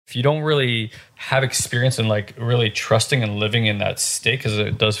if you don't really have experience in like really trusting and living in that state, because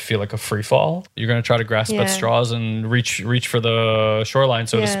it does feel like a free fall, you're going to try to grasp at straws and reach for the shoreline,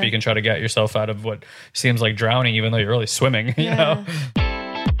 so to speak, and try to get yourself out of what seems like drowning, even though you're really swimming, you know?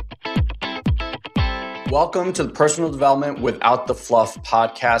 Welcome to the Personal Development Without the Fluff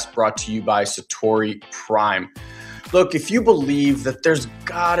podcast, brought to you by Satori Prime. Look, if you believe that there's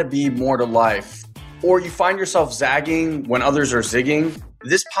gotta be more to life, or you find yourself zagging when others are zigging,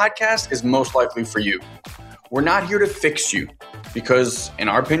 this podcast is most likely for you. We're not here to fix you because, in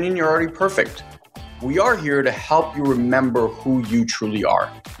our opinion, you're already perfect. We are here to help you remember who you truly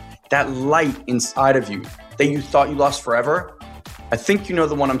are. That light inside of you that you thought you lost forever. I think you know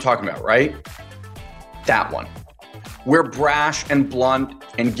the one I'm talking about, right? That one. We're brash and blunt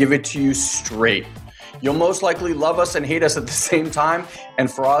and give it to you straight. You'll most likely love us and hate us at the same time.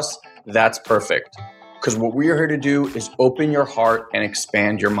 And for us, that's perfect. Because what we're here to do is open your heart and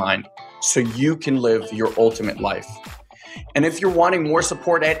expand your mind so you can live your ultimate life. And if you're wanting more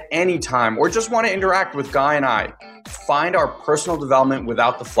support at any time or just want to interact with Guy and I, find our Personal Development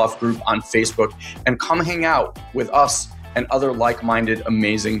Without the Fluff group on Facebook and come hang out with us and other like-minded,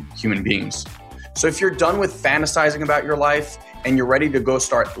 amazing human beings. So if you're done with fantasizing about your life and you're ready to go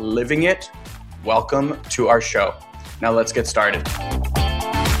start living it, welcome to our show. Now let's get started.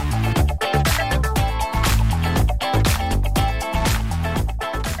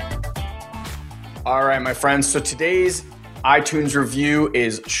 All right, my friends. So today's iTunes review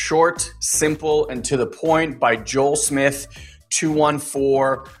is short, simple, and to the point by Joel Smith,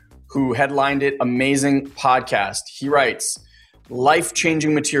 214, who headlined it, Amazing Podcast. He writes,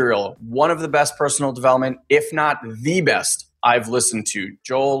 life-changing material, one of the best personal development, if not the best, I've listened to.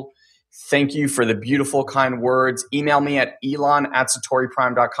 Joel, thank you for the beautiful, kind words. Email me at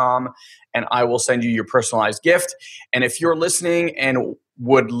elon@satoriprime.com and I will send you your personalized gift. And if you're listening and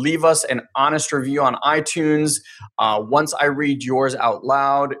would leave us an honest review on iTunes, once I read yours out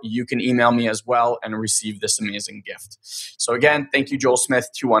loud, you can email me as well and receive this amazing gift. So again, thank you, Joel Smith,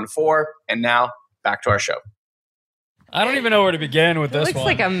 214. And now back to our show. I don't even know where to begin with this one. It looks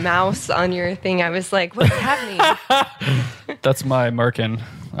like a mouse on your thing. I was like, what's happening? That's my merkin.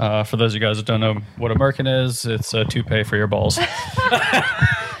 For those of you guys that don't know what a merkin is, it's a toupee for your balls.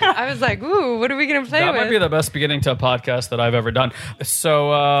 I was like, ooh, what are we going to play with? That might be the best beginning to a podcast that I've ever done.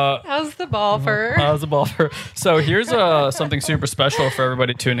 So, how's the ball fur? So here's something super special for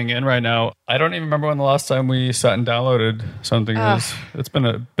everybody tuning in right now. I don't even remember when the last time we sat and downloaded something is. It's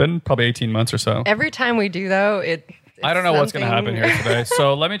been probably 18 months or so. Every time we do, though, I don't know what's going to happen here today.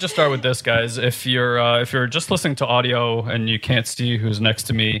 So let me just start with this, guys. If you're just listening to audio and you can't see who's next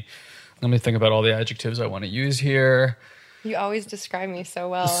to me, let me think about all the adjectives I want to use here. You always describe me so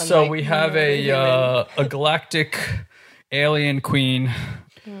well. So we have a galactic alien queen,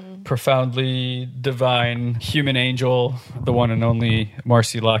 profoundly divine human angel, the one and only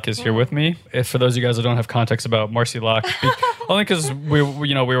Marcy Locke is here with me. If for those of you guys that don't have context about Marcy Locke, only because we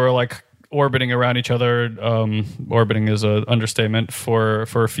were like orbiting around each other. Orbiting is an understatement for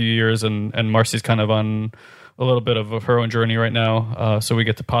a few years, and Marcy's kind of on a little bit of her own journey right now. So we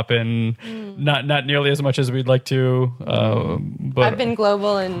get to pop in, not nearly as much as we'd like to. But I've been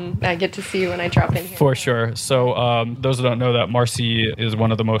global, and I get to see you when I drop in here. For sure. So those that don't know that, Marcy is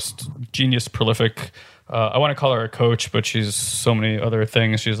one of the most genius, prolific. I want to call her a coach, but she's so many other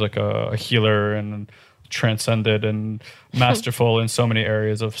things. She's like a healer and transcended and masterful in so many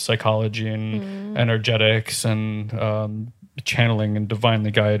areas of psychology and energetics and channeling and divinely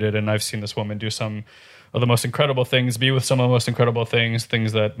guided. And I've seen this woman do some of the most incredible things, be with some of the most incredible things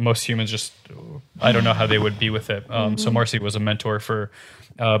that most humans just, I don't know how they would be with it. So Marcy was a mentor for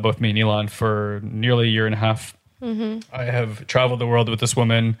both me and Elon for nearly a year and a half. I have traveled the world with this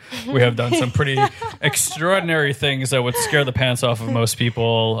woman. We have done some pretty extraordinary things that would scare the pants off of most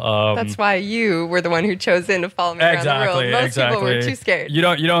people. That's why you were the one who chose in to follow me around the world. Most people were too scared. You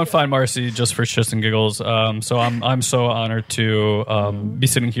don't find Marcy just for shits and giggles. So I'm so honored to be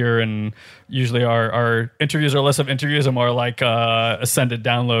sitting here, and usually our interviews are less of interviews and more like ascended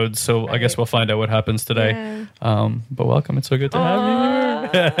downloads. So right. I guess we'll find out what happens today. Yeah. But welcome. It's so good to have you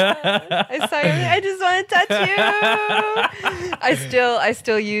here. I just want to touch you. I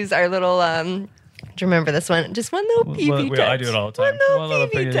still use our little do you remember this one? Just one little pee-pee touch. I do it all the time. One little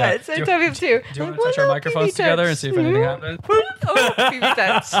pee-pee touch. I tell people too. Do you want to touch our microphones together and see if anything happens? Oh, pee-pee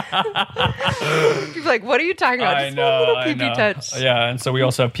touch. People are like, what are you talking about? Just one little pee-pee touch. Yeah, and so we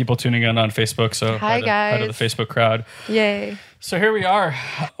also have people tuning in on Facebook. So hi, guys. Hi to the Facebook crowd. Yay. So here we are.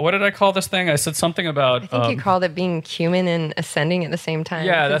 What did I call this thing? I said something about... I think you called it being human and ascending at the same time.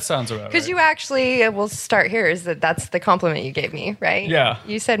 Yeah, that sounds about right. Because you actually, we'll start here, that's the compliment you gave me, right? Yeah.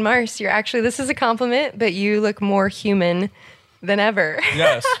 You said, Mars, this is a compliment, but you look more human than ever.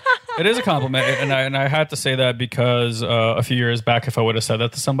 Yes, it is a compliment. And I had to say that because a few years back, if I would have said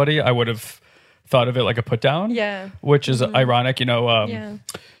that to somebody, I would have thought of it like a put down. Yeah. Which is ironic.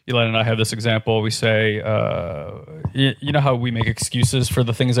 Elena and I have this example. We say, you know how we make excuses for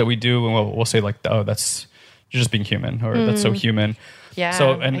the things that we do, and we'll say like, "Oh, that's you're just being human," or "That's so human." Yeah.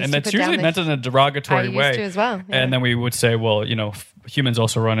 So and that's usually meant in a derogatory way. I used to as well. Yeah. And then we would say, well, humans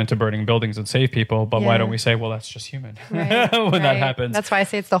also run into burning buildings and save people, but why don't we say, well, that's just human when that happens? That's why I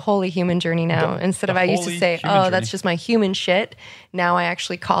say it's the holy human journey now. Instead of I used to say, that's just my human shit. Now I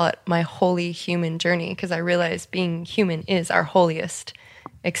actually call it my holy human journey because I realize being human is our holiest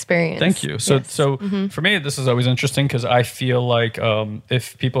experience. Thank you. So for me, this is always interesting because I feel like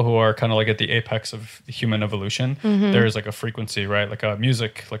if people who are kind of like at the apex of human evolution, there's like a frequency, right? Like a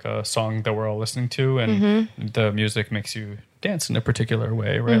music, like a song that we're all listening to, and the music makes you dance in a particular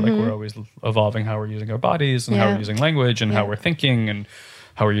way, right? Like we're always evolving how we're using our bodies and how we're using language and how we're thinking and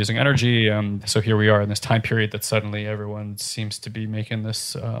how we're using energy. So here we are in this time period that suddenly everyone seems to be making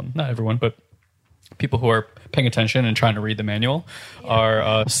this, not everyone, but people who are paying attention and trying to read the manual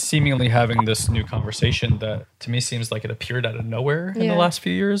are seemingly having this new conversation that to me seems like it appeared out of nowhere in the last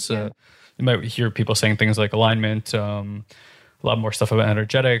few years. You might hear people saying things like alignment, a lot more stuff about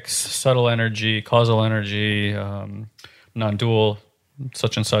energetics, subtle energy, causal energy, non-dual,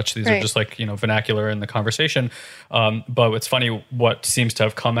 such and such. These are just like, vernacular in the conversation. But it's funny, what seems to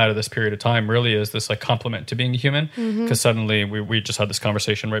have come out of this period of time really is this like compliment to being human. Because suddenly we just had this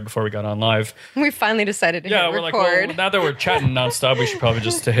conversation right before we got on live. We finally decided to hit record. Like, well, now that we're chatting nonstop, we should probably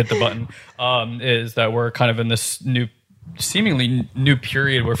just hit the button. Is that we're kind of in this seemingly new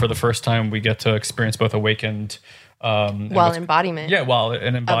period where for the first time we get to experience both awakened embodiment. Yeah,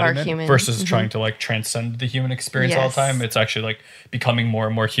 an embodiment versus trying to like transcend the human experience all the time. It's actually like becoming more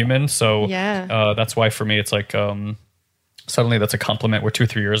and more human. So that's why for me it's like suddenly that's a compliment where 2 or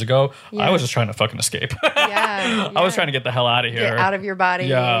 3 years ago I was just trying to fucking escape. I was trying to get the hell out of here. Get out of your body.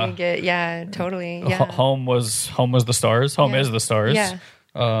 Totally. Yeah. Home was the stars. Home is the stars. Yeah.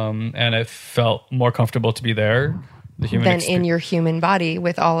 And it felt more comfortable to be there. Than in your human body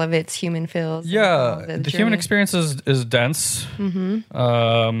with all of its human feels. Yeah, the human experience is dense.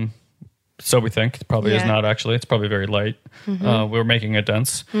 So we think. It probably is not actually. It's probably very light. We're making it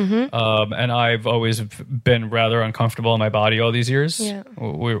dense. And I've always been rather uncomfortable in my body all these years. Yeah.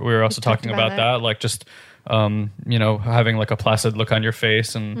 We were also talking about that. Like just, having like a placid look on your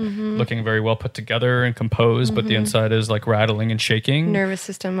face and looking very well put together and composed, but the inside is like rattling and shaking. Nervous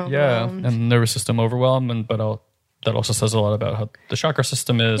system overwhelmed. Yeah, and nervous system overwhelmed. That also says a lot about how the chakra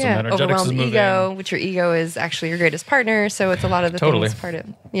system is and energetics is moving. Ego, which your ego is actually your greatest partner. So it's a lot of the things part of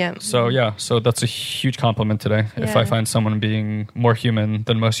So that's a huge compliment today. Yeah. If I find someone being more human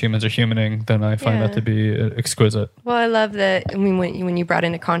than most humans are humaning, then I find that to be exquisite. Well, I love that. I mean, when you brought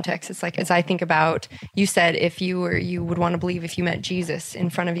into context, it's like as I think about, you said you would want to believe if you met Jesus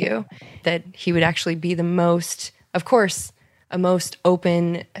in front of you, that he would actually be the most, of course, a most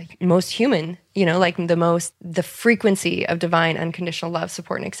open, most human, like the frequency of divine unconditional love,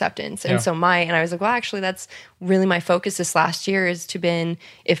 support, and acceptance. And so I was like, well, actually that's really my focus this last year is to been,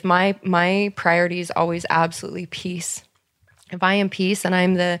 if my priority is always absolutely peace. If I am peace and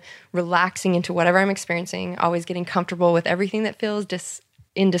I'm the relaxing into whatever I'm experiencing, always getting comfortable with everything that feels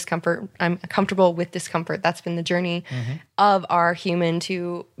in discomfort. I'm comfortable with discomfort. That's been the journey of our human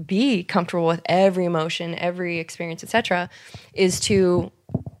to be comfortable with every emotion, every experience, etc. is to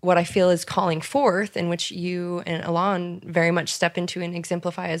what I feel is calling forth, in which you and Alon very much step into and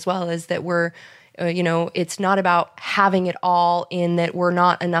exemplify as well, is that we're, it's not about having it all in that we're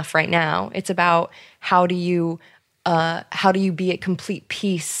not enough right now. It's about how do you be at complete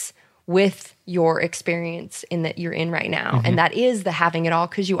peace with your experience in that you're in right now. And that is the having it all,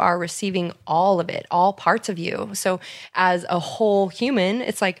 because you are receiving all of it, all parts of you. So as a whole human,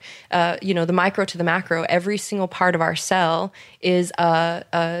 it's like, the micro to the macro, every single part of our cell is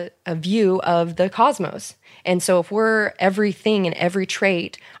a view of the cosmos. And so if we're everything and every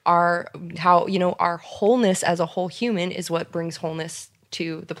trait, our wholeness as a whole human is what brings wholeness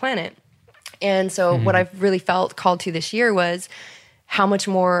to the planet. And so what I've really felt called to this year was how much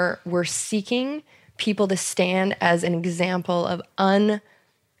more we're seeking people to stand as an example of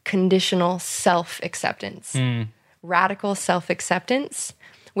unconditional self-acceptance, radical self-acceptance,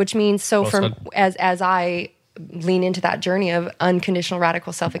 which means as I lean into that journey of unconditional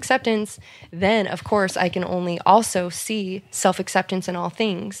radical self-acceptance, then of course I can only also see self-acceptance in all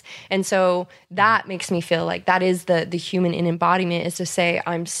things. And so that makes me feel like that is the human in embodiment, is to say,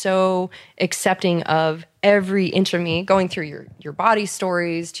 I'm so accepting of every inch of me, going through your body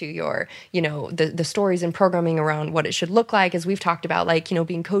stories to your, the stories and programming around what it should look like, as we've talked about, like,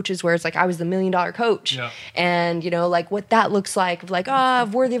 being coaches where it's like, I was the $1 million coach. Yeah. And, like what that looks like, of like,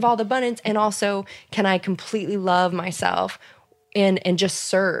 worthy of all the abundance. And also, can I completely love myself and just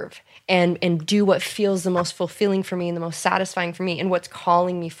serve and do what feels the most fulfilling for me and the most satisfying for me and what's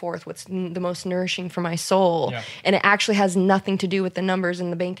calling me forth, what's the most nourishing for my soul. Yeah. And it actually has nothing to do with the numbers in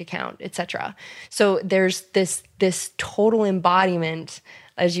the bank account, etc. So there's this total embodiment,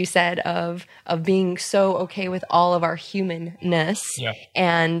 as you said, of being so okay with all of our humanness,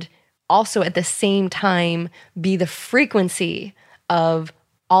 and also at the same time be the frequency of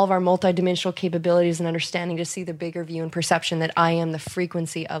all of our multidimensional capabilities and understanding to see the bigger view and perception that I am the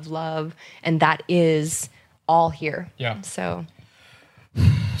frequency of love, and that is all here. Yeah. So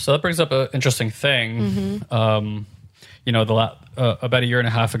that brings up an interesting thing. About a year and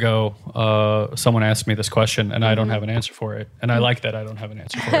a half ago, someone asked me this question, and I don't have an answer for it. And I like that I don't have an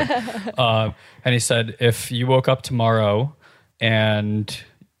answer for it. And he said, if you woke up tomorrow and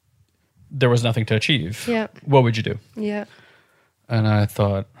there was nothing to achieve, what would you do? Yeah. And I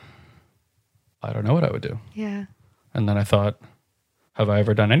thought, I don't know what I would do. Yeah. And then I thought, have I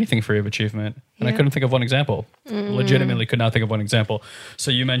ever done anything free of achievement? And I couldn't think of one example. Legitimately could not think of one example. So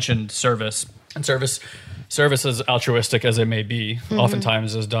you mentioned service. And service, as altruistic as it may be,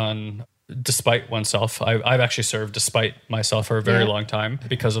 oftentimes is done despite oneself. I've actually served despite myself for a very long time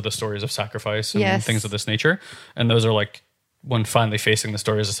because of the stories of sacrifice and things of this nature. And those are like, when finally facing the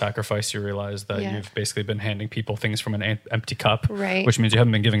stories of sacrifice, you realize that you've basically been handing people things from an empty cup, which means you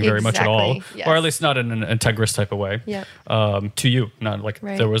haven't been giving very much at all, or at least not in an integrist type of way to you. Not like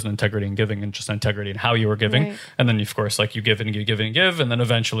there was an integrity in giving and just integrity in how you were giving. And then, of course, like you give and you give and give, and then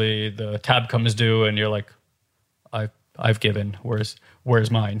eventually the tab comes due and you're like, I've given, where's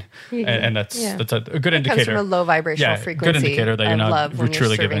mine? And that's a good indicator. It comes from a low vibrational frequency, good indicator that you're not love when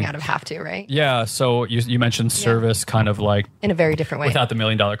truly you're serving giving out of have to, right? Yeah. So you mentioned service kind of like in a very different way, without the $1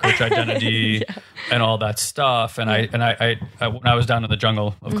 million coach identity and all that stuff. And I when I was down in the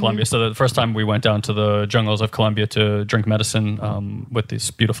jungle of Colombia, so the first time we went down to the jungles of Colombia to drink medicine with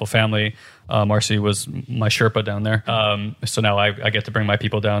this beautiful family, Marcy was my Sherpa down there. So now I get to bring my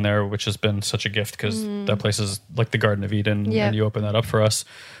people down there, which has been such a gift because that place is like the Garden of Eden, and you open that up for us.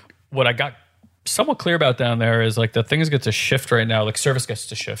 What I got somewhat clear about down there is like that things get to shift right now, like service gets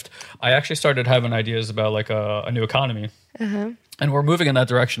to shift. I actually started having ideas about like a new economy. And we're moving in that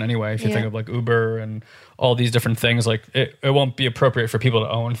direction anyway. If you think of like Uber and all these different things, like it won't be appropriate for people to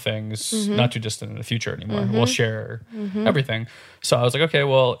own things not too distant in the future anymore. We'll share everything. So I was like, okay,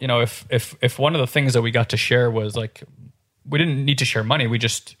 well, if one of the things that we got to share was like, we didn't need to share money. We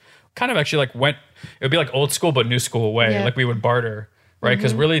just kind of actually like it would be like old school, but new school way. Yeah. Like we would barter, right?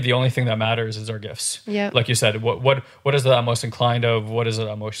 Because really the only thing that matters is our gifts. Yeah. Like you said, what is it I'm most inclined of? What is it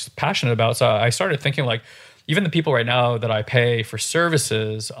I'm most passionate about? So I started thinking like, even the people right now that I pay for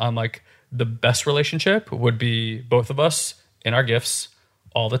services, I'm like, the best relationship would be both of us in our gifts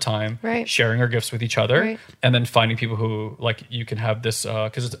all the time, sharing our gifts with each other, and then finding people who like you can have this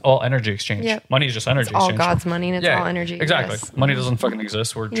because it's all energy exchange. Yep. Money is just energy exchange. It's all God's money and it's all energy. Exactly. Yes. Money doesn't fucking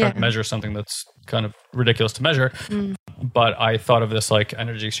exist. We're trying to measure something that's kind of ridiculous to measure. But I thought of this like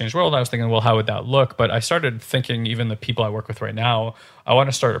energy exchange world. I was thinking, well, how would that look? But I started thinking, even the people I work with right now, I want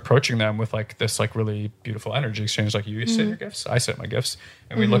to start approaching them with like this like really beautiful energy exchange. Like you sit your gifts, I sit my gifts,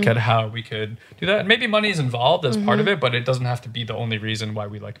 and we look at how we could do that. And maybe money is involved as part of it, but it doesn't have to be the only reason why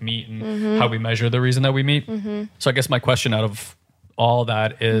we like meet and how we measure the reason that we meet. So I guess my question out of all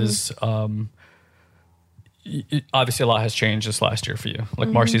that is, obviously a lot has changed this last year for you. Like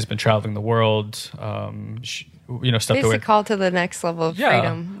Marcy's been traveling the world. Stepped away. Basically call to the next level of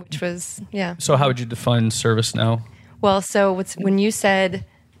freedom, which was, So how would you define service now? Well, so when you said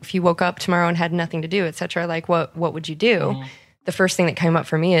if you woke up tomorrow and had nothing to do, et cetera, like what would you do? The first thing that came up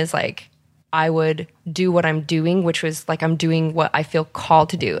for me is like, I would do what I'm doing, which was like, I'm doing what I feel called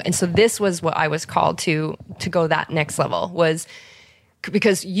to do. And so this was what I was called to go that next level, was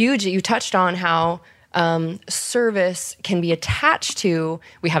because you touched on how service can be attached to,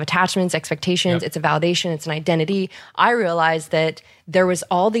 we have attachments, expectations, it's a validation, it's an identity. I realized that there was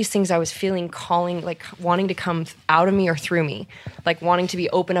all these things I was feeling calling, like wanting to come out of me or through me, like wanting to be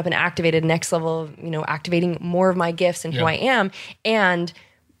open up and activated next level of, activating more of my gifts and who I am. And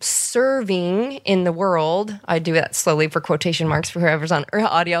serving in the world, I do that slowly for quotation marks for whoever's on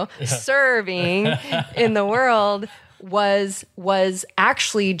audio, serving in the world was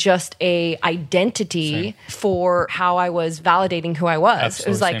actually just a identity for how I was validating who I was. Absolutely,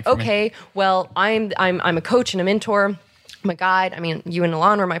 it was like, okay, well, I'm a coach and a mentor. I'm a guide. I mean, you and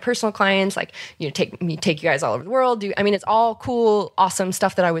Alon were my personal clients. Like, take you guys all over the world. It's all cool, awesome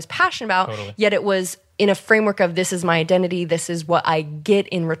stuff that I was passionate about. Totally. Yet it was in a framework of this is my identity. This is what I get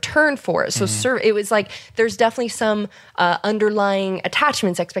in return for it. So it was like there's definitely some underlying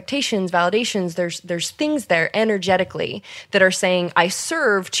attachments, expectations, validations. There's things there energetically that are saying I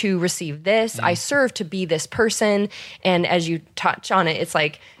serve to receive this. I serve to be this person. And as you touch on it, it's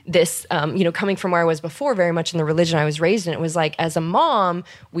like this, coming from where I was before, very much in the religion I was raised in, it was like, as a mom,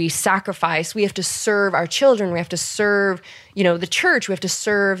 we sacrifice, we have to serve our children, we have to serve, the church, we have to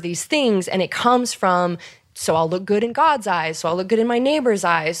serve these things. And it comes from, so I'll look good in God's eyes, so I'll look good in my neighbor's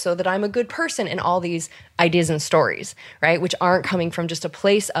eyes, so that I'm a good person, and all these ideas and stories, right? Which aren't coming from just a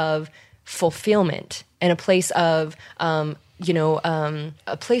place of fulfillment and a place of, a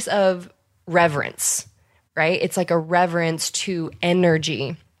place of reverence, right? It's like a reverence to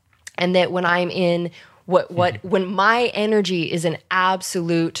energy. And that when I'm in when my energy is an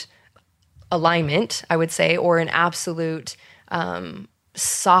absolute alignment, I would say, or an absolute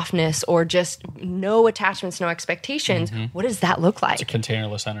softness, or just no attachments, no expectations, what does that look like? It's a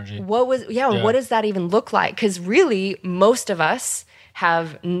containerless energy. What does that even look like? Because really, most of us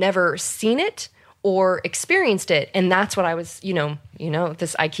have never seen it or experienced it. And that's what I was,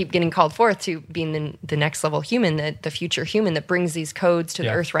 I keep getting called forth to being the next level human, the future human that brings these codes to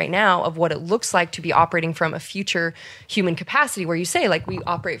the earth right now of what it looks like to be operating from a future human capacity, where you say, like, we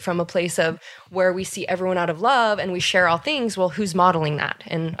operate from a place of where we see everyone out of love and we share all things. Well, who's modeling that?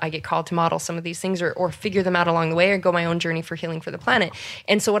 And I get called to model some of these things or figure them out along the way, or go my own journey for healing for the planet.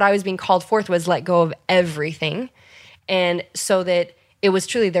 And so what I was being called forth was let go of everything. And so that it was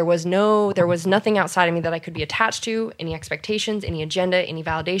truly, there was nothing outside of me that I could be attached to, any expectations, any agenda, any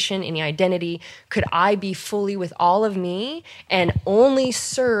validation, any identity. Could I be fully with all of me and only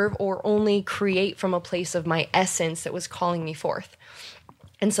serve or only create from a place of my essence that was calling me forth?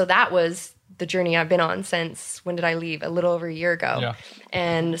 And so that was the journey I've been on since, when did I leave? A little over a year ago. Yeah.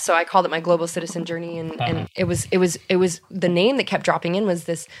 And so I called it my global citizen journey. And it was the name that kept dropping in was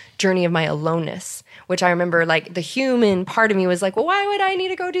this journey of my aloneness, which I remember, like, the human part of me was like, well, why would I need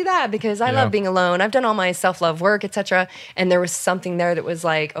to go do that? Because I love being alone. I've done all my self-love work, etc. And there was something there that was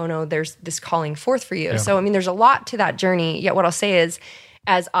like, oh no, there's this calling forth for you. Yeah. So, I mean, there's a lot to that journey. Yet what I'll say is,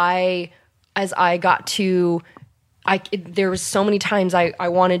 as I got to, there was so many times I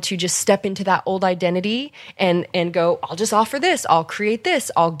wanted to just step into that old identity and go, I'll just offer this, I'll create this,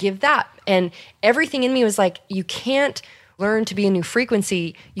 I'll give that. And everything in me was like, you can't learn to be a new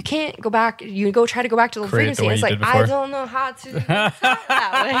frequency. You can't go back, you go try to go back to the frequency. And it's like, I don't know how to talk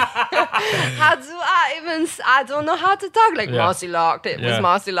that way. I don't know how to talk like Mossy Locked. It was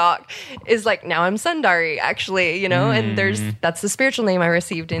Mossy Lock. Is like, now I'm Sundari, actually, and that's the spiritual name I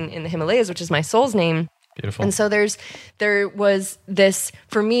received in the Himalayas, which is my soul's name. Beautiful. And so there was this,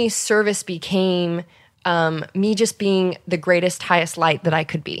 for me, service became me just being the greatest, highest light that I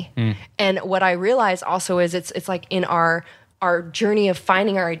could be. And what I realized also is it's like in our journey of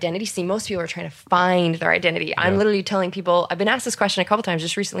finding our identity. See, most people are trying to find their identity. Yeah. I'm literally telling people, I've been asked this question a couple times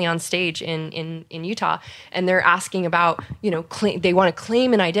just recently on stage in Utah, and they're asking about, they want to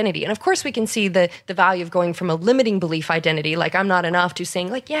claim an identity. And of course we can see the value of going from a limiting belief identity, like I'm not enough, to saying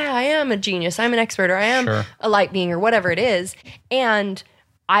like, yeah, I am a genius, I'm an expert, or I am a light being, or whatever it is. And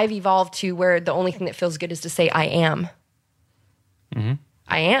I've evolved to where the only thing that feels good is to say I am. Mm-hmm.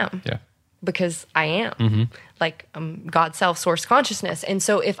 I am. Yeah. Because I am, like God, self, source consciousness. And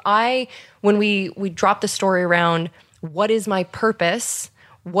so when we drop the story around what is my purpose,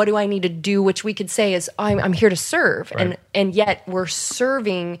 what do I need to do, which we could say is I'm here to serve. Right. And yet we're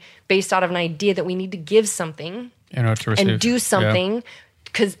serving based out of an idea that we need to give something in order to receive, and do something,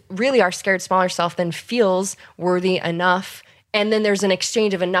 because really our scared smaller self then feels worthy enough. And then there's an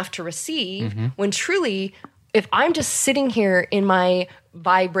exchange of enough to receive, when truly, if I'm just sitting here in my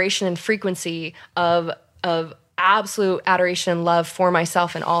vibration and frequency of absolute adoration and love for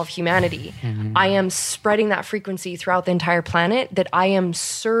myself and all of humanity, I am spreading that frequency throughout the entire planet, that I am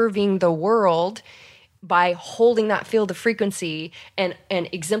serving the world by holding that field of frequency and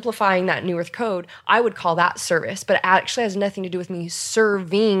exemplifying that New Earth code. I would call that service, but it actually has nothing to do with me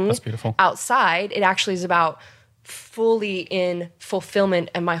serving outside. It actually is about fully in fulfillment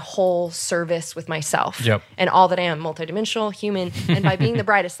and my whole service with myself Yep. and all that I am, multidimensional, human. And by being the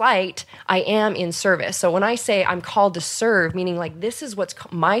brightest light, I am in service. So when I say I'm called to serve, meaning like this is what's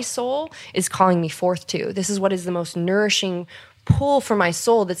my soul is calling me forth to. This is what is the most nourishing pull for my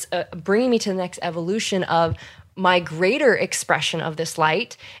soul that's bringing me to the next evolution of my greater expression of this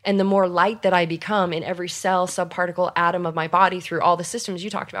light. And the more light that I become in every cell, subparticle, atom of my body through all the systems you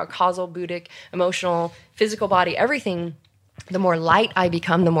talked about, causal, buddhic, emotional, physical body, everything, the more light I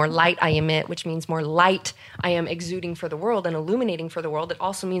become, the more light I emit, which means more light I am exuding for the world and illuminating for the world. It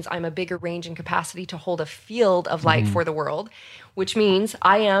also means I'm a bigger range and capacity to hold a field of light for the world, which means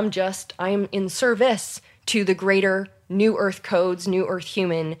I am in service to the greater new earth codes, new earth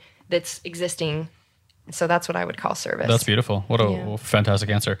human that's existing. So that's what I would call service. That's beautiful. What a fantastic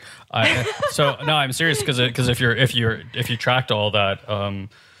answer. So no, I'm serious because if you tracked all that,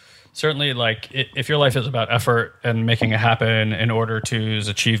 certainly like if your life is about effort and making it happen in order to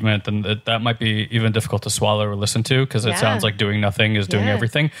achievement, then that might be even difficult to swallow or listen to because it sounds like doing nothing is doing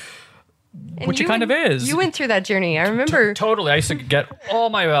everything. And which it kind of is. You went through that journey. I remember. Totally. I used to get all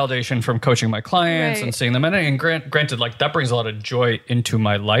my validation from coaching my clients and seeing them. And granted, like that brings a lot of joy into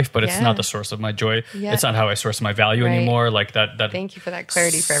my life, but it's not the source of my joy. Yeah. It's not how I source my value anymore. Like that. Thank you for that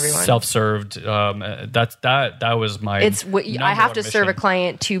clarity for everyone. Self-served. That was my. It's what I have to serve a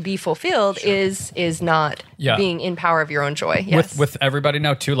client to be fulfilled is not being in power of your own joy. Yes. With everybody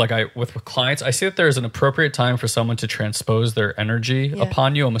now too, like with clients, I see that there's an appropriate time for someone to transpose their energy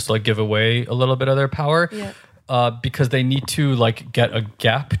upon you, almost like give away a little bit of their power because they need to like get a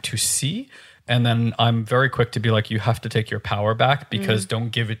gap to see. And then I'm very quick to be like, you have to take your power back because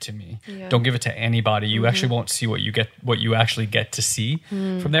don't give it to me. Don't give it to anybody. You actually won't see what you actually get to see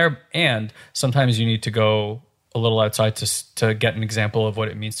from there. And sometimes you need to go a little outside to get an example of what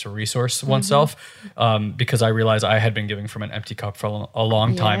it means to resource oneself. Because I realized I had been giving from an empty cup for a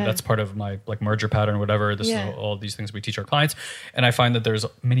long time. That's part of my like merger pattern, whatever. This is all these things we teach our clients. And I find that there's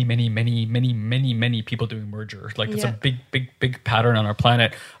many people doing merger. Like it's a big pattern on our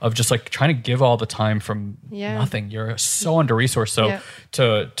planet of just like trying to give all the time from nothing. You're so under-resourced. So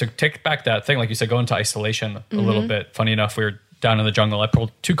to take back that thing, like you said, go into isolation a little bit. Funny enough, we were down in the jungle. I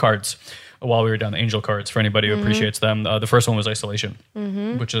pulled 2 cards while we were down, the angel cards, for anybody who appreciates them. The first one was isolation,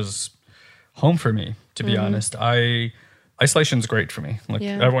 which is home for me, to be honest. Isolation's great for me. Like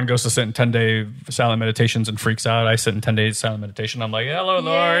everyone goes to sit in 10-day silent meditations and freaks out. I sit in 10 days silent meditation. I'm like, hello,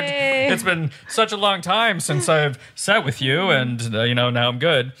 Lord. It's been such a long time since I've sat with you and, now I'm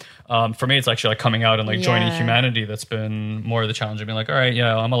good. For me, it's actually like coming out and like joining humanity. That's been more of the challenge of being like, all right,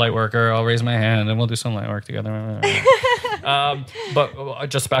 I'm a light worker. I'll raise my hand and we'll do some light work together. But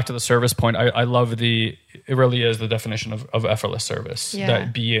just back to the service point, I love it really is the definition of effortless service.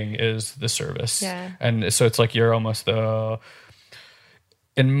 That being is the service. And so it's like you're almost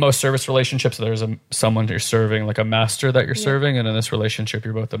in most service relationships, there's someone you're serving, like a master that you're serving. And in this relationship,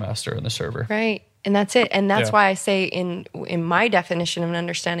 you're both the master and the server. Right. And that's it. And that's why I say in my definition of an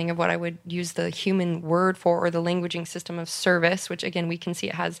understanding of what I would use the human word for, or the languaging system of service, which again, we can see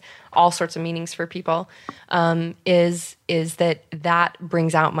it has all sorts of meanings for people, is that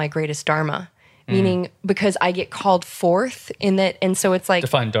brings out my greatest dharma. Meaning because I get called forth in that. And so it's like...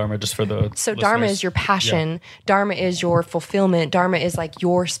 Define dharma just for the So dharma is your passion. Dharma is your fulfillment. Dharma is like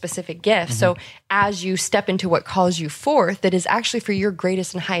your specific gift. So as you step into what calls you forth, that is actually for your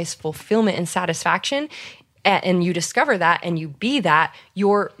greatest and highest fulfillment and satisfaction, and you discover that and you be that,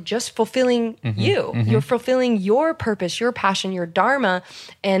 you're just fulfilling you. You're fulfilling your purpose, your passion, your dharma.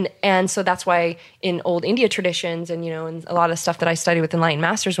 And so that's why in old India traditions and, and a lot of stuff that I studied with Enlightened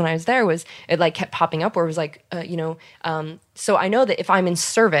Masters when I was there it like kept popping up where it was like, so I know that if I'm in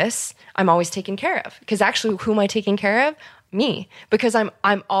service, I'm always taken care of. Because actually, who am I taking care of? Me, because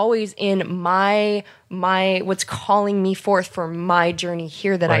I'm always in my what's calling me forth for my journey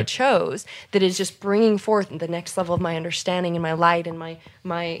here that I chose, that is just bringing forth the next level of my understanding and my light and my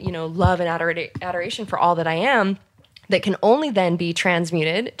love and adoration for all that I am, that can only then be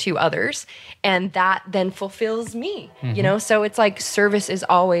transmuted to others, and that then fulfills me. So it's like service is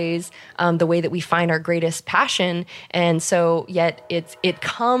always the way that we find our greatest passion, and so yet it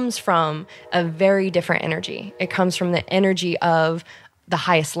comes from a very different energy. It comes from the energy of the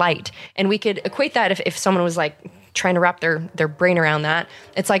highest light, and we could equate that if someone was like trying to wrap their brain around that.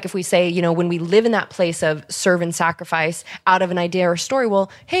 It's like if we say, when we live in that place of serve and sacrifice out of an idea or story, well,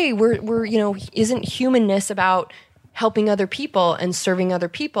 hey, we're isn't humanness about helping other people and serving other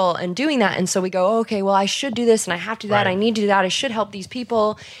people and doing that. And so we go, okay, well, I should do this and I have to do that. Right. I need to do that. I should help these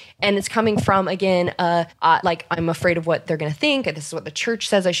people. And it's coming from, again, like I'm afraid of what they're going to think. This is what the church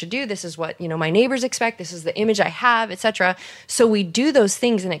says I should do. This is what, my neighbors expect. This is the image I have, etc. So we do those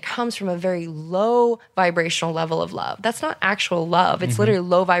things and it comes from a very low vibrational level of love. That's not actual love. It's literally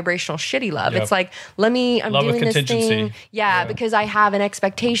low vibrational shitty love. Yep. It's like, I'm Love doing with this thing. contingency. Yeah, because I have an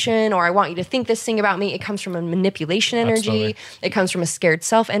expectation or I want you to think this thing about me. It comes from a manipulation energy. Absolutely. It comes from a scared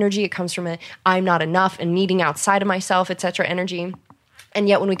self energy. It comes from a I'm not enough and needing outside of myself, etc. energy. And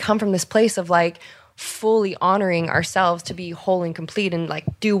yet when we come from this place of like fully honoring ourselves to be whole and complete and like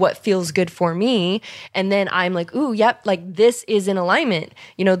do what feels good for me, and then I'm like, ooh, yep, like this is in alignment.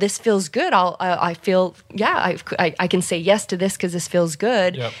 This feels good. I feel, yeah, I can say yes to this because this feels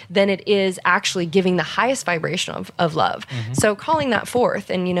good. Yep. Then it is actually giving the highest vibration of love. So calling that forth,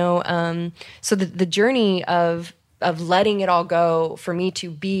 and so the journey of letting it all go for me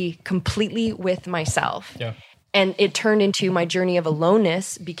to be completely with myself. Yeah. And it turned into my journey of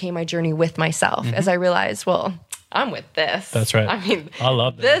aloneness became my journey with myself as I realized, well, I'm with this. That's right. I mean, I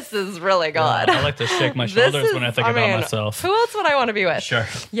love this. This is really good. I like to shake my shoulders when I think about myself. Who else would I want to be with? Sure.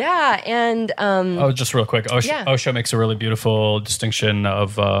 Yeah. And just real quick. Osho makes a really beautiful distinction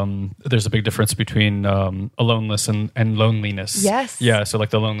of there's a big difference between aloneness and loneliness. Yes. Yeah. So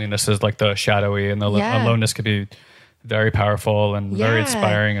like the loneliness is like the shadowy, and the aloneness could be very powerful and very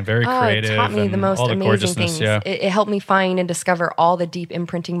inspiring and very creative. It taught me and the most all the amazing gorgeousness. things. Yeah. It helped me find and discover all the deep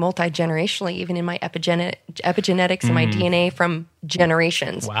imprinting multi-generationally, even in my epigenetics and my DNA from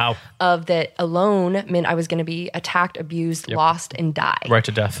generations. Wow. Of that alone meant I was going to be attacked, abused, lost, and die. Right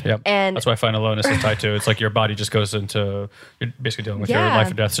to death. Yep. And that's why I find aloneness is tied to. It's like your body just goes into, you're basically dealing with your life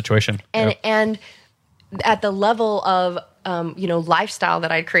or death situation. And at the level of lifestyle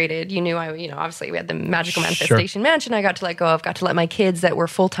that I'd created, obviously we had the magical manifestation mansion I got to let go of, got to let my kids that were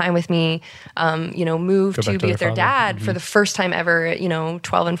full time with me, move to be with their dad for the first time ever,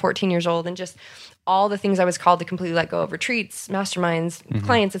 12 and 14 years old, and just all the things I was called to completely let go of: retreats, masterminds,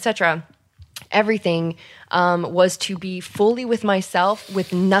 clients, etc. Everything was to be fully with myself,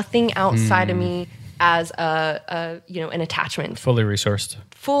 with nothing outside of me as an attachment. Fully resourced.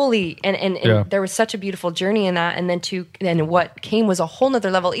 Fully. And there was such a beautiful journey in that. And then what came was a whole nother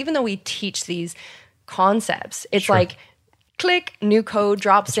level. Even though we teach these concepts, it's like click, new code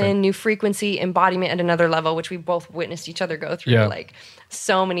drops in, new frequency, embodiment at another level, which we both witnessed each other go through. Like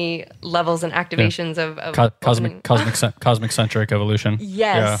so many levels and activations of cosmic centric evolution.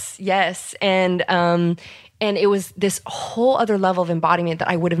 Yes. And it was this whole other level of embodiment that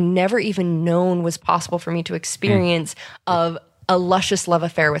I would have never even known was possible for me to experience of a luscious love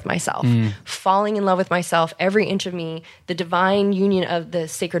affair with myself, falling in love with myself, every inch of me, the divine union of the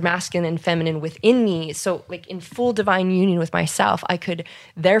sacred masculine and feminine within me. So like in full divine union with myself, I could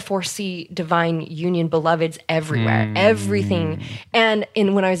therefore see divine union beloveds everywhere, everything. And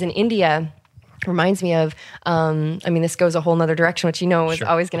when I was in India, reminds me of, this goes a whole nother direction, which is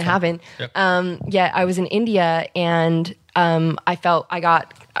always going to happen. Yep. I was in India and I felt I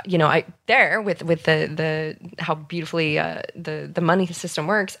got, there with the how beautifully the money system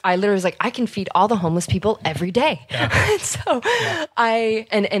works. I literally was like, I can feed all the homeless people every day. Yeah. So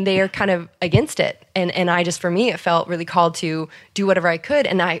and they are kind of against it. And I just, for me, it felt really called to do whatever I could.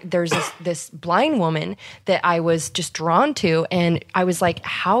 And there's this blind woman that I was just drawn to. And I was like,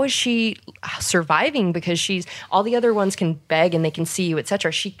 how is she surviving? Because all the other ones can beg and they can see you,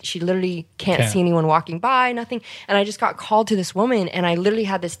 etc. She literally can't see anyone walking by, nothing. And I just got called to this woman, and I literally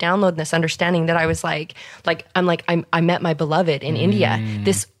had this download and this understanding that I was I met my beloved in India.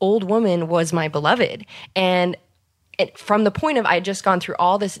 This old woman was my beloved. And from the point of, I had just gone through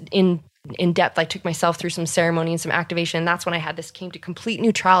all this in depth, I took myself through some ceremony and some activation. And that's when I came to complete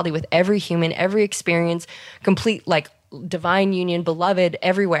neutrality with every human, every experience, complete divine union, beloved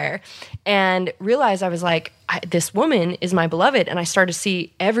everywhere, and realized I was like, this woman is my beloved. And I started to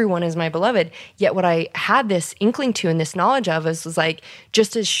see everyone as my beloved. Yet what I had this inkling to and this knowledge of was like,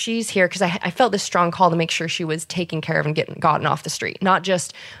 just as she's here, because I felt this strong call to make sure she was taken care of and gotten off the street. Not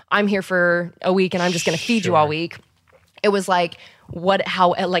just, I'm here for a week and I'm just going to feed you all week. It was like,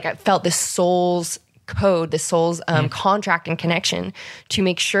 I felt this soul's code, the soul's contract and connection to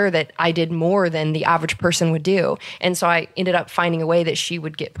make sure that I did more than the average person would do. And so I ended up finding a way that she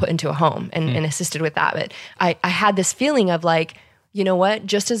would get put into a home and assisted with that. But I had this feeling of like, you know what,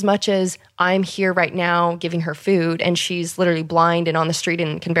 just as much as I'm here right now giving her food and she's literally blind and on the street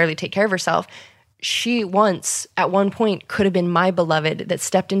and can barely take care of herself, she once at one point could have been my beloved that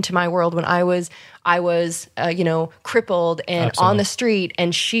stepped into my world when I was crippled and Absolutely. on the street,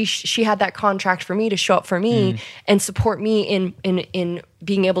 and she had that contract for me to show up for me and support me in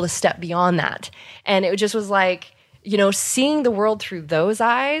being able to step beyond that. And it just was like, seeing the world through those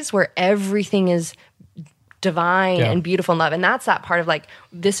eyes where everything is divine and beautiful and love. And that's that part of like,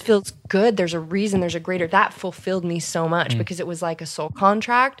 this feels good. There's a reason, there's a greater, that fulfilled me so much because it was like a soul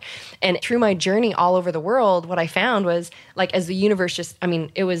contract. And through my journey all over the world, what I found was like, as the universe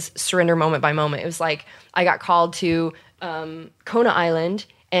it was surrender moment by moment. It was like, I got called to Kona Island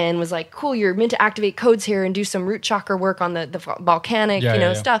and was like, cool, you're meant to activate codes here and do some root chakra work on the volcanic,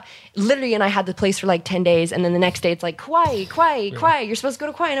 stuff. Literally, and I had the place for like 10 days. And then the next day it's like, Kauai, you're supposed to go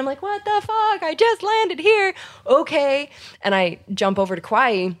to Kauai. And I'm like, what the fuck? I just landed here. Okay. And I jump over to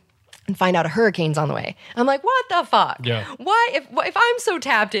Kauai and find out a hurricane's on the way. I'm like, what the fuck? Yeah. Why, if I'm so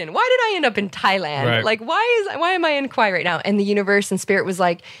tapped in, why did I end up in Thailand? Right. Like, why am I in Kauai right now? And the universe and spirit was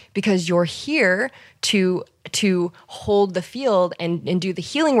like, because you're here to hold the field and do the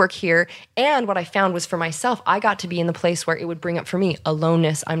healing work here. And what I found was for myself, I got to be in the place where it would bring up for me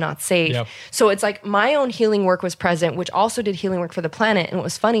aloneness. I'm not safe. Yep. So it's like my own healing work was present, which also did healing work for the planet. And what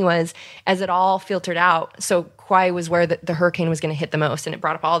was funny was as it all filtered out, so Kauai was where the hurricane was going to hit the most. And it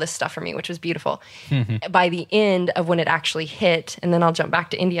brought up all this stuff for me, which was beautiful. By the end of when it actually hit, and then I'll jump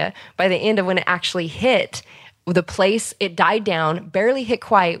back to India, by the end of when it actually hit, the place it died down, barely hit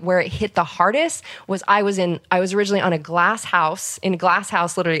Kauai. Where it hit the hardest was I was originally on a glass house,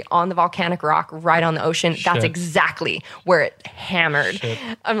 literally on the volcanic rock, right on the ocean. Shit. That's exactly where it hammered. Shit.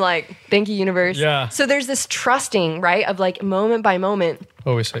 I'm like, thank you, universe. Yeah. So there's this trusting, right, of like moment by moment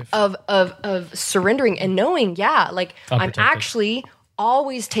Always safe. of surrendering and knowing, like I'm protected. actually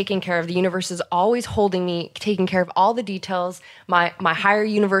always taking care of. The universe is always holding me, taking care of all the details. My higher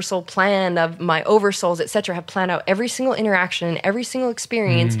universal plan of my oversouls, etc., have planned out every single interaction and every single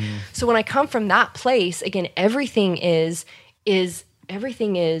experience. So when I come from that place, again, everything is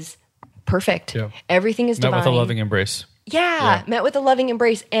perfect. Yeah. Everything is Met divine. with a loving embrace. Yeah, met with a loving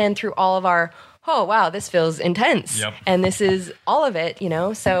embrace, and through all of our, oh wow, this feels intense. Yep. And this is all of it,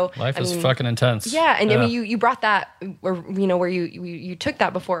 So Life is fucking intense. Yeah, and I mean, you brought that, or where you took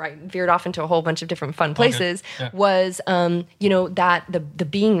that before I veered off into a whole bunch of different fun places. Yeah. Was that the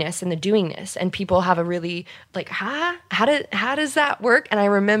beingness and the doingness, and people have a really like, how does that work? And I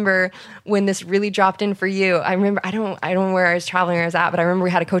remember when this really dropped in for you. I remember I don't know where I was traveling or I was at, but I remember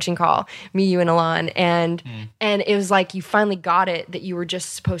we had a coaching call, me, you, and Alon, and it was like you finally got it that you were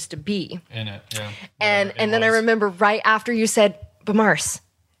just supposed to be In it. Yeah. and then I remember right after you said, but Mars,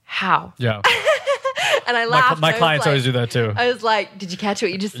 how? Yeah. And I laughed. My clients always do that too. I was like, did you catch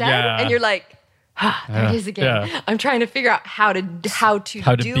what you just said? Yeah. And you're like, there it is again. Yeah. I'm trying to figure out how to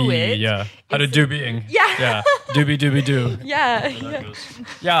do be, it. Yeah. How to do being. Yeah. Yeah. Doobie doobie do. Yeah.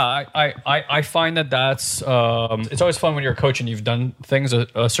 Yeah, I find that's it's always fun when you're a coach and you've done things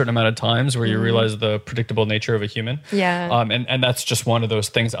a certain amount of times where you realize the predictable nature of a human. Yeah. And that's just one of those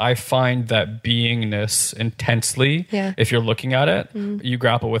things. I find that beingness intensely, if you're looking at it, you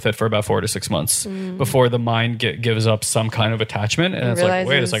grapple with it for about 4 to 6 months before the mind gives up some kind of attachment. And it's like,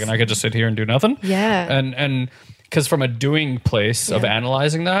 wait a second, I could just sit here and do nothing. Yeah. And because from a doing place of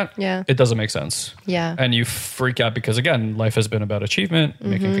analyzing that, it doesn't make sense. Yeah. And you freak out because, again, life has been about achievement,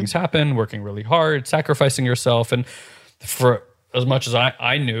 making things happen, working really hard, sacrificing yourself. And for as much as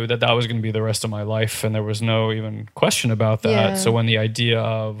I knew that was going to be the rest of my life, and there was no even question about that. Yeah. So when the idea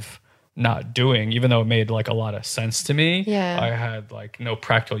of not doing, even though it made like a lot of sense to me, I had like no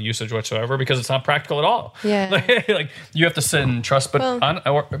practical usage whatsoever because it's not practical at all. Yeah. like you have to sit and trust, but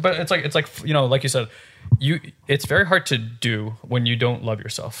it's like like you said, it's very hard to do when you don't love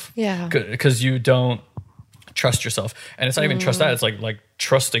yourself. Yeah. Because you don't trust yourself. And it's not even trust that, it's like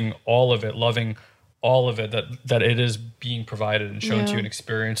trusting all of it, loving all of it, that it is being provided and shown to you and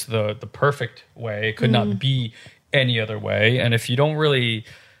experienced the perfect way. It could not be any other way. And if you don't really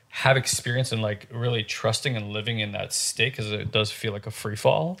have experience in like really trusting and living in that state, because it does feel like a free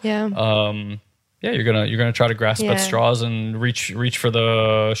fall. You're gonna try to grasp at straws and reach for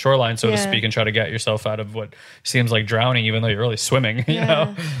the shoreline, so to speak, and try to get yourself out of what seems like drowning, even though you're really swimming. You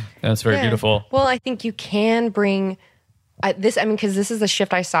know, and it's very beautiful. Well, I think you can bring because this is the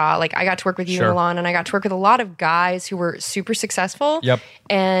shift I saw. Like, I got to work with you, Milan, and I got to work with a lot of guys who were super successful. Yep.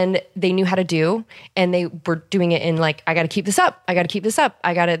 And they knew how to do, and they were doing it in like, I got to keep this up. I got to keep this up.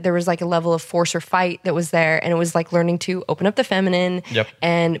 There was like a level of force or fight that was there, and it was like learning to open up the feminine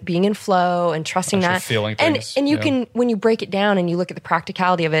and being in flow and trusting actually that. feeling things. And you can, when you break it down and you look at the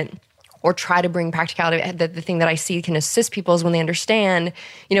practicality of it, or try to bring practicality. The thing that I see can assist people is when they understand,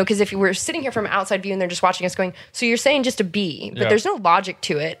 because if we're sitting here from outside view and they're just watching us going, so you're saying just to be, but there's no logic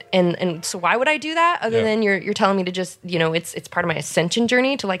to it. And so why would I do that other than you're telling me to just, it's part of my ascension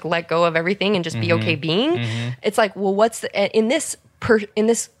journey to like let go of everything and just be okay being. It's like, well, what's in this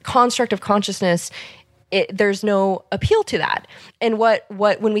construct of consciousness, there's no appeal to that. And what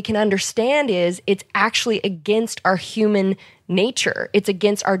when we can understand is it's actually against our human nature. It's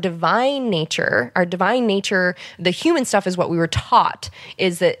against our divine nature. Our divine nature, the human stuff is what we were taught,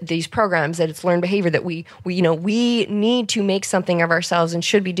 is that these programs, that it's learned behavior, that we need to make something of ourselves and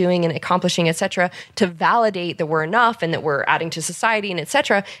should be doing and accomplishing, etc., to validate that we're enough and that we're adding to society and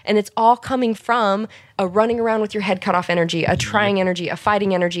etc. And it's all coming from a running around with your head cut off energy, a trying energy, a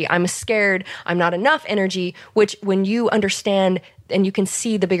fighting energy, I'm scared, I'm not enough energy, which when you understand and you can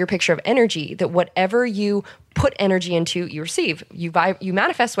see the bigger picture of energy, that whatever you put energy into, you receive. You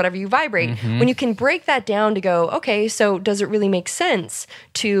manifest whatever you vibrate. When you can break that down to go, okay, so does it really make sense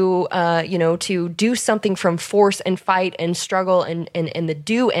to to do something from force and fight and struggle and the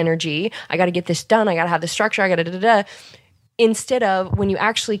do energy? I got to get this done. I got to have the structure. I got to instead of when you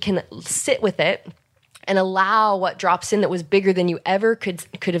actually can sit with it and allow what drops in that was bigger than you ever could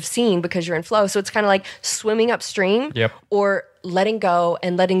have seen because you're in flow. So it's kind of like swimming upstream or letting go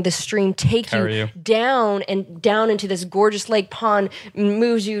and letting the stream take you down into this gorgeous lake pond,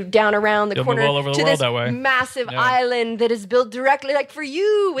 moves you down around the corner all over the to world this that way. Massive island that is built directly like for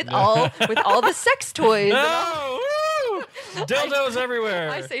you with all the sex toys. Dildos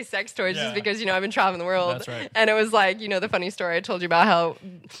everywhere. I say sex toys just because, I've been traveling the world. That's right. And it was like, the funny story I told you about how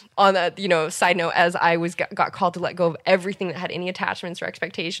on that, side note, as I got called to let go of everything that had any attachments or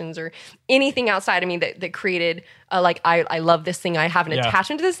expectations or anything outside of me that created I love this thing. I have an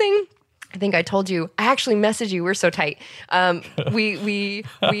attachment to this thing. I think I told you. I actually messaged you. We're so tight. You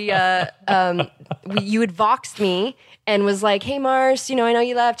had voxed me and was like, hey, Mars, I know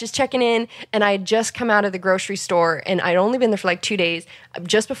you left, just checking in. And I had just come out of the grocery store and I'd only been there for like 2 days.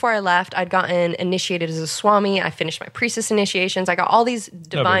 Just before I left, I'd gotten initiated as a Swami. I finished my priestess initiations. I got all these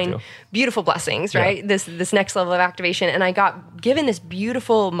divine, beautiful blessings, right? This next level of activation. And I got given this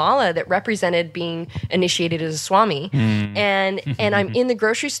beautiful mala that represented being initiated as a Swami. And I'm in the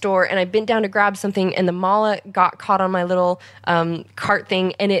grocery store and I bent down to grab something and the mala got caught on my little cart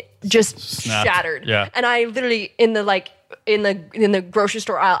thing and it just shattered. And I literally in the grocery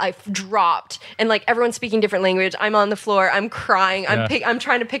store aisle, I dropped, and like everyone's speaking different language. I'm on the floor, I'm crying, I'm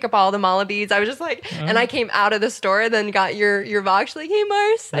trying to pick up all the mala beads. I was just like, and I came out of the store, then got your box, like, hey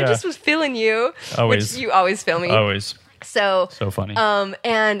Mars, I just was feeling you, which you always feel me, always. So funny.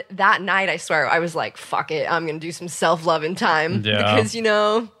 And that night, I swear, I was like, fuck it, I'm gonna do some self-love in time because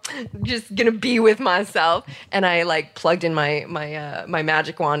just gonna be with myself. And I like plugged in my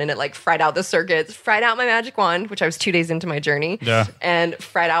magic wand and it like fried out the circuits, fried out my magic wand, which I was 2 days into my journey, and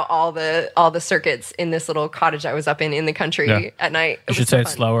fried out all the circuits in this little cottage I was up in the country at night. You should say it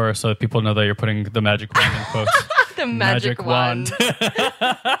slower so that people know that you're putting the magic wand in quotes. The magic wand.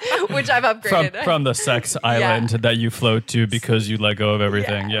 Which I've upgraded from the sex island that you float to because you let go of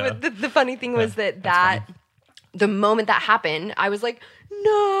everything. But the funny thing was that the moment that happened, I was like,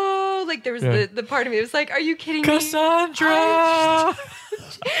 no, like there was the part of me that was like, are you kidding me? Cassandra!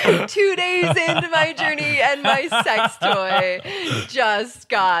 2 days into my journey and my sex toy just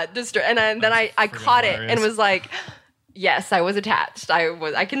got destroyed. And then I caught it and was like, yes, I was attached.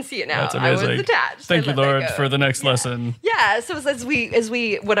 I can see it now. That's amazing. I was attached. Thank you, Lord, for the next lesson. Yeah. So as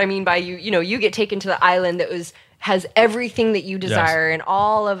we, what I mean by you get taken to the island that has everything that you desire and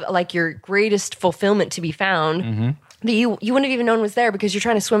all of like your greatest fulfillment to be found. That you wouldn't have even known was there because you're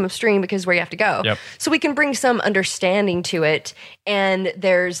trying to swim upstream because where you have to go. So we can bring some understanding to it. And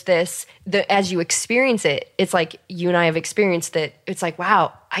there's as you experience it, it's like you and I have experienced that. It's like,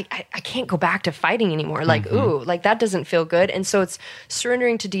 wow, I can't go back to fighting anymore. Like, ooh, like that doesn't feel good. And so it's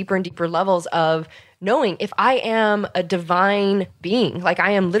surrendering to deeper and deeper levels of knowing if I am a divine being, like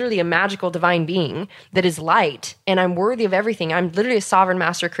I am literally a magical divine being that is light and I'm worthy of everything. I'm literally a sovereign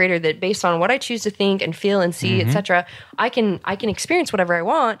master creator that based on what I choose to think and feel and see, etc., I can experience whatever I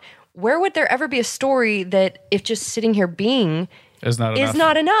want. Where would there ever be a story that if just sitting here being is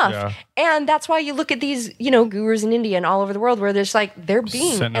not enough? Yeah. And that's why you look at these, gurus in India and all over the world where there's like their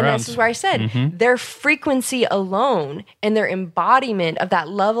being. Sitting and around. this is where I said their frequency alone and their embodiment of that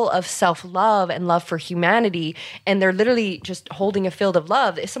level of self-love and love for humanity. And they're literally just holding a field of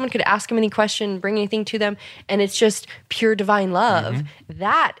love. If someone could ask them any question, bring anything to them, and it's just pure divine love,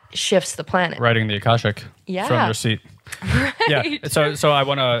 that shifts the planet. Writing the Akashic from your seat. Yeah. So I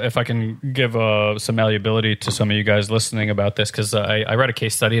want to, if I can give some malleability to some of you guys listening about this, because I read a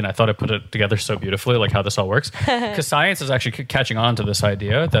case study and I thought I put it together so beautifully, like how this all works. Because science is actually catching on to this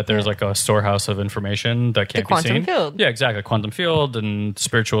idea that there's like a storehouse of information that can't be seen. Quantum field. Yeah, exactly. Quantum field and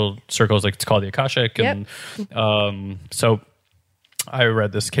spiritual circles, like it's called the Akashic. And so I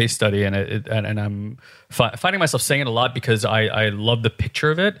read this case study and I'm finding myself saying it a lot because I love the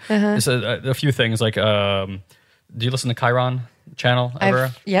picture of it. It's a few things like, do you listen to Chiron channel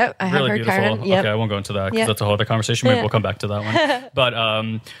ever? I have really heard beautiful. Chiron. Yep. Okay, I won't go into that because that's a whole other conversation. Maybe we'll come back to that one.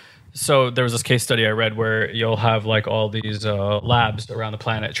 But so there was this case study I read where you'll have like all these labs around the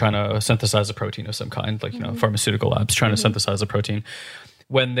planet trying to synthesize a protein of some kind, like, you know, pharmaceutical labs trying to synthesize a protein.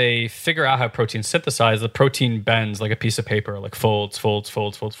 When they figure out how protein's synthesized, the protein bends like a piece of paper, like folds.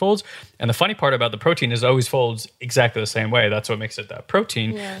 And the funny part about the protein is it always folds exactly the same way. That's what makes it that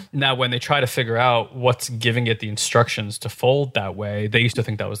protein. Yeah. Now, when they try to figure out what's giving it the instructions to fold that way, they used to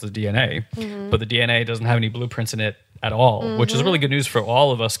think that was the DNA. But the DNA doesn't have any blueprints in it at all, which is really good news for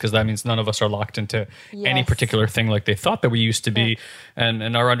all of us, because that means none of us are locked into any particular thing like they thought that we used to be.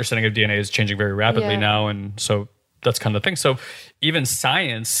 And our understanding of DNA is changing very rapidly now. And so that's kind of the thing. So even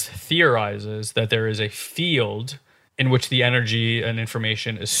science theorizes that there is a field in which the energy and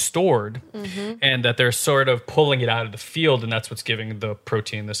information is stored, and that they're sort of pulling it out of the field, and that's what's giving the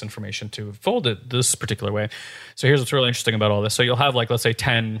protein this information to fold it this particular way. So here's what's really interesting about all this. So you'll have, like, let's say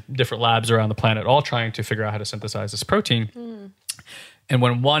 10 different labs around the planet all trying to figure out how to synthesize this protein. And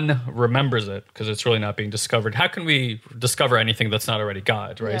when one remembers it, because it's really not being discovered, how can we discover anything that's not already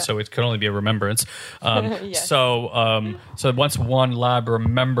God, right? Yeah. So it can only be a remembrance. So once one lab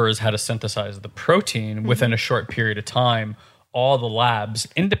remembers how to synthesize the protein within a short period of time, all the labs,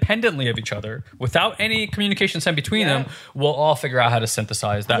 independently of each other, without any communication sent between them, will all figure out how to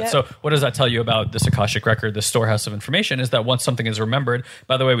synthesize that. So what does that tell you about this Akashic record, this storehouse of information, is that once something is remembered,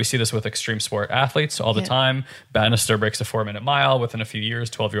 by the way, we see this with extreme sport athletes all the time. Bannister breaks a 4-minute mile within a few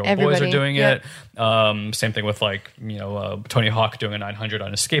years. 12-year-old boys are doing it. Same thing with, like, you know, Tony Hawk doing a 900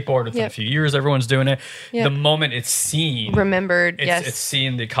 on his skateboard. Within a few years, everyone's doing it. The moment it's seen, remembered, it's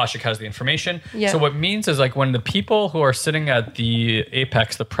seen, the Akashic has the information. So what it means is, like, when the people who are sitting at the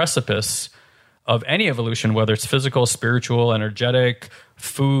apex, the precipice of any evolution, whether it's physical, spiritual, energetic,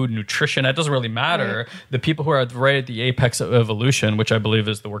 food, nutrition, it doesn't really matter. The people who are right at the apex of evolution, which I believe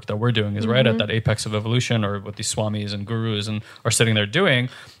is the work that we're doing, is right at that apex of evolution, or what these swamis and gurus and are sitting there doing,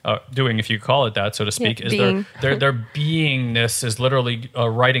 if you call it that, so to speak, is their beingness is literally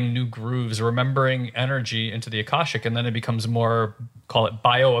writing new grooves, remembering energy into the Akashic, and then it becomes more, call it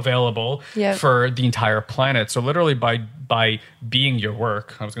bioavailable for the entire planet. So literally by being your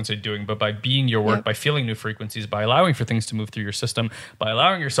work, I was going to say doing, but by being your work, by feeling new frequencies, by allowing for things to move through your system, by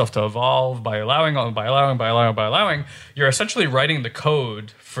allowing yourself to evolve, by allowing, you're essentially writing the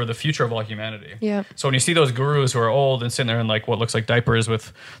code for the future of all humanity. So when you see those gurus who are old and sitting there in, like, what looks like diapers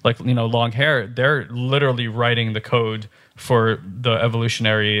with, like, you know, long hair, they're literally writing the code for the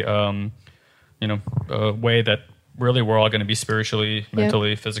evolutionary, way that really we're all going to be spiritually,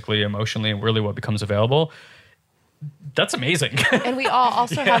 mentally, physically, emotionally, and really what becomes available. That's amazing. And we all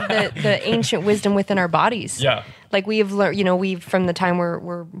also have the ancient wisdom within our bodies. Like, we have learned, you know, we've, from the time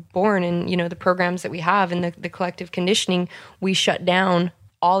we're born, and, you know, the programs that we have and the collective conditioning, we shut down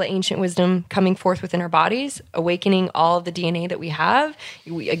all the ancient wisdom coming forth within our bodies, awakening all of the DNA that we have.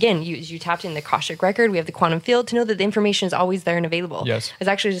 You tapped in the Akashic record. We have the quantum field to know that the information is always there and available. I was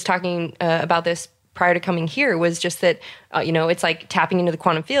actually just talking about this prior to coming here, was just that, it's like tapping into the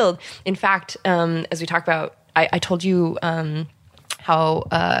quantum field. In fact, as we talk about, I told you how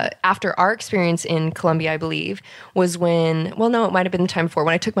after our experience in Colombia, I believe, was when, well, no, it might have been the time before,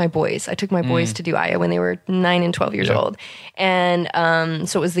 when I took my boys. I took my boys to do Aya when they were 9 and 12 years old. And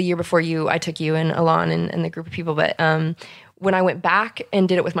so it was the year before I took you and Alon and the group of people. But when I went back and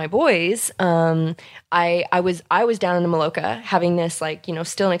did it with my boys, I was down in the Maloka having this, like,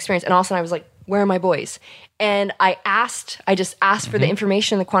 still an experience. And all of a sudden I was like, where are my boys? And I just asked for the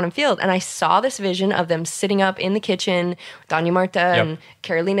information in the quantum field, and I saw this vision of them sitting up in the kitchen, Doña Marta and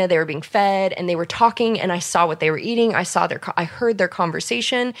Carolina. They were being fed, and they were talking, and I saw what they were eating. I heard their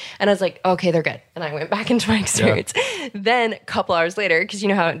conversation, and I was like, okay, they're good. And I went back into my experience. Then a couple hours later, because you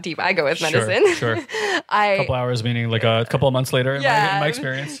know how deep I go with medicine. Sure. A couple hours meaning like a couple of months later in my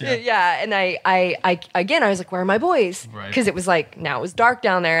experience. And I again, I was like, where are my boys? Because it was like, now it was dark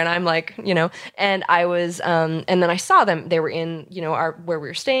down there, and I'm like, and I was, and then I saw them. They were in, where we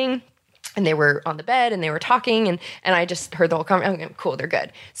were staying. and they were on the bed and they were talking, and I just heard the whole conversation. Okay, cool, they're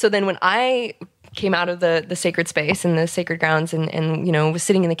good. So then when I came out of the sacred space and the sacred grounds and was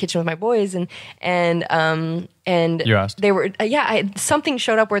sitting in the kitchen with my boys and you asked. They were something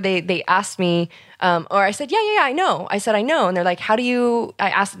showed up where they asked me or I said yeah I know. I said I know, and they're like, how do you?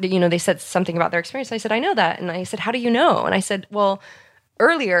 I asked, they said something about their experience. I said I know that, and I said, how do you know? And I said, well,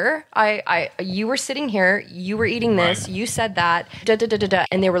 earlier, you were sitting here, you were eating this, you said that,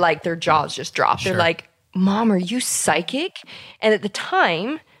 and they were like, their jaws just dropped. They're like, Mom, are you psychic? And at the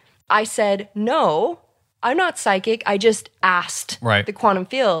time, I said, no, I'm not psychic. I just asked the quantum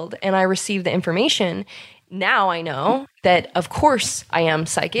field and I received the information. Now I know that, of course, I am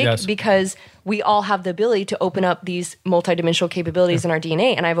psychic because we all have the ability to open up these multidimensional capabilities in our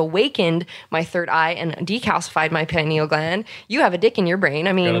DNA. And I've awakened my third eye and decalcified my pineal gland. You have a dick in your brain.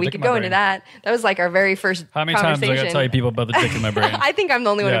 I mean, we could go into that. That was like our very first How many times I got to tell you people about the dick in my brain? I think I'm the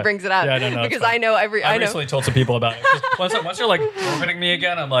only one who brings it up because I know every. I recently told some people about it. Once you're like orbiting me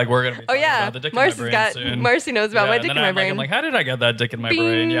again, I'm like, we're going to be talking about the dick in my brain soon. Marcy knows about my dick in my brain. I'm like, how did I get that dick in my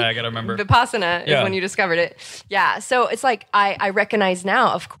brain? Yeah, I got to remember. Vipassana is when you discovered it. Yeah, so it's like I recognize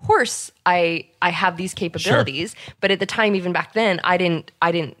now, of course, I have these capabilities, but at the time, even back then, I didn't,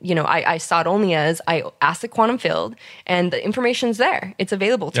 I saw it only as I asked the quantum field and the information's there. It's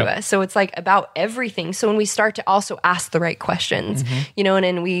available to us. So it's like about everything. So when we start to also ask the right questions, and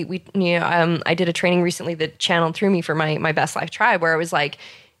then I did a training recently that channeled through me for my Best Life Tribe, where I was like,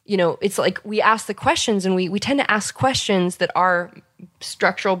 it's like we ask the questions, and we tend to ask questions that are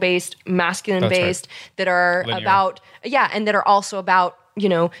structural based, masculine based, that are linear. And that are also about,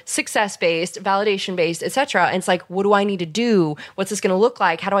 success based, validation based, etc. And it's like, what do I need to do? What's this going to look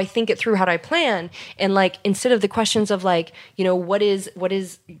like? How do I think it through? How do I plan? And like, instead of the questions of like, what is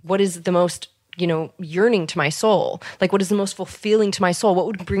the most, yearning to my soul? Like, what is the most fulfilling to my soul? What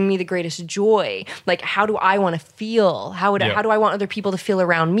would bring me the greatest joy? Like, how do I want to feel? How do I want other people to feel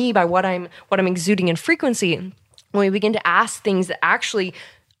around me by what I'm exuding in frequency? When we begin to ask things that actually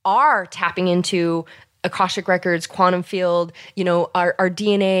are tapping into Akashic records, quantum field, our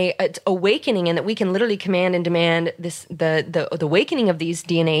DNA awakening, and that we can literally command and demand the awakening of these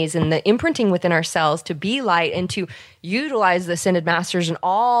DNAs and the imprinting within our cells to be light and to utilize the ascended masters and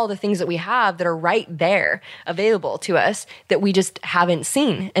all the things that we have that are right there available to us that we just haven't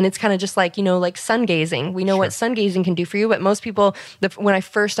seen. And it's kind of just like, like sun gazing. We know what sun gazing can do for you, but most people, when I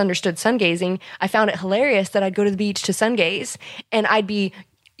first understood sun gazing, I found it hilarious that I'd go to the beach to sun gaze and I'd be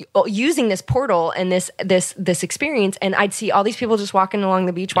using this portal and this experience, and I'd see all these people just walking along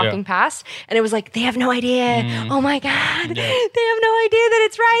the beach, walking past, and it was like, they have no idea. Oh my God, they have no idea that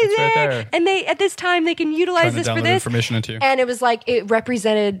it's right there. And they, at this time, they can utilize this for this. Information into you. And it was like, it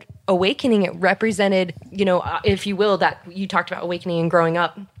represented awakening. It represented, if you will, that you talked about awakening and growing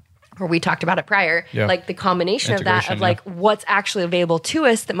up, or we talked about it prior, like the combination of that, of like what's actually available to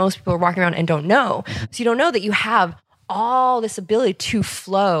us that most people are walking around and don't know. So you don't know that you have all this ability to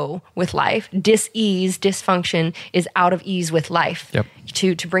flow with life. Dis-ease, dysfunction is out of ease with life.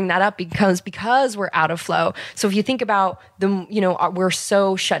 To bring that up because we're out of flow. So if you think about we're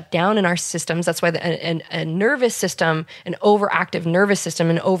so shut down in our systems. That's why a nervous system, an overactive nervous system,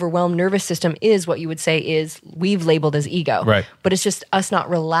 an overwhelmed nervous system is what you would say is we've labeled as ego. Right. But it's just us not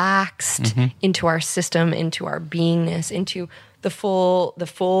relaxed into our system, into our beingness, into the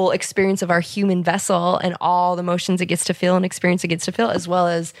full experience of our human vessel and all the emotions it gets to feel and experience it gets to feel, as well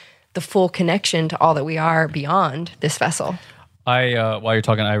as the full connection to all that we are beyond this vessel. While you're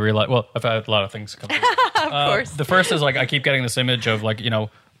talking, I realized, I've had a lot of things come through. Of course. The first is like, I keep getting this image of like,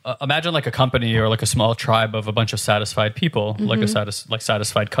 imagine like a company or like a small tribe of a bunch of satisfied people, like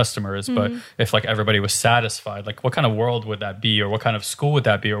satisfied customers. But if like everybody was satisfied, like what kind of world would that be, or what kind of school would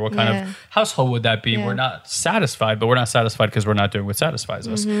that be, or what kind of household would that be? We're not satisfied, but we're not satisfied because we're not doing what satisfies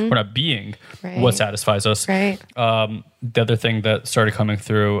us. We're not being what satisfies us. Right. The other thing that started coming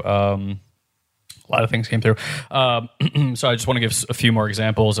through, a lot of things came through. So I just want to give a few more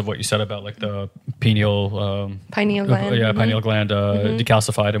examples of what you said about like the pineal gland. Pineal gland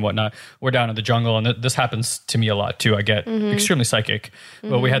decalcified and whatnot. We're down in the jungle, and this happens to me a lot too. I get extremely psychic.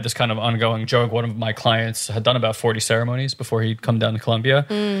 But we had this kind of ongoing joke. One of my clients had done about 40 ceremonies before he'd come down to Colombia.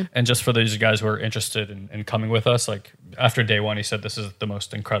 And just for those guys who are interested in coming with us, like after day one, he said, this is the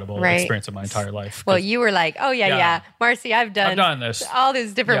most incredible experience of my entire life. Well, you were like, oh yeah. Marcy, I've done this. All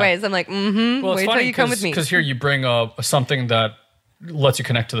these different ways. I'm like, Well, wait till you come with me. Because here you bring something that lets you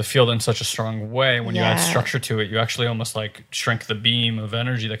connect to the field in such a strong way. When you add structure to it, you actually almost like shrink the beam of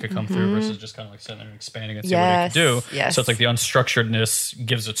energy that could come through versus just kind of like sitting there and expanding and see what it could do. Yes. So it's like the unstructuredness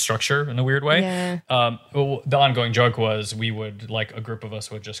gives it structure in a weird way. Yeah. The ongoing joke was we would, like a group of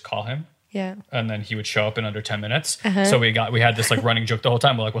us would just call him Yeah. And then he would show up in under 10 minutes. So we had this like running joke the whole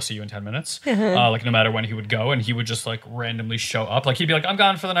time. We're like, we'll see you in 10 minutes. Like no matter when he would go, and he would just like randomly show up. Like he'd be like, I'm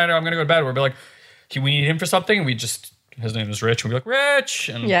gone for the night, or I'm going to go to bed. We'd be like, we need him for something. And his name was Rich. And we'd be like, Rich.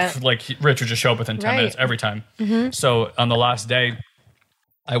 And like Rich would just show up within 10 minutes every time. So on the last day,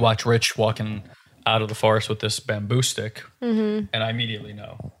 I watched Rich walking out of the forest with this bamboo stick. And I immediately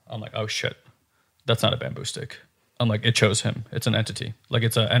know. I'm like, oh shit, that's not a bamboo stick. I'm like, it chose him. It's an entity. Like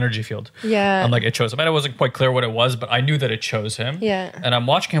it's an energy field. Yeah. I'm like, it chose him. And it wasn't quite clear what it was, but I knew that it chose him. Yeah. And I'm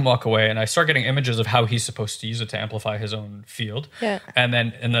watching him walk away, and I start getting images of how he's supposed to use it to amplify his own field. Yeah. And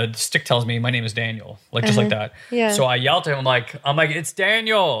the stick tells me, my name is Daniel. Like just like that. Yeah. So I yell to him, I'm like, it's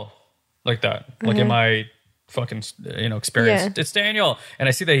Daniel. Like that. Like in my fucking, experience. Yeah. It's Daniel. And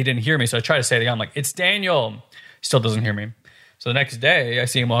I see that he didn't hear me. So I try to say it again. I'm like, it's Daniel. Still doesn't hear me. So the next day, I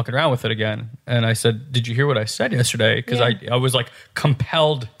see him walking around with it again. And I said, did you hear what I said yesterday? Because I was like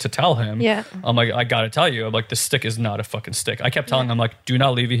compelled to tell him. Yeah. I'm like, I got to tell you. I'm like, this stick is not a fucking stick. I kept telling him, like, do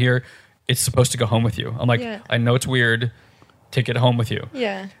not leave it here. It's supposed to go home with you. I'm like, I know it's weird. Take it home with you.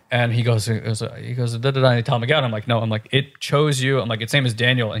 Yeah. And he goes, da-da-da. And I tell him again. I'm like, no. I'm like, it chose you. I'm like, its name is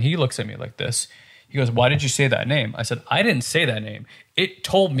Daniel. And he looks at me like this. He goes, why did you say that name? I said, I didn't say that name. It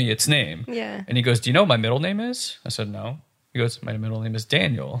told me its name. Yeah. And he goes, do you know what my middle name is? I said, no. He goes, my middle name is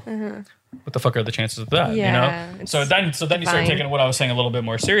Daniel. What the fuck are the chances of that? So then you start taking what I was saying a little bit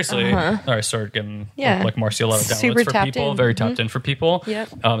more seriously. Or I started getting like Marcy, a lot of downloads for people, very tapped in for people. Yep.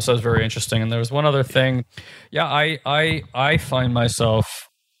 So it was very interesting. And there was one other thing. Yeah, I find myself,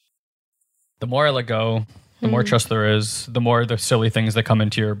 the more I let go, the more trust there is, the more the silly things that come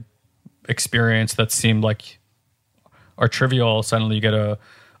into your experience that seem like are trivial, suddenly you get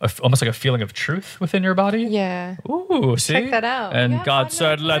almost like a feeling of truth within your body. Yeah. Ooh, see? Check that out. And Yeah, God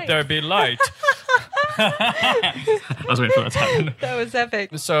said, let there be light. I was waiting for that to happen. That was epic.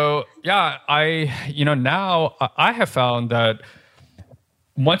 So, yeah, now I have found that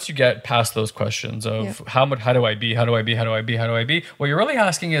once you get past those questions of how do I be, what you're really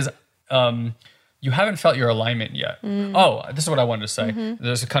asking is, you haven't felt your alignment yet. Oh, this is what I wanted to say.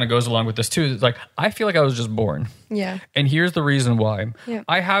 This kind of goes along with this too. It's like, I feel like I was just born. Yeah. And here's the reason why. Yeah.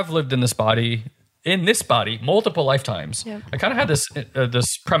 I have lived in this body multiple lifetimes. Yeah. I kind of had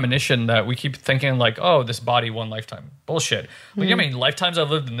this premonition that we keep thinking like, oh, this body, one lifetime. Bullshit. But you know how many lifetimes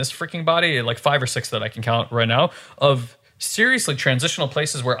I've lived in this freaking body? Like 5 or 6 that I can count right now, of seriously transitional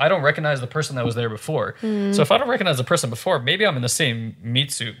places where I don't recognize the person that was there before. So if I don't recognize the person before, maybe I'm in the same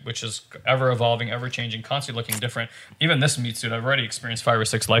meat suit, which is ever evolving, ever changing, constantly looking different. Even this meat suit, I've already experienced 5 or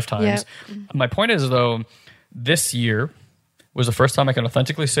 6 lifetimes. My point is, though, this year was the first time I can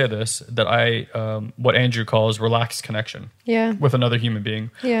authentically say this, that what Andrew calls relaxed connection with another human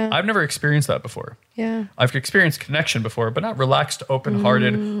being. Yeah. I've never experienced that before. Yeah. I've experienced connection before, but not relaxed,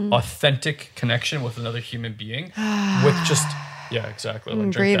 open-hearted, authentic connection with another human being. With just, exactly.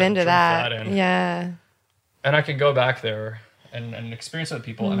 Like Breathe into that. in. Yeah. And I can go back there and experience it with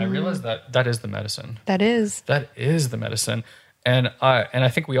people, and I realize that is the medicine. That is the medicine. And I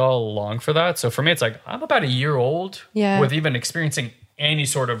think we all long for that. So for me, it's like, I'm about a year old with even experiencing any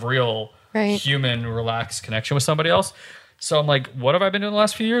sort of real human relaxed connection with somebody else. So I'm like, what have I been doing the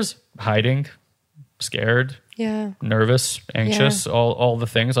last few years? Hiding, scared, nervous, anxious, all the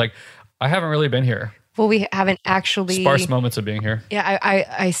things. Like, I haven't really been here. Well, we haven't actually sparse moments of being here. Yeah,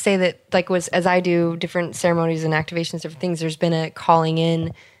 I say that, like, as I do different ceremonies and activations, different things, there's been a calling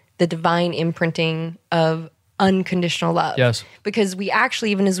in the divine imprinting of unconditional love. Yes. Because we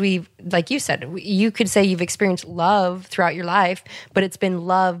actually, even as like you said, you could say you've experienced love throughout your life, but it's been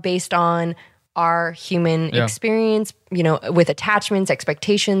love based on our human experience, with attachments,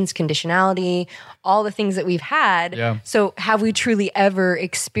 expectations, conditionality, all the things that we've had. Yeah. So have we truly ever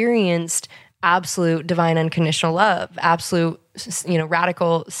experienced absolute divine unconditional love, absolute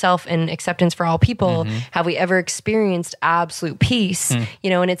radical self and acceptance for all people? Have we ever experienced absolute peace?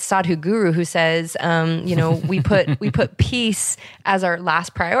 And it's Sadhu Guru who says, we put peace as our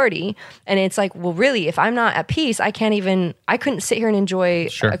last priority. And it's like, well, really, if I'm not at peace, I couldn't sit here and enjoy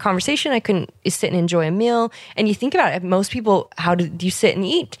a conversation. I couldn't sit and enjoy a meal. And you think about it, most people, how do you sit and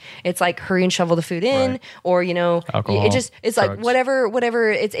eat? It's like, hurry and shovel the food in, or, alcohol, it's drugs. like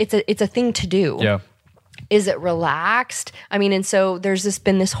whatever, it's a thing to do. Yeah. Is it relaxed? I mean, and so there's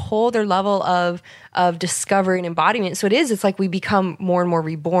been this whole other level of of discovery and embodiment. So it's like we become more and more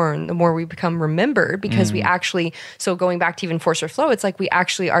reborn, the more we become remembered, because we actually, so going back to even Force or Flow, it's like we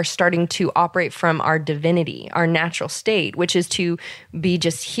actually are starting to operate from our divinity, our natural state, which is to be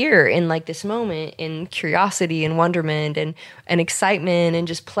just here in like this moment in curiosity and wonderment and excitement and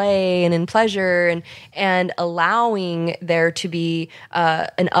just play and in pleasure and allowing there to be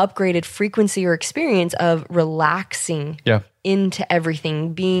an upgraded frequency or experience of relaxing into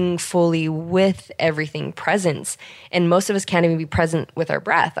everything, being fully with everything, presence. And most of us can't even be present with our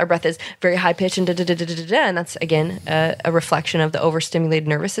breath. Our breath is very high pitched and da-da-da-da-da-da, and that's, again, a reflection of the overstimulated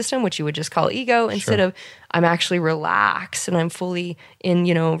nervous system, which you would just call ego, instead of I'm actually relaxed and I'm fully in,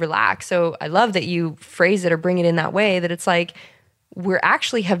 relaxed. So I love that you phrase it or bring it in that way, that it's like, we're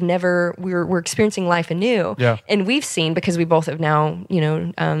experiencing life anew. Yeah. And we've seen, because we both have now,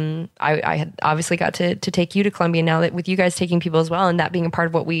 I had obviously got to take you to Columbia, now that with you guys taking people as well, and that being a part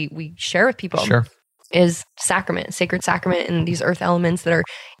of what we share with people is sacrament, sacred sacrament, and these earth elements that are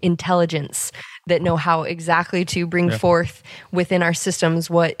intelligence, that know how exactly to bring forth within our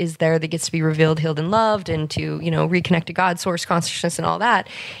systems what is there that gets to be revealed, healed, and loved, and to, reconnect to God, source consciousness, and all that.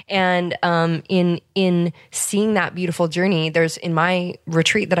 And in seeing that beautiful journey, there's, in my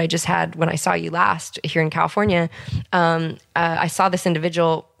retreat that I just had when I saw you last here in California, I saw this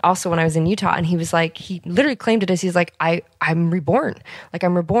individual also when I was in Utah, and he was like, he literally claimed it as, he's like, I'm reborn. Like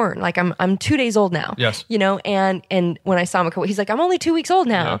I'm reborn. Like I'm 2 days old now. Yes. And when I saw him, he's like, I'm only 2 weeks old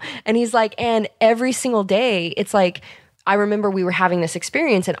now. And he's like, and every single day, it's like, I remember we were having this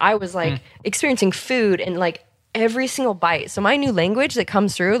experience, and I was like experiencing food and like every single bite. So my new language that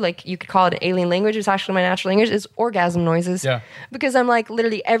comes through, like you could call it an alien language, it's actually my natural language, is orgasm noises. Yeah. Because I'm like,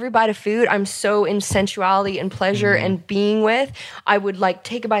 literally every bite of food, I'm so in sensuality and pleasure and being with, I would like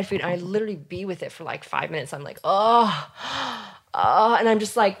take a bite of food and I'd literally be with it for like 5 minutes. I'm like, and I'm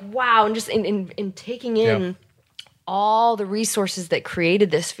just like, wow. And just in taking in all the resources that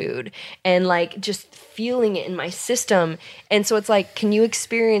created this food and like just feeling it in my system. And so it's like, can you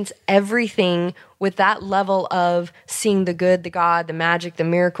experience everything with that level of seeing the good, the God, the magic, the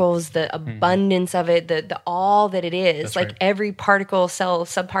miracles, the abundance of it, the all that it is. That's like every particle, cell,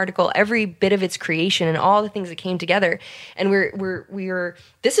 subparticle, every bit of its creation and all the things that came together. And we're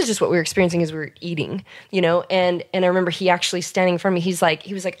this is just what we were experiencing as we were eating, and I remember he actually standing in front of me,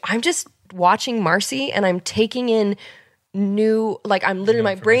 he was like, I'm just watching Marcy and I'm taking in new, like I'm literally,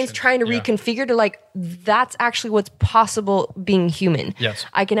 my brain's trying to reconfigure to like, that's actually what's possible being human. Yes.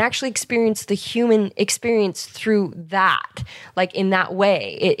 I can actually experience the human experience through that, like in that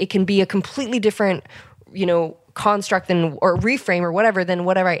way. It can be a completely different, construct or reframe or whatever than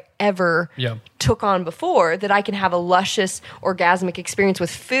whatever I ever took on before, that I can have a luscious orgasmic experience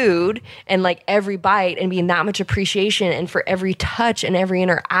with food and like every bite and be in that much appreciation and for every touch and every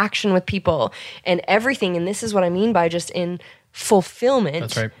interaction with people and everything. And this is what I mean by just in fulfillment.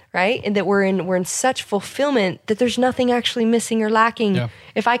 That's right. Right? And that we're in such fulfillment that there's nothing actually missing or lacking. Yeah.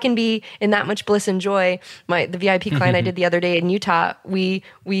 If I can be in that much bliss and joy, the VIP client I did the other day in Utah, we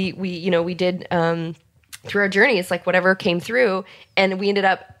did through our journey, it's like whatever came through, and we ended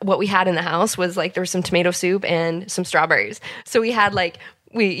up, what we had in the house was like, there was some tomato soup and some strawberries. So we had like,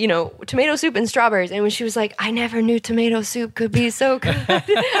 tomato soup and strawberries. And when she was like, I never knew tomato soup could be so good.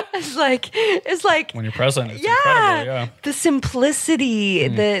 it's like when you're present, it's incredible. Yeah. The simplicity,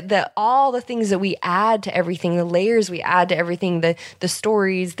 the all the things that we add to everything, the layers we add to everything, the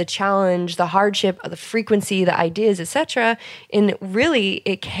stories, the challenge, the hardship, the frequency, the ideas, etc. And really,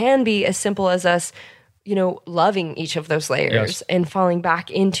 it can be as simple as us loving each of those layers and falling back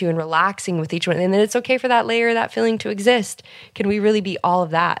into and relaxing with each one. And then it's okay for that layer, that feeling to exist. Can we really be all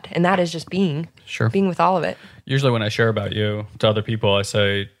of that? And that is just being with all of it. Usually when I share about you to other people, I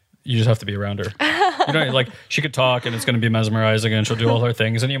say, you just have to be around her. Like she could talk and it's going to be mesmerizing and she'll do all her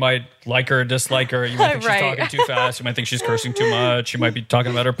things and you might like her, dislike her. You might think she's talking too fast. You might think she's cursing too much. You might be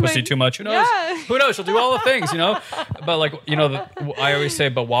talking about her pussy too much. Who knows? Yeah. Who knows? She'll do all the things, But like, I always say,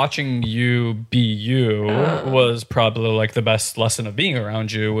 but watching you be you was probably like the best lesson of being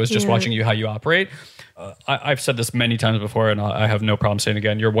around you, was just watching you, how you operate. I've said this many times before, and I have no problem saying it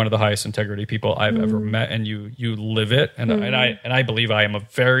again. You're one of the highest integrity people I've ever met, and you live it. And I believe I am a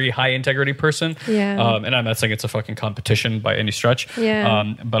very high integrity person. Yeah. And I'm not saying it's a fucking competition by any stretch.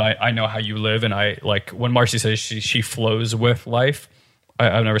 Yeah. But I know how you live, and I like when Marcy says she flows with life.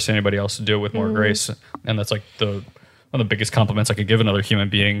 I've never seen anybody else do it with more grace, and that's like the one of the biggest compliments I could give another human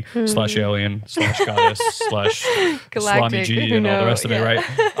being / alien / goddess / Swami G and all the rest of it, right?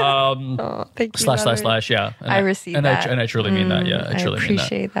 Thank you, / yeah. And I receive that. And I truly mean that. Yeah, I truly mean that. I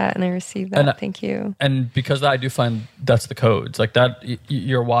appreciate that, and I receive that. Thank you. And because I do find that's the codes, like that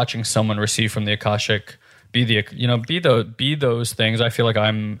you're watching someone receive from the Akashic, be those things. I feel like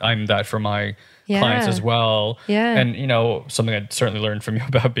I'm that for my clients as well. Yeah. And something I certainly learned from you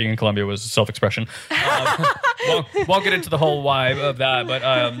about being in Colombia was self-expression. Won't get into the whole why of that, but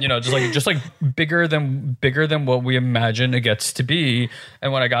just like bigger than what we imagine it gets to be.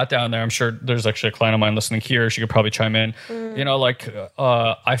 And when I got down there, I'm sure there's actually a client of mine listening here. She could probably chime in.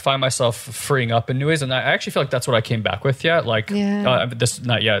 I find myself freeing up in new ways, and I actually feel like that's what I came back with yet. Like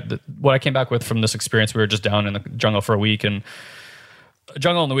not yet. What I came back with from this experience, we were just down in the jungle for a week, and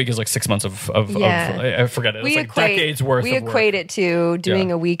jungle in the week is like 6 months of I forget it. It's like decades worth. We equate it to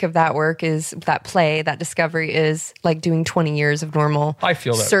doing a week of that work is that play, that discovery is like doing 20 years of normal. I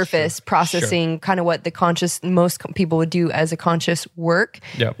feel that surface processing, kind of what most people would do as a conscious work.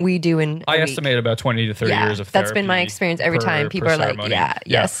 Yeah. We do in. I estimate about 20 to 30 years of therapy. That's been my experience. Every time people are like,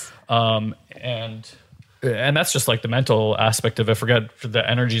 yes. And that's just like the mental aspect of it. Forget the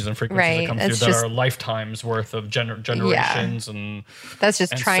energies and frequencies that come through that are lifetimes worth of generations, and that's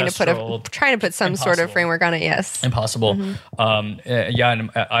just trying to put some sort of framework on it. Yes, impossible. And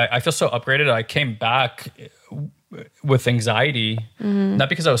I feel so upgraded. I came back with anxiety, not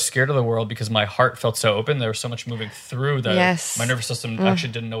because I was scared of the world, because my heart felt so open. There was so much moving through that my nervous system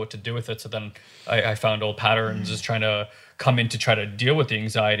actually didn't know what to do with it. So then I found old patterns, just trying to come in to try to deal with the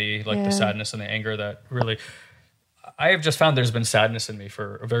anxiety, like the sadness and the anger that really, I have just found there's been sadness in me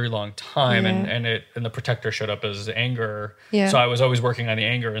for a very long time, and the protector showed up as anger. So I was always working on the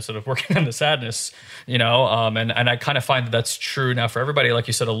anger instead of working on the sadness, and I kind of find that that's true now for everybody. Like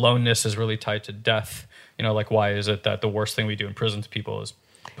you said, aloneness is really tied to death. Like why is it that the worst thing we do in prison to people is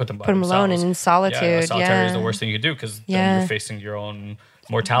put them alone and in solitude? Solitary is the worst thing you could do, because then you're facing your own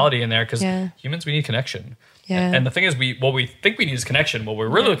mortality in there, because humans, we need connection. And the thing is, what we think we need is connection. What we're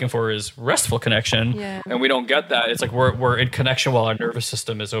really looking for is restful connection, and we don't get that. It's like we're in connection while our nervous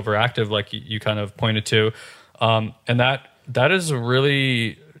system is overactive, like you kind of pointed to, and that is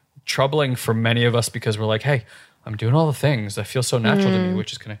really troubling for many of us, because we're like, hey, I'm doing all the things that feel so natural to me,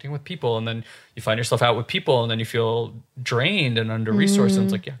 which is connecting with people. And then you find yourself out with people, and then you feel drained and under-resourced. And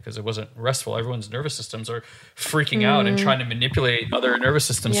it's like, because it wasn't restful. Everyone's nervous systems are freaking out and trying to manipulate other nervous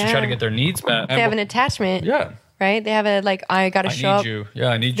systems to try to get their needs met. They have an attachment. Yeah. Right? They have I got to show up. I need you. Yeah,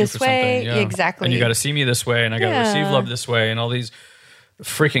 I need you this for way. something. Yeah. Exactly. And you got to see me this way, and I got to receive love this way, and all these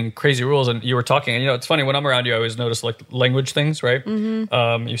freaking crazy rules. And you were talking, and it's funny, when I'm around you, I always notice like language things, right?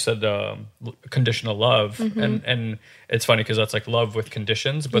 You said conditional love, and it's funny because that's like love with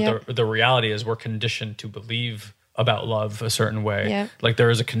conditions, but the reality is we're conditioned to believe about love a certain way. Like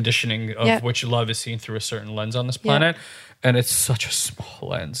there is a conditioning of which love is seen through a certain lens on this planet, and it's such a small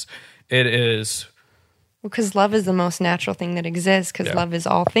lens. It is. Because love is the most natural thing that exists, because love is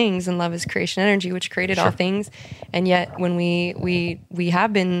all things, and love is creation energy, which created all things. And yet when we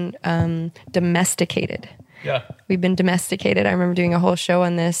have been domesticated. Yeah. We've been domesticated. I remember doing a whole show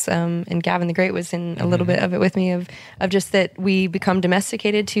on this, and Gavin the Great was in a little bit of it with me, of just that we become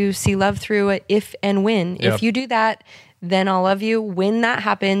domesticated to see love through a if and when. If you do that, then I'll love you. When that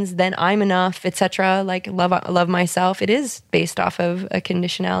happens, then I'm enough, etc. Like love myself. It is based off of a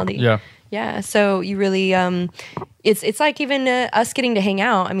conditionality. Yeah. Yeah, so you really, it's like even us getting to hang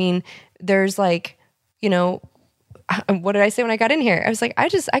out. I mean, there's like, what did I say when I got in here? I was like, I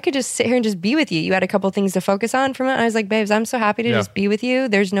could just sit here and just be with you. You had a couple things to focus on from it. I was like, babes, I'm so happy to just be with you.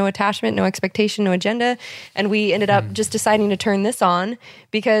 There's no attachment, no expectation, no agenda. And we ended up just deciding to turn this on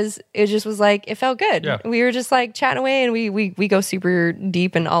because it just was like, it felt good. Yeah. We were just like chatting away, and we go super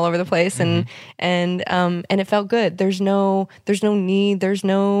deep and all over the place, and it felt good. There's no need, there's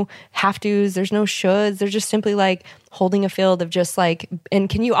no have to's, there's no shoulds. There's just simply like holding a field of just like, and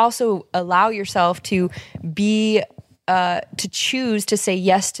can you also allow yourself to be to choose to say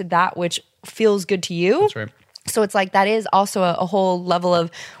yes to that which feels good to you. That's right. So it's like that is also a whole level of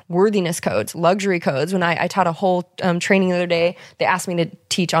worthiness codes, luxury codes. When I taught a whole training the other day, they asked me to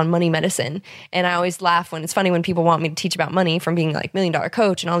teach on money medicine. And I always laugh when it's funny when people want me to teach about money from being like $1 Million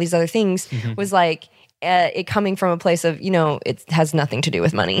Coach and all these other things, was like, it coming from a place of, it has nothing to do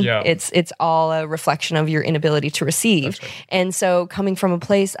with money. Yeah. It's all a reflection of your inability to receive. Right. And so coming from a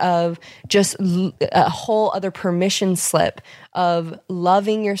place of just a whole other permission slip of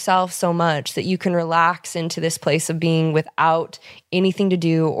loving yourself so much that you can relax into this place of being without anything to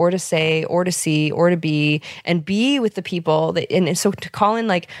do or to say or to see or to be, and be with the people that, and so to call in,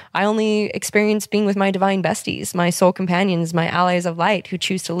 like, I only experience being with my divine besties, my soul companions, my allies of light who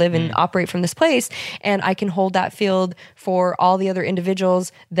choose to live and operate from this place. And I can hold that field for all the other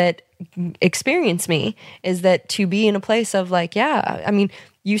individuals that experience me, is that to be in a place of like, yeah, I mean,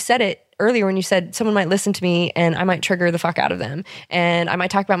 you said it earlier when you said someone might listen to me and I might trigger the fuck out of them, and I might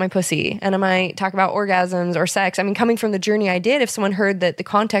talk about my pussy, and I might talk about orgasms or sex. I mean, coming from the journey I did, if someone heard that the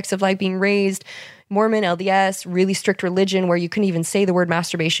context of like being raised Mormon, LDS, really strict religion where you couldn't even say the word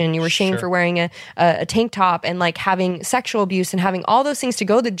masturbation, you were shamed for wearing a tank top, and like having sexual abuse and having all those things to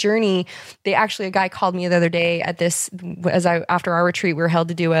go the journey. A guy called me the other day at this, after our retreat, we were held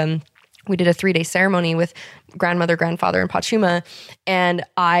to do we did a 3-day ceremony with grandmother, grandfather, and Pachuma. And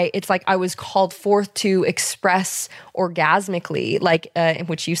it's like I was called forth to express orgasmically, like,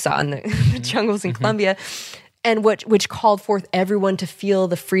 which you saw in the jungles in Colombia, and which called forth everyone to feel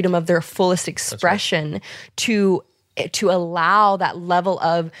the freedom of their fullest expression, to allow that level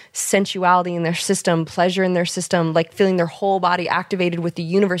of sensuality in their system, pleasure in their system, like feeling their whole body activated with the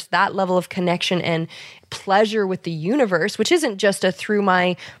universe, that level of connection and pleasure with the universe, which isn't just through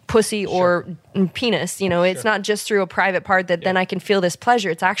my pussy or penis, it's not just through a private part that then I can feel this pleasure.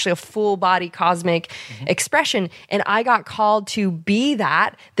 It's actually a full body cosmic expression. And I got called to be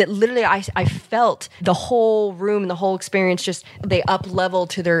that literally I felt the whole room and the whole experience, just they up level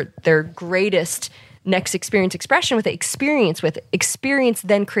to their greatest next expression with experience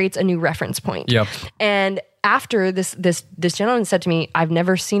then creates a new reference point. Yep. And after this gentleman said to me, I've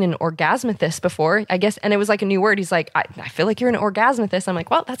never seen an orgasmathist before, I guess. And it was like a new word. He's like, I feel like you're an orgasmathist. I'm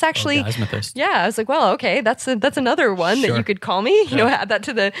like, well, that's actually, orgasmathist. Yeah. I was like, well, okay, that's another one that you could call me, add that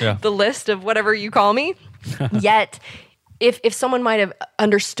to the list of whatever you call me. Yet, if someone might have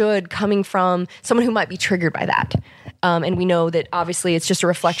understood coming from someone who might be triggered by that, and we know that obviously it's just a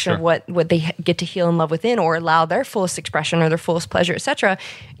reflection of what they get to heal and love within, or allow their fullest expression or their fullest pleasure, etc.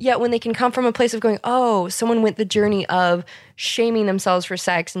 Yet when they can come from a place of going, oh, someone went the journey of shaming themselves for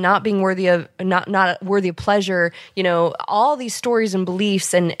sex, not being worthy of, not worthy of pleasure, all these stories and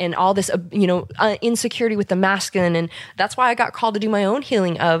beliefs and all this, insecurity with the masculine. And that's why I got called to do my own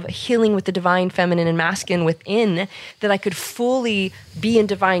healing with the divine feminine and masculine within, that I could fully be in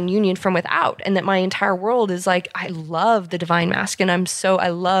divine union from without. And that my entire world is like, I love the divine masculine. I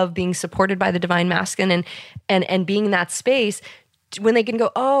love being supported by the divine masculine and being in that space. When they can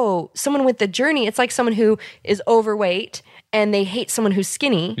go, oh, someone with the journey, it's like someone who is overweight and they hate someone who's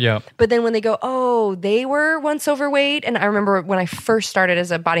skinny. Yeah. But then when they go, oh, they were once overweight. And I remember when I first started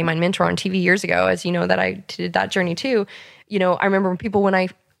as a body mind mentor on TV years ago, as you know, that I did that journey too. I remember when I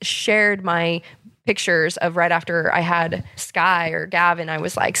shared my pictures of right after I had Sky or Gavin, I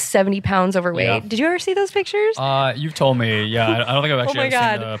was like 70 pounds overweight. Yeah. Did you ever see those pictures? You've told me. Yeah. I don't think I've actually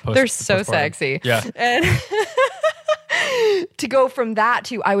seen the post. They're so sexy. Yeah. And to go from that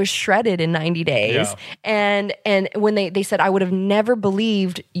to I was shredded in 90 days. Yeah. And when they said I would have never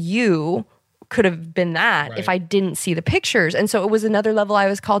believed you could have been that if I didn't see the pictures. And so it was another level I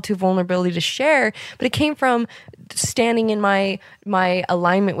was called to vulnerability to share, but it came from standing in my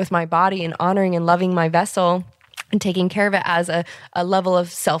alignment with my body and honoring and loving my vessel and taking care of it as a level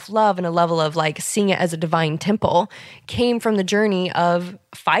of self-love and a level of like seeing it as a divine temple, came from the journey of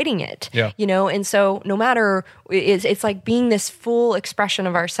fighting it, and so no matter, it's like being this full expression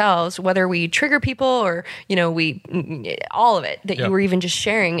of ourselves, whether we trigger people or, all of it that you were even just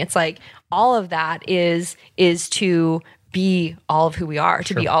sharing, it's like all of that is to be all of who we are,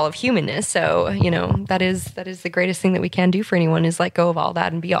 to be all of humanness. So, that is the greatest thing that we can do for anyone, is let go of all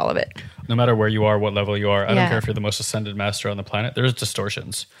that and be all of it. No matter where you are, what level you are, I don't care if you're the most ascended master on the planet, there's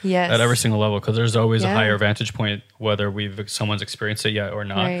distortions at every single level, because there's always a higher vantage point, whether someone's experienced it yet or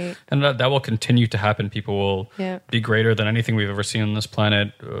not. Right. And that will continue to happen. People will be greater than anything we've ever seen on this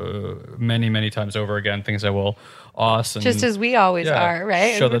planet, many, many times over again, things that will us. And, just as we always are,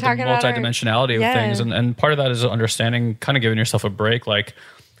 right? Show the multidimensionality of things. And part of that is understanding, kind of giving yourself a break. Like,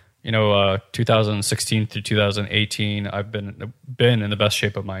 2016 through 2018, I've been in the best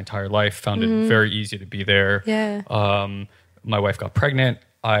shape of my entire life. Found it very easy to be there. Yeah. My wife got pregnant.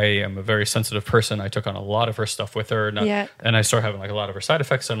 I am a very sensitive person. I took on a lot of her stuff with her, and I started having like a lot of her side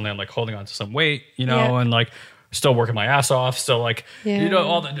effects. Suddenly, I'm like holding on to some weight, and like still working my ass off, still like and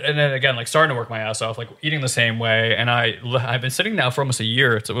then again like starting to work my ass off, like eating the same way. And I've been sitting now for almost a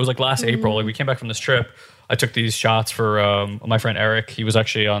year. So it was like last April. Like we came back from this trip. I took these shots for my friend Eric. He was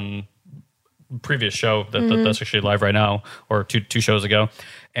actually on a previous show that's actually live right now, or two shows ago.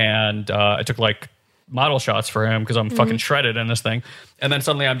 And I took like model shots for him because I'm fucking shredded in this thing. And then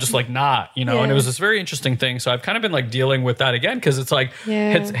suddenly I'm just like not, you know, and it was this very interesting thing. So I've kind of been like dealing with that again because it's like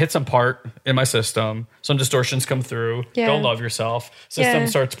hit some part in my system, some distortions come through, don't love yourself. System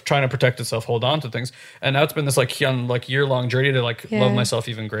starts trying to protect itself, hold on to things. And now it's been this like year-long journey to like love myself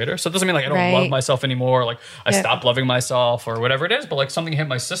even greater. So it doesn't mean like I don't love myself anymore, like I stopped loving myself or whatever it is, but like something hit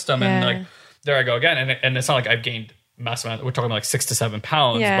my system and like there I go again. And it's not like I've gained massive amount. We're talking about like 6 to 7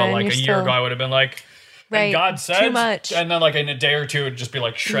 pounds, but like a year ago I would have been like, and God said, too much. And then like in a day or two, it'd just be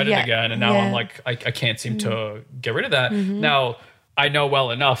like shredded again. And now I'm like, I can't seem to get rid of that. Now I know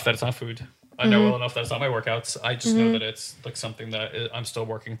well enough that it's not food. I know well enough that it's not my workouts. I just know that it's like something that I'm still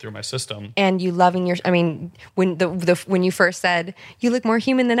working through my system. And you loving your, I mean, when when you first said you look more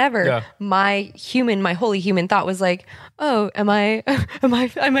human than ever, my holy human thought was like, oh, am I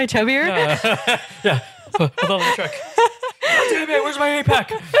chubbier? Yeah. Hold on, let me check. Damn it, where's my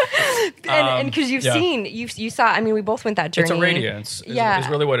 8-pack? And because you've seen, you saw, I mean, we both went that journey. It's a radiance is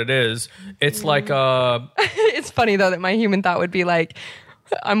really what it is. It's like... it's funny, though, that my human thought would be like,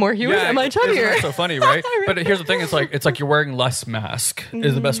 I'm more human, am I chubbier? It's so funny, right? But here's the thing, it's like you're wearing less mask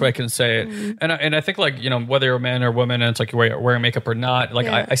is the best way I can say it. And I think like, you know, whether you're a man or woman, and it's like you're wearing makeup or not, like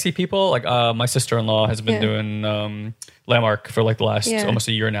I see people, like my sister-in-law has been doing Landmark for like the last almost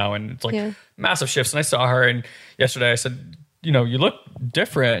a year now, and it's like massive shifts. And I saw her, and yesterday I said, you know, you look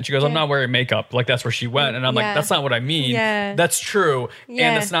different. And she goes, I'm not wearing makeup. Like that's where she went. And I'm like, that's not what I mean. That's true. And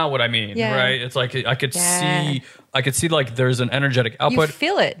that's not what I mean. Right. It's like, I could see like there's an energetic output. You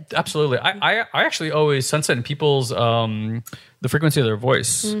feel it. Absolutely. I actually always sense it in people's, the frequency of their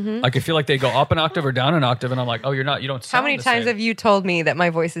voice. I could feel like they go up an octave or down an octave. And I'm like, oh, you don't sound How many times have you told me that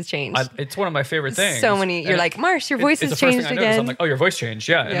my voice has changed? It's one of my favorite things. So many. You're like, Mars, your voice has changed again. I'm like, oh, your voice changed.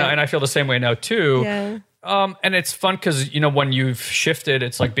 Yeah. And I feel the same way now too. Yeah. And it's fun because, you know, when you've shifted,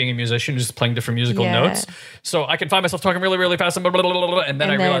 it's like being a musician, just playing different musical notes. So I can find myself talking really, really fast and blah, blah, blah, blah, blah, and then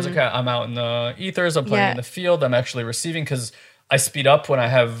I realize, okay, I'm out in the ethers, I'm playing in the field, I'm actually receiving because I speed up when I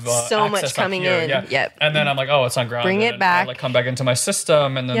have so much coming in. Yep. And then I'm like, oh, it's not grounded. Bring it back. I like come back into my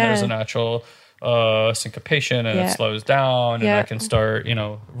system, and then there's a natural syncopation, and it slows down, and I can start, you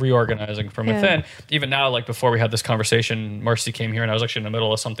know, reorganizing from within. Even now, like before we had this conversation, Marcy came here, and I was actually in the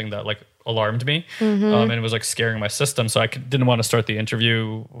middle of something that like alarmed me, and it was like scaring my system. So I didn't want to start the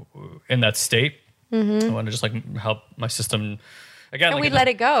interview in that state. I wanted to just like help my system. Again, and we let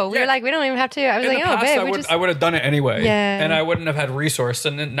it go. We were like, we don't even have to. I was like, oh, babe, I would have done it anyway. Yeah. And I wouldn't have had resource.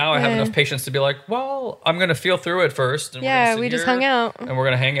 And then now I have enough patience to be like, well, I'm going to feel through it first. And we just hung out. And we're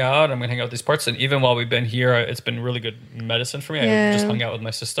going to hang out. I'm going to hang out with these parts. And even while we've been here, it's been really good medicine for me. I just hung out with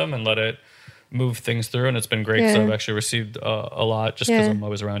my system and let it move things through. And it's been great because I've actually received a lot just because I'm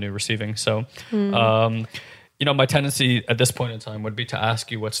always around you receiving. So, you know, my tendency at this point in time would be to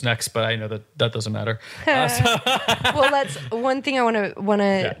ask you what's next, but I know that doesn't matter. Well, that's one thing I want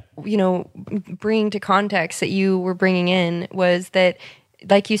to you know, bring to context that you were bringing in was that,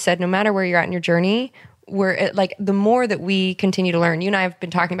 like you said, no matter where you're at in your journey, like the more that we continue to learn, you and I have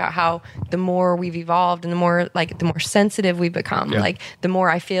been talking about how the more we've evolved and the more sensitive we've become, like the more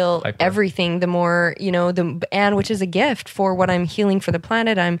I feel everything, the more, you know, and which is a gift for what I'm healing for the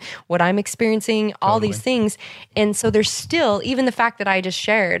planet. What I'm experiencing, all these things. And so there's still, even the fact that I just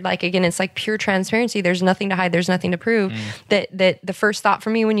shared, like, again, it's like pure transparency. There's nothing to hide. There's nothing to prove. That the first thought for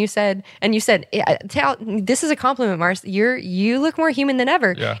me when you said, this is a compliment, Mars, you look more human than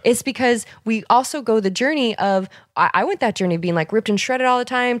ever. It's because we also go the journey of, I went that journey of being like ripped and shredded all the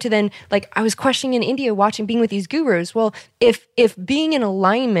time to then like I was questioning in India being with these gurus. Well, if being in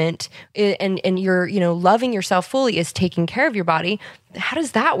alignment and you're, you know, loving yourself fully is taking care of your body, how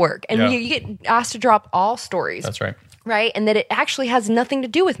does that work? And you get asked to drop all stories. That's right. Right. And that it actually has nothing to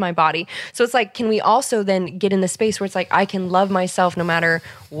do with my body. So it's like, can we also then get in the space where it's like, I can love myself no matter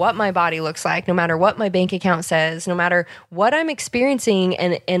what my body looks like, no matter what my bank account says, no matter what I'm experiencing,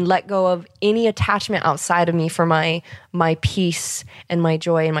 and let go of any attachment outside of me for my peace and my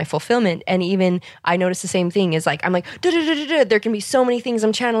joy and my fulfillment. And even I notice the same thing is like, I'm like, there can be so many things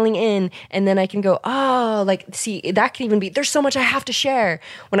I'm channeling in. And then I can go, oh, like, see, that can even be, there's so much I have to share.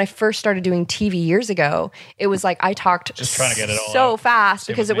 When I first started doing TV years ago, it was like, I talked just trying to get it all so out. Fast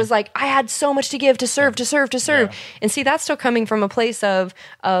because it was like, I had so much to give, to serve. Yeah. And see, that's still coming from a place of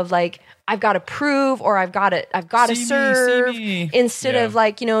like, I've got to prove, or I've got to serve, instead of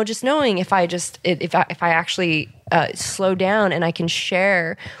like, you know, just knowing if I actually slow down and I can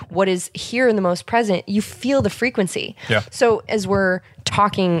share what is here in the most present, you feel the frequency. Yeah. So as we're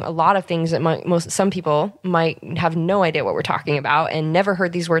talking a lot of things that some people might have no idea what we're talking about and never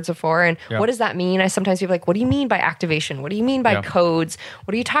heard these words before. And what does that mean? I sometimes be like, what do you mean by activation? What do you mean by codes?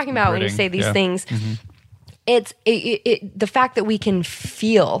 What are you talking about when you say these things? It's the fact that we can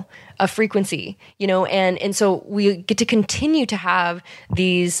feel a frequency, and so we get to continue to have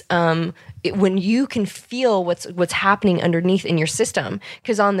these, when you can feel what's happening underneath in your system,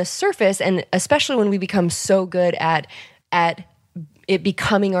 because on the surface, and especially when we become so good at it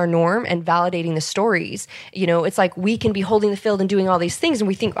becoming our norm and validating the stories, it's like we can be holding the field and doing all these things and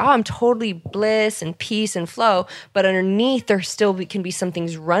we think, oh, I'm totally bliss and peace and flow, but underneath there still can be some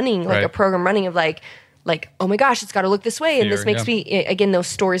things running, like a program running of like, oh my gosh, it's got to look this way. And this makes me, again, those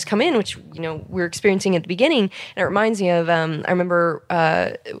stories come in, which, we're experiencing at the beginning. And it reminds me of, I remember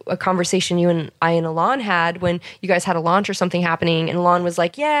a conversation you and I and Alon had when you guys had a launch or something happening. And Alon was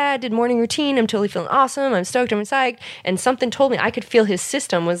like, yeah, I did morning routine. I'm totally feeling awesome. I'm stoked. I'm psyched. And something told me, I could feel his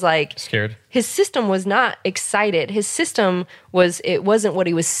system was like scared. His system was not excited. His system it wasn't what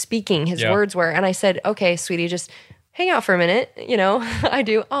he was speaking. His words were. And I said, okay, sweetie, just hang out for a minute, I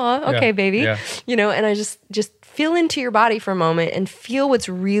do. Oh, okay, baby. Yeah. And I just feel into your body for a moment and feel what's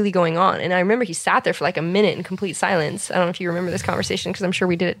really going on. And I remember he sat there for like a minute in complete silence. I don't know if you remember this conversation, because I'm sure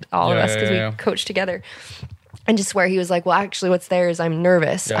we did it, all of us, because we coached together. And just where he was like, well, actually what's there is I'm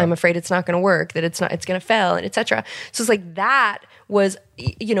nervous. Yeah. I'm afraid it's not going to work, that it's going to fail, and et cetera. So it's like that was,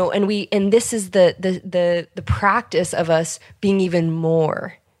 and this is the practice of us being even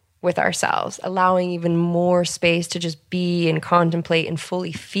more with ourselves, allowing even more space to just be and contemplate and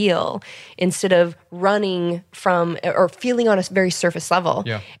fully feel, instead of running from or feeling on a very surface level.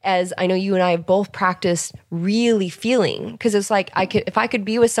 Yeah. As I know you and I have both practiced really feeling, because it's like if I could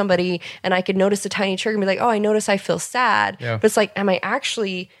be with somebody and I could notice a tiny trigger and be like, oh, I notice I feel sad. Yeah. But it's like, am I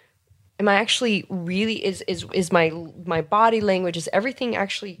actually really, is my body language, is everything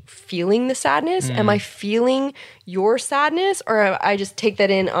actually feeling the sadness? Am I feeling your sadness, or I just take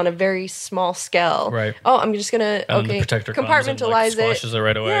that in on a very small scale? Right. Oh, I'm just gonna compartmentalize it. Squashes it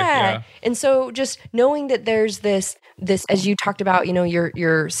right away. Yeah. And so just knowing that there's this, as you talked about,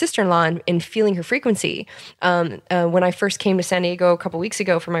 your sister-in-law and feeling her frequency. When I first came to San Diego a couple weeks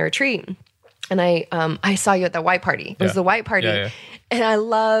ago for my retreat, and I saw you at the white party. It was the white party. Yeah. And I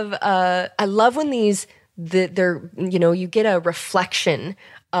love when you get a reflection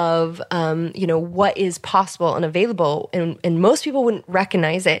of, what is possible and available, and most people wouldn't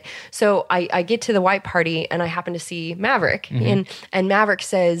recognize it. So I get to the white party and I happen to see Maverick, and Maverick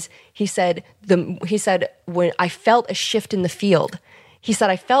he said when I felt a shift in the field. He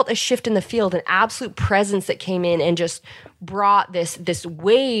said, I felt a shift in the field, an absolute presence that came in and just brought this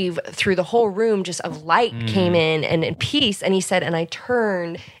wave through the whole room, just of light came in and peace. And he said, and I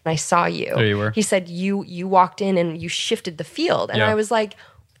turned and I saw you. There you were. He said, you walked in and you shifted the field. And I was like,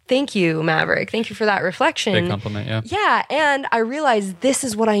 thank you, Maverick. Thank you for that reflection. Big compliment, yeah. Yeah, and I realized this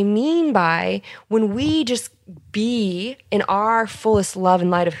is what I mean by when we just be in our fullest love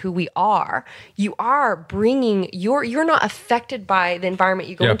and light of who we are. You are bringing you're not affected by the environment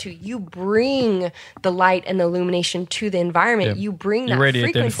you go into. You bring the light and the illumination to the environment. You bring that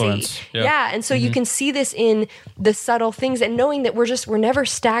frequency. Influence. And so you can see this in the subtle things, and knowing that we're never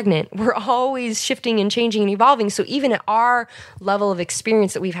stagnant. We're always shifting and changing and evolving. So even at our level of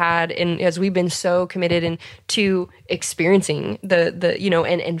experience that we've had, and as we've been so committed to experiencing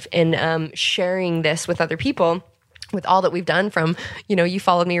and sharing this with other people, with all that we've done, from, you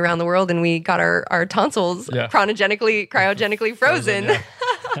followed me around the world and we got our tonsils cryogenically frozen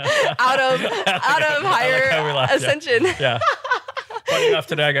out of higher ascension. Yeah. Funny enough,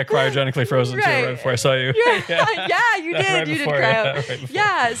 today I got cryogenically frozen too, right before I saw you. Yeah, you did. You did cryo.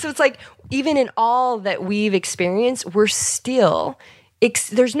 Yeah. So it's like, even in all that we've experienced, we're still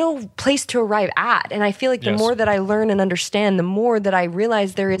there's no place to arrive at. And I feel like the more that I learn and understand, the more that I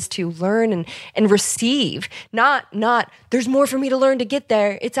realize there is to learn and receive. Not there's more for me to learn to get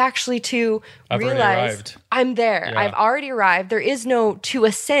there. It's actually to realize I'm there. Yeah. I've already arrived. There is no to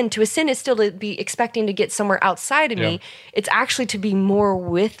ascend. To ascend is still to be expecting to get somewhere outside of me. It's actually to be more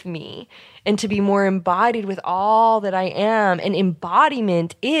with me, and to be more embodied with all that I am. And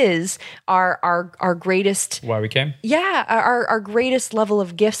embodiment is our greatest... Why we came? Yeah, our greatest level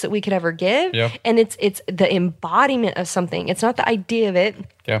of gifts that we could ever give. Yeah. And it's the embodiment of something. It's not the idea of it.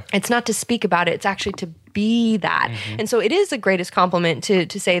 Yeah. It's not to speak about it. It's actually to be that. And so it is the greatest compliment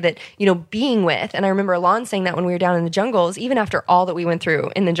to say that, you know, being with, and I remember Alon saying that when we were down in the jungles, even after all that we went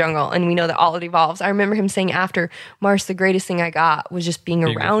through in the jungle, and we know that all it evolves. I remember him saying after, Mars, the greatest thing I got was just being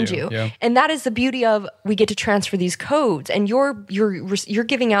around you. Yeah. And that is the beauty of, we get to transfer these codes, and you're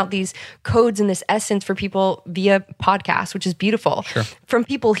giving out these codes and this essence for people via podcast, which is beautiful. Sure. From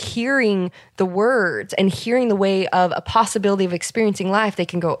people hearing the words and hearing the way of a possibility of experiencing life, they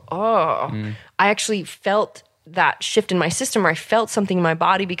can go, oh, I actually felt that shift in my system, or I felt something in my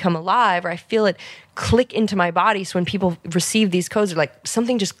body become alive, or I feel it click into my body. So when people receive these codes, they're like,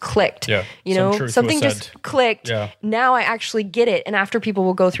 something just clicked. Yeah. You know, something just clicked. Yeah. Now I actually get it. And after people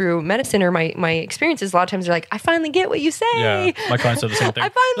will go through medicine or my experiences, a lot of times they're like, I finally get what you say. Yeah. My client said the same thing. I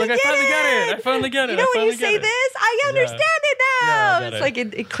finally get it. I finally get it. You know, when you say this, I understand it now. Yeah, It's like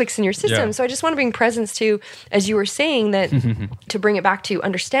it clicks in your system. Yeah. So I just want to bring presence to, as you were saying, that to bring it back to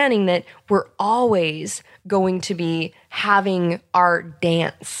understanding that we're always going to be having our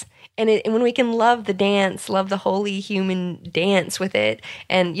dance. And when we can love the dance, love the holy human dance with it,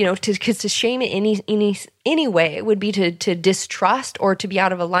 and, you know, because to shame it any way would be to distrust or to be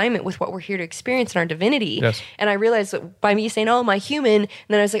out of alignment with what we're here to experience in our divinity. Yes. And I realized that by me saying, oh, my human, and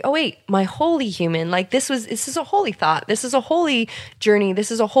then I was like, oh, wait, my holy human, like this is a holy thought. This is a holy journey. This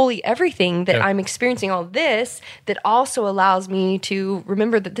is a holy everything that I'm experiencing all this, that also allows me to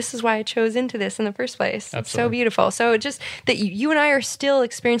remember that this is why I chose into this in the first place. It's so beautiful. So just that you and I are still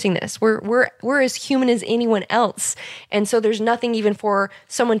experiencing this. We're as human as anyone else. And so there's nothing even for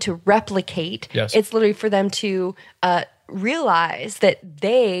someone to replicate. Yes. It's literally for them to realize that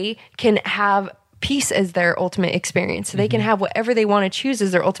they can have peace as their ultimate experience. So they can have whatever they want to choose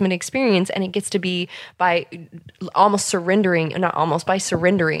as their ultimate experience. And it gets to be by surrendering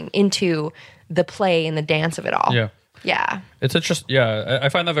into the play and the dance of it all. Yeah. Yeah. It's interesting. Yeah. I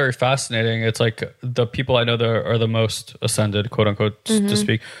find that very fascinating. It's like the people I know that are the most ascended, quote unquote, to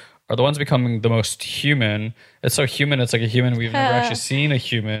speak, are the ones becoming the most human. It's so human. It's like a human. We've never actually seen a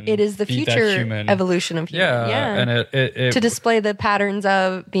human. It is the be future that human. evolution of human. Yeah. And it to display the patterns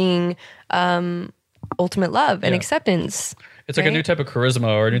of being ultimate love and acceptance. It's like a new type of charisma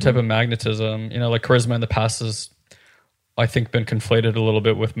or a new type of magnetism. You know, like charisma in the past has, I think, been conflated a little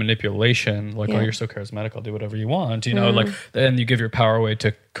bit with manipulation. Like, oh, you're so charismatic, I'll do whatever you want. You know, like, then you give your power away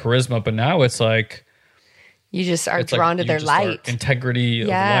to charisma. But now it's like, you just are drawn to their light. Integrity of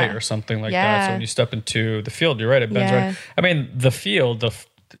light or something like that. So when you step into the field, you're right, it bends right. I mean, the field,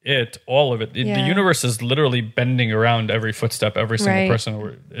 all of it. The universe is literally bending around every footstep, every single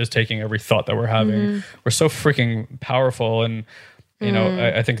person is taking, every thought that we're having. We're so freaking powerful. And, you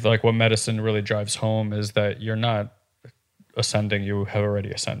know, I think like what medicine really drives home is that you're not ascending, you have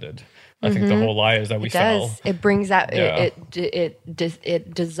already ascended. I think the whole lie is that we fell. It brings out,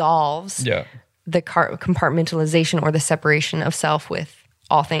 it dissolves. Yeah. The compartmentalization or the separation of self with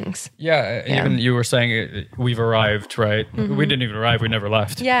all things. Yeah, even you were saying we've arrived, right? We didn't even arrive. We never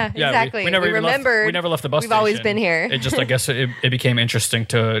left. Yeah, exactly. We never remembered. We never left the bus station. We've always been here. It just, I guess, it became interesting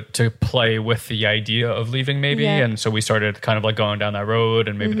to play with the idea of leaving, maybe, and so we started kind of like going down that road,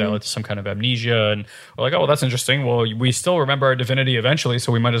 and maybe that led to some kind of amnesia, and we're like, oh, well, that's interesting. Well, we still remember our divinity eventually,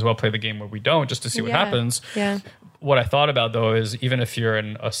 so we might as well play the game where we don't, just to see what happens. Yeah. What I thought about, though, is even if you're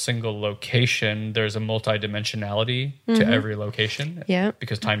in a single location, there's a multidimensionality to every location. Yeah.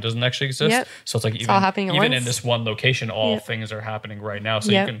 Because time doesn't actually exist. Yep. So it's like all happening at even once. In this one location, all things are happening right now.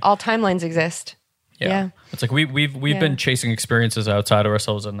 So you can all timelines exist. Yeah. It's like we've been chasing experiences outside of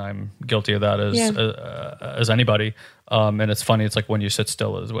ourselves, and I'm guilty of that as anybody. And it's funny. It's like when you sit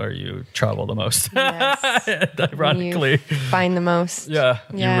still is where you travel the most. Yes. Ironically, you find the most. Yeah,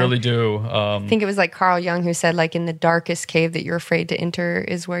 you really do. I think it was like Carl Jung who said, like, in the darkest cave that you're afraid to enter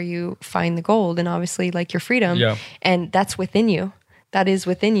is where you find the gold, and obviously, like, your freedom. Yeah. And that's within you. That is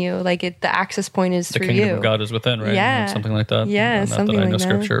within you. Like, the access point is through you. The kingdom of God is within, right? Yeah. Something like that. Yeah, Not something that I know like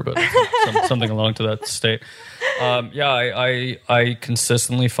that. scripture, but something along to that state. I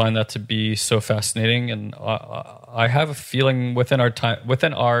consistently find that to be so fascinating, and I have a feeling within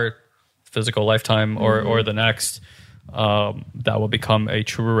our physical lifetime or the next, that will become a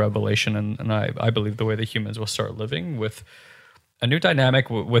true revelation, and I believe the way that humans will start living with a new dynamic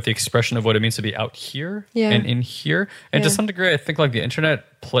with the expression of what it means to be out here and in here. And to some degree, I think like the internet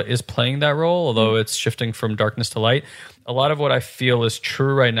is playing that role, although it's shifting from darkness to light. A lot of what I feel is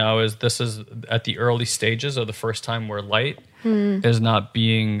true right now is this is at the early stages of the first time where light is not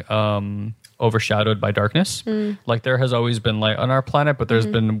being overshadowed by darkness. Like there has always been light on our planet, but there's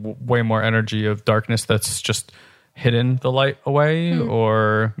been way more energy of darkness that's just hidden the light away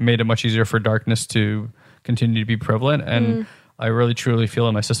or made it much easier for darkness to continue to be prevalent. And I really truly feel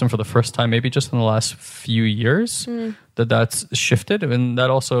in my system for the first time, maybe just in the last few years, that's shifted. And that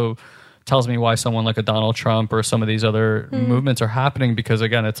also tells me why someone like a Donald Trump or some of these other movements are happening, because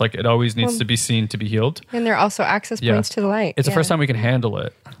again, it's like it always needs to be seen to be healed. And they're also access points to the light. It's the first time we can handle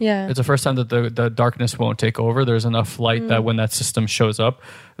it. Yeah. It's the first time that the darkness won't take over. There's enough light that when that system shows up,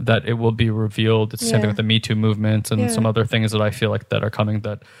 that it will be revealed. It's the same thing with the Me Too movement and some other things that I feel like that are coming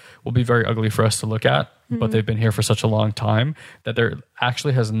that will be very ugly for us to look at, but they've been here for such a long time that there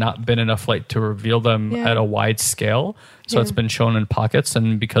actually has not been enough light to reveal them at a wide scale. So it's been shown in pockets,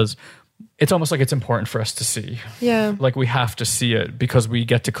 and because it's almost like it's important for us to see. Yeah. Like we have to see it because we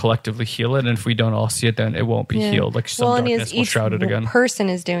get to collectively heal it. And if we don't all see it, then it won't be healed. Like some darkness will shroud it again. Each person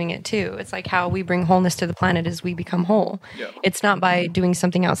is doing it too. It's like how we bring wholeness to the planet as we become whole. Yeah. It's not by doing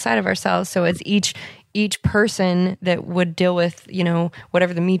something outside of ourselves. So it's each person that would deal with,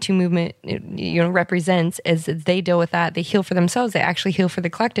 whatever the Me Too movement, represents, as they deal with that, they heal for themselves. They actually heal for the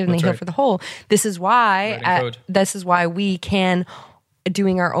collective, and they heal for the whole. This is why we can,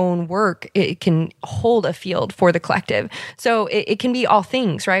 doing our own work, it can hold a field for the collective. So it can be all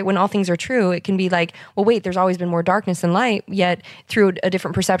things, right? When all things are true, it can be like, well, wait, there's always been more darkness than light, yet through a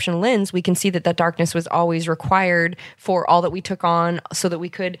different perception lens, we can see that darkness was always required for all that we took on so that we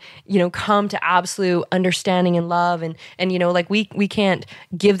could, come to absolute understanding and love. And like we can't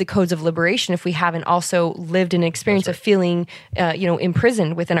give the codes of liberation if we haven't also lived an experience of feeling,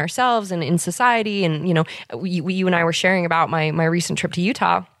 imprisoned within ourselves and in society. And, you and I were sharing about my recent trip to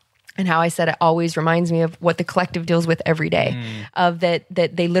Utah, and how I said it always reminds me of what the collective deals with every day, of that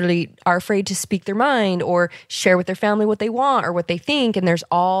they literally are afraid to speak their mind or share with their family what they want or what they think. And there's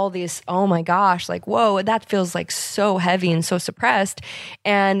all this, oh my gosh, like, whoa, that feels like so heavy and so suppressed.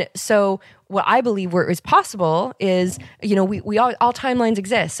 And so what I believe where is possible is, we all timelines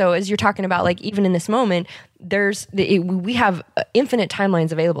exist. So as you're talking about, like, even in this moment, we have infinite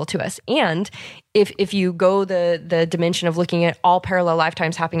timelines available to us. And if you go the dimension of looking at all parallel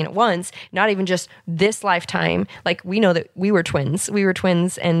lifetimes happening at once, not even just this lifetime, like we know that we were twins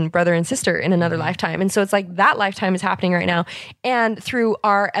and brother and sister in another lifetime. And so it's like that lifetime is happening right now. And through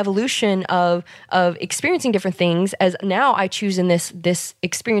our evolution of experiencing different things, as now I choose in this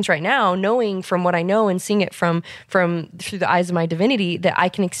experience right now, knowing from what I know and seeing it from through the eyes of my divinity, that I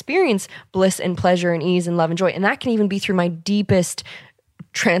can experience bliss and pleasure and ease and love and joy. And that can even be through my deepest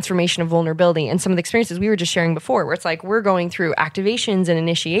transformation of vulnerability. And some of the experiences we were just sharing before, where it's like we're going through activations and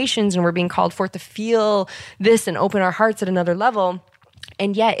initiations and we're being called forth to feel this and open our hearts at another level.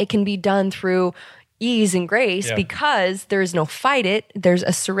 And yet it can be done through ease and grace because there is no fight it. There's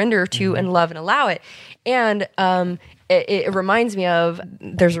a surrender to and love and allow it. And it reminds me of,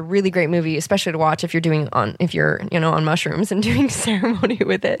 there's a really great movie, especially to watch if you're on mushrooms and doing ceremony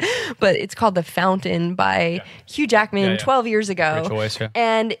with it. But it's called The Fountain by Hugh Jackman 12 years ago. Rachel Weisz,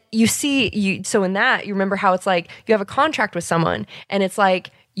 And so in that, you remember how it's like you have a contract with someone and it's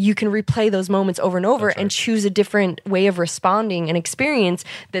like, you can replay those moments over and over and choose a different way of responding and experience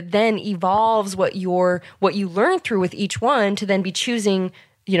that then evolves what you learn through with each one to then be choosing,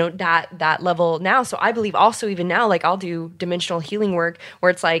 that level now. So I believe also even now, like I'll do dimensional healing work where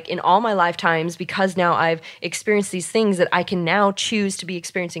it's like in all my lifetimes, because now I've experienced these things, that I can now choose to be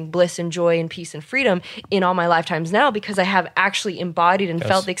experiencing bliss and joy and peace and freedom in all my lifetimes now, because I have actually embodied and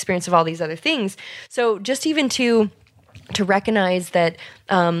felt the experience of all these other things. So just even to recognize that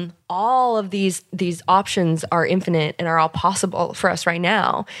all of these options are infinite and are all possible for us right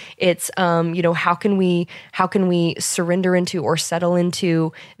now. It's how can we surrender into or settle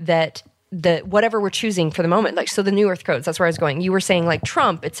into that, whatever we're choosing for the moment. Like, so the new earth codes, that's where I was going. You were saying like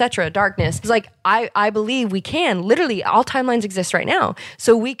Trump, etc., darkness. It's like, I believe we can, literally all timelines exist right now.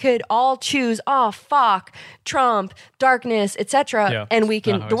 So we could all choose, Trump, darkness, etc. And we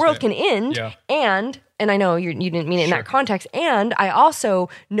can, the world can end. And I know you didn't mean it in that context. And I also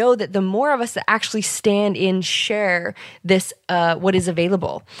know that the more of us that actually stand in, share this, what is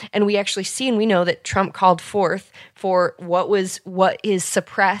available. And we actually see and we know that Trump called forth for what is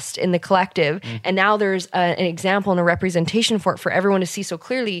suppressed in the collective. And now there's an example and a representation for it for everyone to see so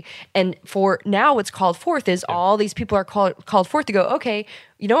clearly. And for now what's called forth is all these people are called forth to go, okay,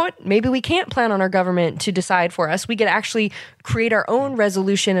 you know what? Maybe we can't plan on our government to decide for us. We could actually create our own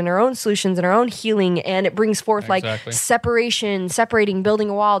resolution and our own solutions and our own healing. And it brings forth like separating,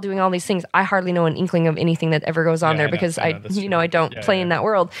 building a wall, doing all these things. I hardly know an inkling of anything that ever goes on there because I don't play in that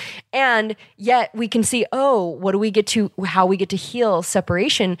world. And yet we can see, what do we we get to heal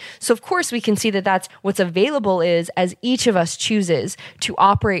separation. So of course we can see that that's what's available is as each of us chooses to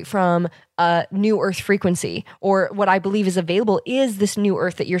operate from a new earth frequency, or what I believe is available is this new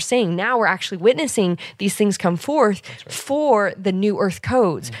earth that you're saying. Now we're actually witnessing these things come forth for the new earth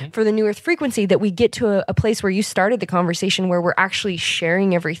codes, for the new earth frequency, that we get to a place where you started the conversation where we're actually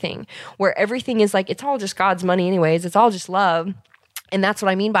sharing everything, where everything is like, it's all just God's money anyways. It's all just love. And that's what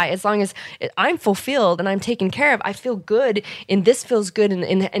I mean by as long as I'm fulfilled and I'm taken care of, I feel good and this feels good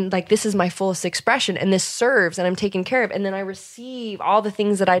and like this is my fullest expression and this serves and I'm taken care of. And then I receive all the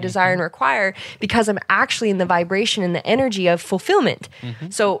things that I desire and require because I'm actually in the vibration and the energy of fulfillment.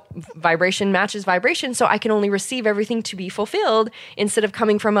 So vibration matches vibration. So I can only receive everything to be fulfilled instead of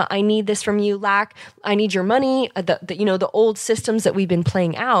coming from I need this from you, lack, I need your money, the old systems that we've been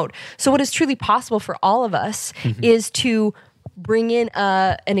playing out. So what is truly possible for all of us is to bring in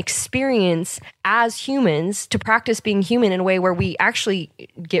an experience as humans, to practice being human in a way where we actually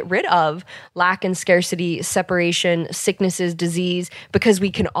get rid of lack and scarcity, separation, sicknesses, disease, because we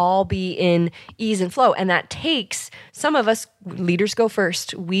can all be in ease and flow. And that takes some of us, leaders go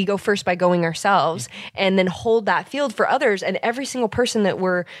first. We go first by going ourselves and then hold that field for others. And every single person that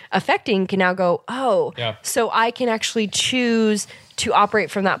we're affecting can now go, so I can actually choose to operate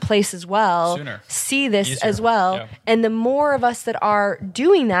from that place as well, see this easier as well. Yeah. And the more of us that are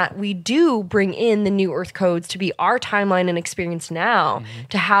doing that, we do bring in the new earth codes to be our timeline and experience now,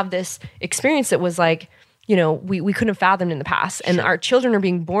 to have this experience that was like, we couldn't have fathomed in the past. And our children are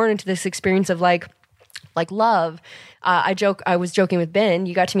being born into this experience of like love. I was joking with Ben.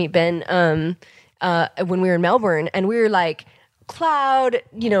 You got to meet Ben when we were in Melbourne, and we were like, cloud,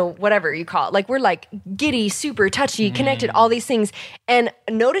 whatever you call it. Like we're like giddy, super touchy, connected, all these things. And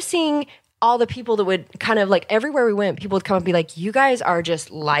noticing all the people that would kind of like everywhere we went, people would come and be like, you guys are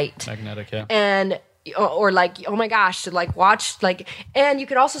just light. Magnetic, yeah. And or like, oh my gosh, to like watch like, and you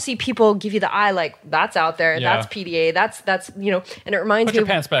could also see people give you the eye like, that's out there, that's PDA, that's and it reminds me. Put your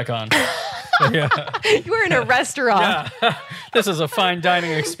pants back on. Yeah. You were in a restaurant. Yeah. This is a fine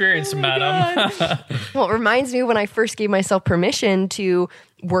dining experience, madam. Well, it reminds me when I first gave myself permission to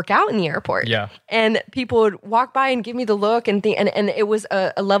work out in the airport. Yeah. And people would walk by and give me the look and it was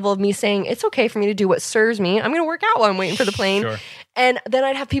a level of me saying, it's okay for me to do what serves me. I'm going to work out while I'm waiting for the plane. Sure. And then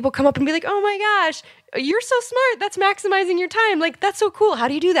I'd have people come up and be like, oh my gosh, you're so smart. That's maximizing your time. Like, that's so cool. How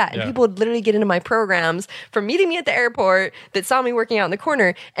do you do that? And people would literally get into my programs from meeting me at the airport that saw me working out in the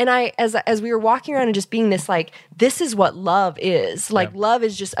corner. And I, as we were walking around and just being this, like, this is what love is. Like, love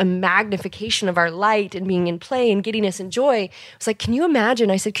is just a magnification of our light and being in play and giddiness and joy. It's like, can you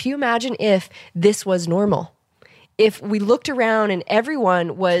imagine? I said, can you imagine if this was normal? If we looked around and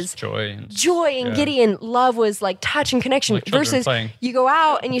everyone was joy and giddy and love was like touch and connection, like versus you go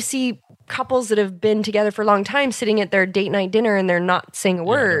out and you see couples that have been together for a long time sitting at their date night dinner and they're not saying a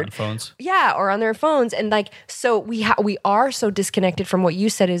word. On phones. Yeah, or on their phones. And like, so we are so disconnected from what you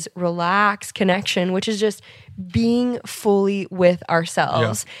said is relaxed connection, which is just being fully with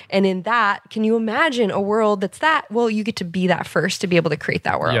ourselves. Yeah. And in that, can you imagine a world that's that? Well, you get to be that first to be able to create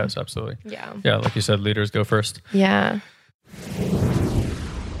that world. Yes, absolutely. Yeah. Yeah, like you said, leaders go first. Yeah.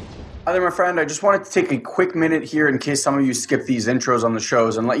 Hi there, my friend. I just wanted to take a quick minute here in case some of you skip these intros on the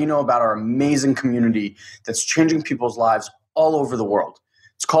shows and let you know about our amazing community that's changing people's lives all over the world.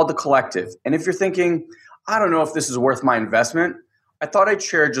 It's called The Collective. And if you're thinking, I don't know if this is worth my investment, I thought I'd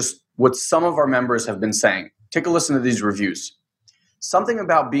share just what some of our members have been saying. Take a listen to these reviews. Something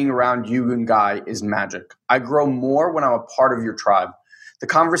about being around you and Guy is magic. I grow more when I'm a part of your tribe. The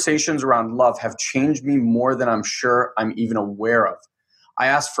conversations around love have changed me more than I'm sure I'm even aware of. I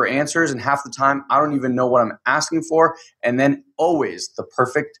ask for answers, and half the time, I don't even know what I'm asking for, and then always the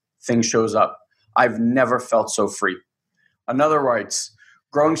perfect thing shows up. I've never felt so free. Another writes,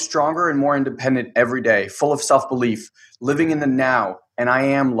 growing stronger and more independent every day, full of self-belief, living in the now, and I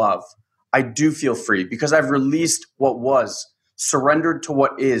am love. I do feel free because I've released what was, surrendered to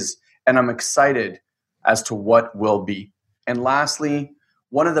what is, and I'm excited as to what will be. And lastly,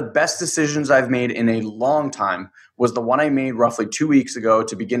 one of the best decisions I've made in a long time was the one I made roughly 2 weeks ago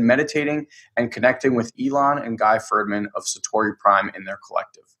to begin meditating and connecting with Elon and Guy Ferdman of Satori Prime in their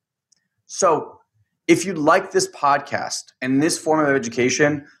collective. So if you like this podcast and this form of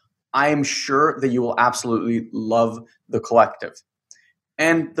education, I am sure that you will absolutely love the collective.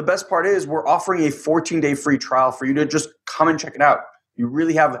 And the best part is we're offering a 14-day free trial for you to just come and check it out. You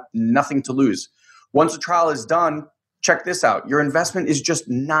really have nothing to lose. Once the trial is done, check this out. Your investment is just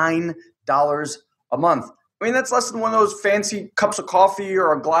 $9 a month. I mean, that's less than one of those fancy cups of coffee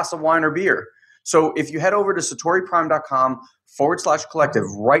or a glass of wine or beer. So if you head over to satoriprime.com/collective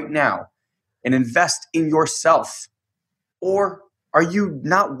right now, and invest in yourself? Or are you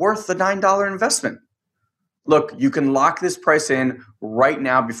not worth the $9 investment? Look, you can lock this price in right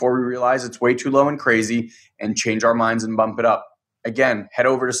now before we realize it's way too low and crazy and change our minds and bump it up. Again, head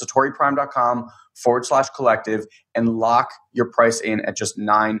over to satoriprime.com/collective and lock your price in at just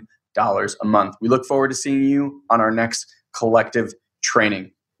 $9 a month. We look forward to seeing you on our next collective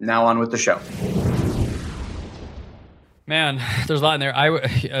training. Now on with the show. Man, there's a lot in there.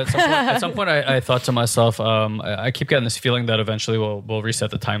 At some point, I thought to myself, I keep getting this feeling that eventually we'll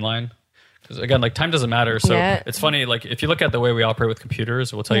reset the timeline. Because again, like time doesn't matter. So it's funny, like if you look at the way we operate with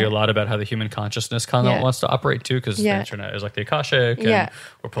computers, it will tell you a lot about how the human consciousness kind of wants to operate too. Because the internet is like the Akashic, and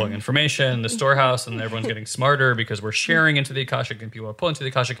we're pulling information, the storehouse, and everyone's getting smarter because we're sharing into the Akashic, and people are pulling to the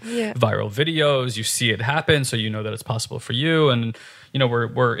Akashic. Viral videos, you see it happen, so you know that it's possible for you. And you know,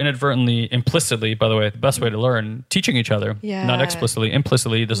 we're inadvertently, implicitly, by the way, the best way to learn, teaching each other, not explicitly,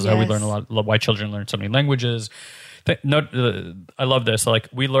 implicitly. This is how we learn a lot. Why children learn so many languages. I love this. Like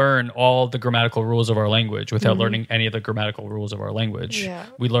we learn all the grammatical rules of our language without learning any of the grammatical rules of our language.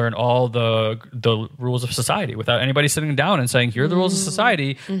 We learn all the rules of society without anybody sitting down and saying, here are the rules of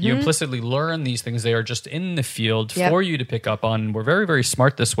society. You implicitly learn these things. They are just in the field for you to pick up on. We're very, very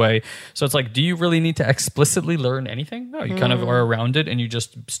smart this way. So it's like, do you really need to explicitly learn anything? No, you kind of are around it and you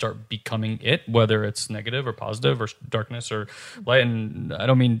just start becoming it, whether it's negative or positive or darkness or light. And I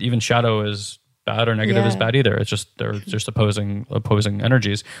don't mean even shadow is bad or negative is bad either. It's just they're just opposing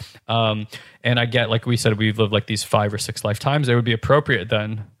energies. And I get, like we said, we've lived like these 5 or 6 lifetimes. It would be appropriate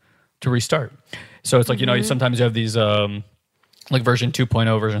then to restart. So it's like, you know, sometimes you have these like version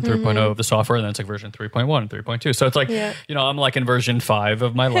 2.0, version 3.0 of the software, and then it's like version 3.1, 3.2. So it's like, you know, I'm like in version 5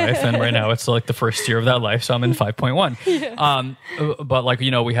 of my life, and right now it's like the first year of that life, so I'm in 5.1. But like,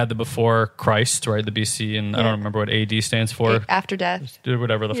 you know, we had the before Christ, right? The BC, and I don't remember what AD stands for. After death.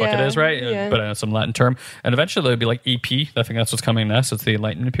 Whatever the fuck it is, right? But it's some Latin term. And eventually it'll be like EP. I think that's what's coming next. It's the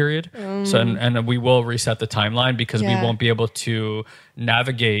Enlightenment period. So and we will reset the timeline because we won't be able to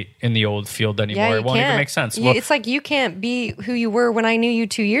navigate in the old field anymore. It won't even make sense. It's like you can't be who you were when I knew you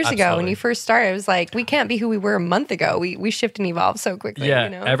 2 years ago. When you first started, it was like, we can't be who we were a month ago. We shift and evolve so quickly. You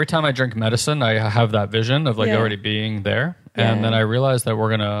know? Every time I drink medicine, I have that vision of like already being there. And then I realized that we're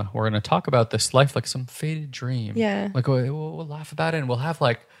gonna talk about this life like some faded dream. Like we'll laugh about it and we'll have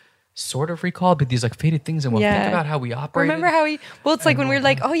like sort of recall, but these like faded things, and we'll think about how we operate. Remember how it's like when we're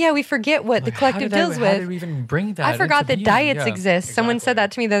like, oh yeah, we forget what the collective deals with. How did we even bring that? I forgot that diets exist. Exactly. Someone said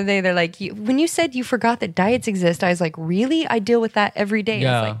that to me the other day. They're like, when you said you forgot that diets exist, I was like, really? I deal with that every day.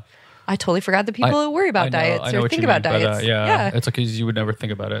 Yeah. It's like, I totally forgot that people worry about diets or think about diets. It's like you would never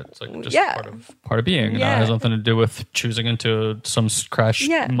think about it. It's like just part of being. It has nothing to do with choosing into some crash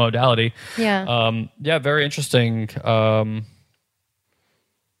modality. Very interesting.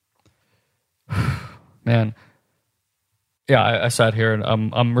 Man, I sat here and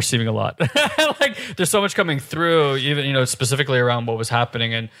I'm receiving a lot. Like there's so much coming through, even, you know, specifically around what was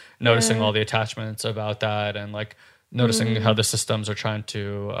happening and noticing all the attachments about that, and like noticing how the systems are trying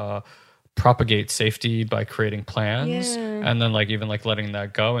to propagate safety by creating plans, and then like even like letting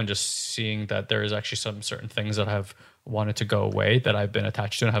that go and just seeing that there is actually some certain things that have wanted to go away that I've been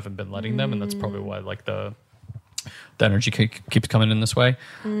attached to and haven't been letting them, and that's probably why like the energy keeps coming in this way.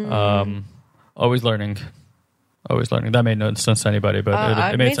 Always learning. That made no sense to anybody,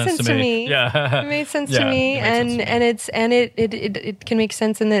 but it made sense to me. Yeah, it made sense to me, and it can make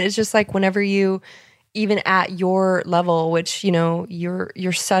sense, and then it's just like whenever you, even at your level, which you know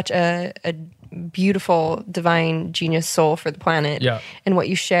you're such a beautiful divine genius soul for the planet, and what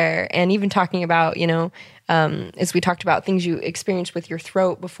you share, and even talking about, you know, as we talked about things you experienced with your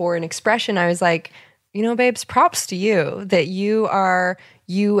throat before an expression, I was like, you know, babes, props to you that you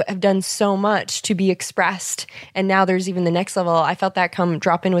have done so much to be expressed. And now there's even the next level. I felt that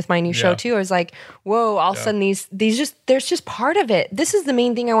drop in with my new show too. I was like, whoa, all of a sudden there's just part of it. This is the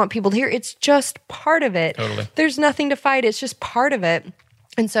main thing I want people to hear. It's just part of it. Totally. There's nothing to fight. It's just part of it.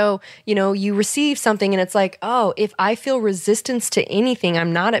 And so, you know, you receive something and it's like, oh, if I feel resistance to anything,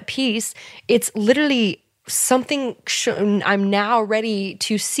 I'm not at peace. It's literally something I'm now ready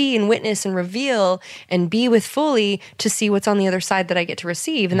to see and witness and reveal and be with fully to see what's on the other side that I get to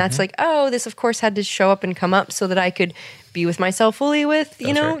receive. And that's like, oh, this of course had to show up and come up so that I could be with myself fully with,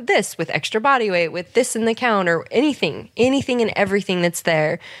 you know, this, with extra body weight, with this in the count, or anything and everything that's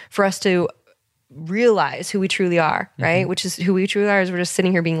there for us to realize who we truly are, right? Which is who we truly are, is we're just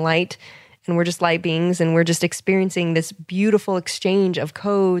sitting here being light and we're just light beings, and we're just experiencing this beautiful exchange of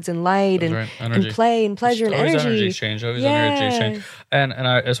codes and light and play and pleasure and always energy. Energy exchange, energy exchange. And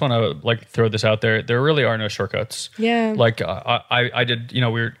I just want to like throw this out there. There really are no shortcuts. Yeah. Like I did,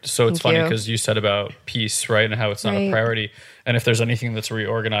 it's funny because you said about peace, right? And how it's not a priority. And if there's anything that's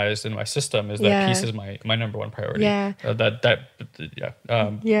reorganized in my system, is that peace is my number one priority. Yeah.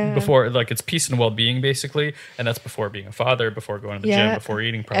 Before, like, it's peace and well-being basically, and that's before being a father, before going to the gym, before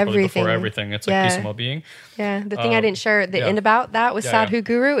eating properly, before everything. It's like peace and well-being. Yeah. The thing I didn't share at the end about that with Sadhu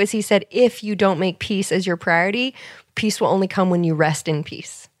Guru is he said, if you don't make peace as your priority, peace will only come when you rest in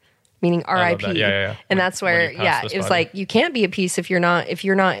peace. Meaning RIP. And that's where, it was like, you can't be at peace if you're not,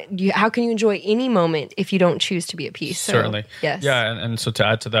 how can you enjoy any moment if you don't choose to be at peace? So, certainly. Yes. Yeah. And so to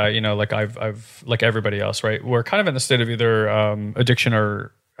add to that, like I've, like everybody else, right? We're kind of in the state of either addiction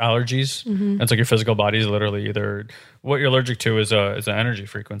or allergies. And it's like your physical body is literally either what you're allergic to is an energy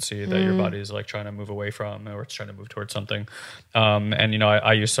frequency that your body is like trying to move away from, or it's trying to move towards something. And,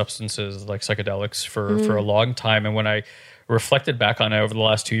 I use substances like psychedelics for a long time. And when I reflected back on it over the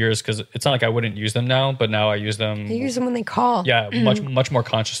last 2 years, because it's not like I wouldn't use them now, but now I use them. You use them when they call. Yeah, much more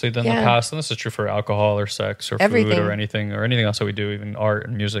consciously than the past. And this is true for alcohol or sex or food or anything else that we do, even art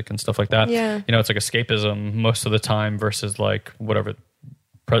and music and stuff like that. Yeah. It's like escapism most of the time versus like whatever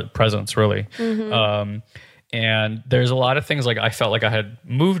presence really. And there's a lot of things like I felt like I had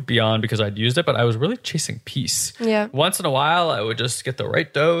moved beyond because I'd used it, but I was really chasing peace. Yeah. Once in a while, I would just get the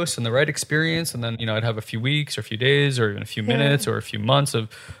right dose and the right experience. And then, I'd have a few weeks or a few days or even a few minutes or a few months of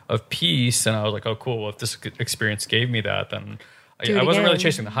peace. And I was like, oh, cool. Well, if this experience gave me that, then I wasn't really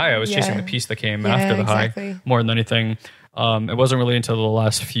chasing the high. I was chasing the peace that came after the high more than anything. It wasn't really until the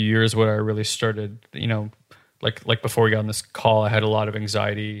last few years where I really started, like before we got on this call, I had a lot of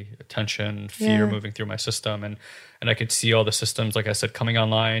anxiety, tension, fear moving through my system. And I could see all the systems, like I said, coming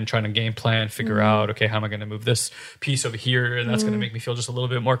online, trying to game plan, figure out, okay, how am I going to move this piece over here? And that's going to make me feel just a little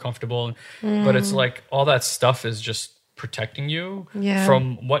bit more comfortable. But it's like all that stuff is just protecting you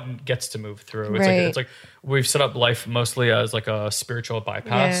from what gets to move through. It's like we've set up life mostly as like a spiritual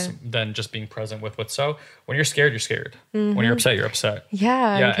bypass than just being present with what's so. When you're scared, you're scared. When you're upset, you're upset.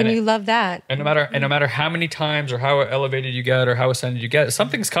 Yeah. And you love that. And no matter how many times or how elevated you get or how ascended you get,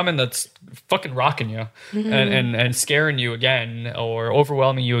 something's coming that's fucking rocking you and scaring you again, or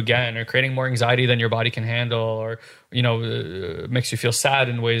overwhelming you again, or creating more anxiety than your body can handle, or makes you feel sad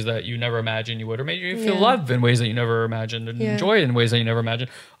in ways that you never imagined you would, or made you feel love in ways that you never imagined, and joy in ways that you never imagined.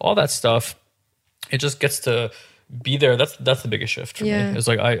 All that stuff, it just gets to be there. That's the biggest shift for me. It's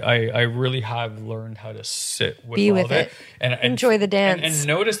like I really have learned how to sit with all of it and enjoy the dance and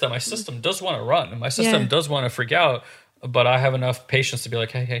notice that my system does want to run and my system does want to freak out, but I have enough patience to be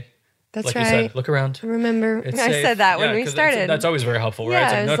like, hey. That's like right. you said, look around. Remember, I said that when we started. That's always very helpful, right?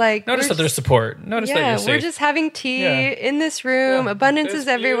 Yeah, it's like, notice that there's support. Notice that you're safe. We're just having tea in this room. Abundance is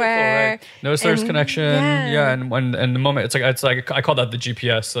everywhere. Right? Notice there's connection. And the moment, it's like I call that the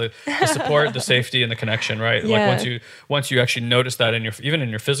GPS, the support, the safety, and the connection, right? Like once you actually notice that even in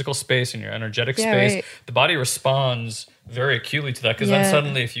your physical space, in your energetic space, the body responds very acutely to that, because then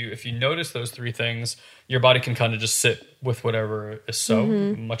suddenly if you notice those three things, your body can kind of just sit with whatever is so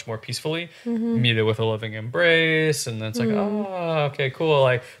much more peacefully, meet it with a loving embrace, and then it's like, oh, okay, cool.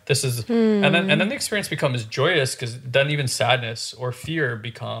 Like this is, and then the experience becomes joyous, because then even sadness or fear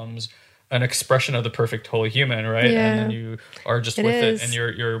becomes an expression of the perfect holy human, right? And then you are just with it, and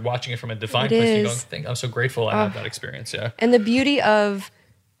you're watching it from a divine place. You go, I'm so grateful I had that experience. Yeah, and the beauty of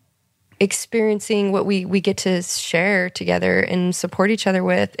experiencing what we get to share together and support each other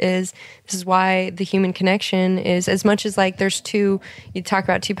with is, this is why the human connection is, as much as like there's you talk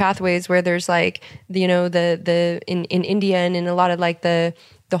about two pathways where there's like, the in India and in a lot of like the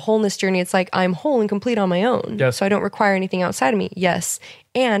wholeness journey, it's like I'm whole and complete on my own. Yes. So I don't require anything outside of me. Yes.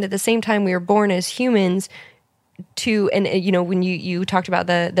 And at the same time, we are born as humans when you talked about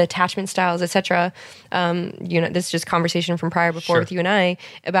the attachment styles, etc. This is just conversation from prior before with you and I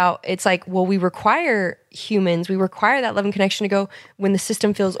about, it's like, well, we require that love and connection to go when the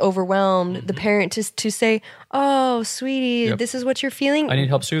system feels overwhelmed, the parent to say, oh, sweetie, this is what you're feeling. I need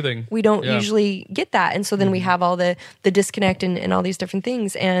help soothing. We don't usually get that. And so then we have all the disconnect and all these different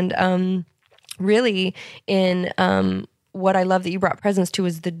things. And really in what I love that you brought presence to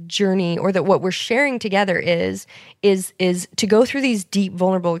is the journey, or that what we're sharing together is to go through these deep,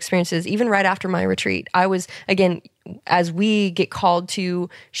 vulnerable experiences. Even right after my retreat, I was, again, as we get called to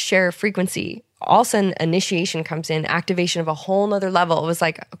share frequency, all of a sudden initiation comes in, activation of a whole nother level. It was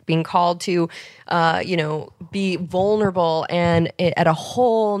like being called to, be vulnerable and at a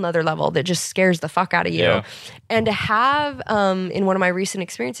whole nother level that just scares the fuck out of you. Yeah. And to have, in one of my recent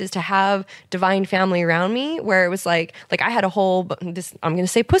experiences, to have divine family around me where it was like I had a whole, I'm going to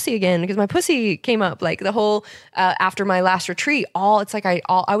say pussy again because my pussy came up, like the whole, after my last retreat, it's like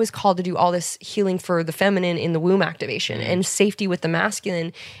I was called to do all this healing for the feminine in the womb activation and safety with the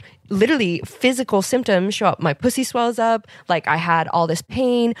masculine. Literally physical symptoms show up. My pussy swells up. Like I had all this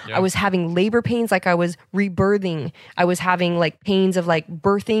pain. Yeah. I was having labor pains. Like I was rebirthing. I was having like pains of like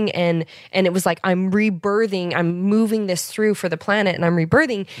birthing and it was like, I'm rebirthing. I'm moving this through for the planet and I'm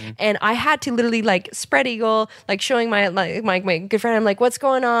rebirthing. And I had to literally like spread eagle, like showing my good friend. I'm like, what's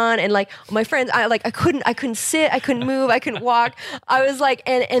going on? And like my friends, I couldn't sit. I couldn't move. I couldn't walk. I was like,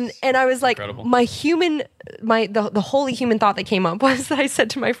 and I was like, Incredible. the holy human thought that came up was that I said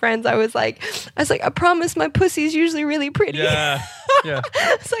to my friends, I was like, I promise my pussy's usually really pretty. Yeah. Yeah.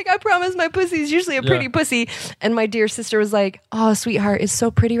 It's like, I promise my pussy's usually a pretty pussy. And my dear sister was like, oh, sweetheart, it's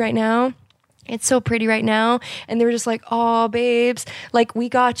so pretty right now. It's so pretty right now. And they were just like, oh, babes, like we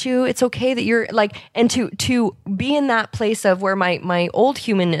got you. It's okay that you're like, and to be in that place of where my old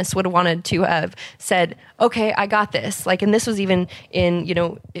humanness would have wanted to have said, okay, I got this. Like, and this was even in,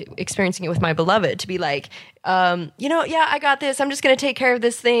 experiencing it with my beloved to be like, yeah, I got this. I'm just going to take care of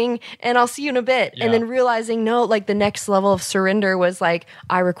this thing and I'll see you in a bit. Yeah. And then realizing, no, like the next level of surrender was like,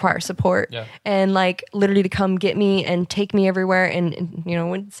 I require support. Yeah. And like literally to come get me and take me everywhere. And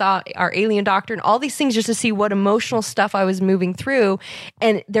when saw our alien doctor and all these things just to see what emotional stuff I was moving through.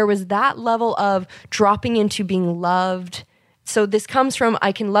 And there was that level of dropping into being loved. So this comes from,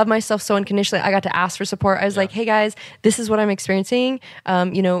 I can love myself so unconditionally. I got to ask for support. I was like, hey guys, this is what I'm experiencing.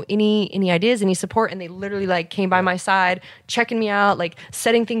 Any ideas, any support? And they literally like came by my side, checking me out, like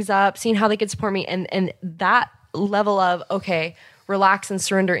setting things up, seeing how they could support me. And that level of, okay, relax and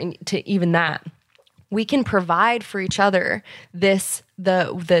surrender to even that. We can provide for each other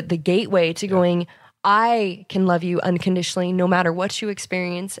the gateway to going, I can love you unconditionally no matter what you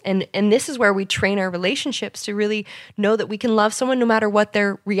experience. And this is where we train our relationships to really know that we can love someone no matter what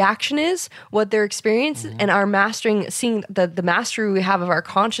their reaction is, what their experience is, and our mastering, seeing the mastery we have of our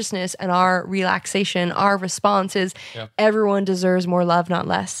consciousness and our relaxation, our responses. Yeah. Everyone deserves more love, not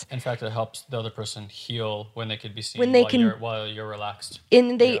less. In fact, it helps the other person heal when they could be seen When they can- while you're relaxed.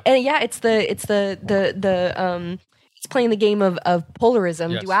 It's playing the game of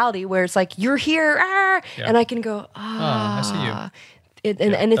polarism, Yes. duality, where it's like, you're here, Yeah. and I can go, I see you. And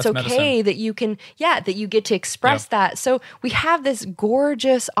it's that's okay medicine. that you can, that you get to express that. So we have this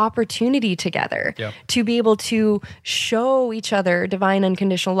gorgeous opportunity together Yeah. to be able to show each other divine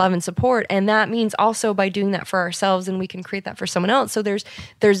unconditional love and support. And that means also by doing that for ourselves, and we can create that for someone else. So there's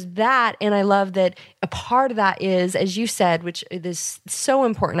that. And I love that a part of that is, as you said, which is so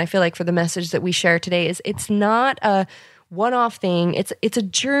important, I feel like, for the message that we share today, is it's not a one-off thing. It's a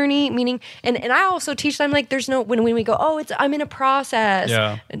journey, meaning, and I also teach them, like, there's no, when we go, I'm in a process,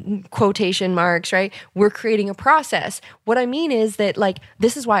 Yeah. quotation marks, right? We're creating a process. What I mean is that, like,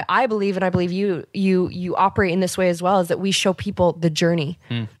 this is why I believe, and I believe you operate in this way as well, is that we show people the journey,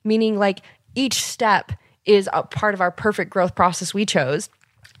 meaning like each step is a part of our perfect growth process we chose.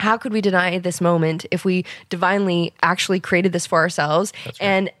 How could we deny this moment if we divinely actually created this for ourselves? That's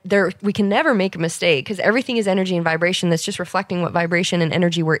right. And we can never make a mistake, because everything is energy and vibration that's just reflecting what vibration and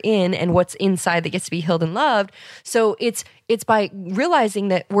energy we're in and what's inside that gets to be healed and loved. So it's by realizing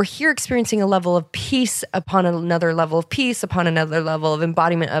that we're here experiencing a level of peace upon another level of peace, upon another level of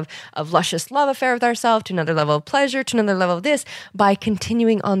embodiment of luscious love affair with ourselves, to another level of pleasure, to another level of this, by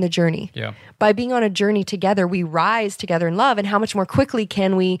continuing on the journey. Yeah. By being on a journey together, we rise together in love. And how much more quickly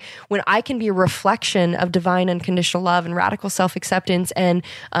can we, when I can be a reflection of divine unconditional love and radical self-acceptance and,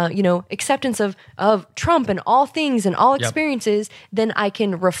 acceptance of Trump and all things and all experiences, then I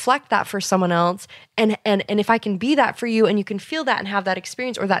can reflect that for someone else. And if I can be that for you, and you can feel that and have that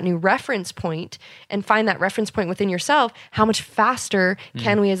experience or that new reference point and find that reference point within yourself, how much faster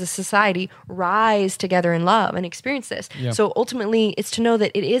can we as a society rise together in love and experience this? Yeah. So ultimately, it's to know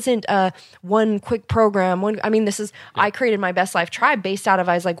that it isn't one quick program. I created my Best Life Tribe based out of,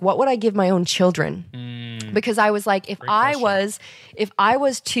 I was like, what would I give my own children? Because I was like, if I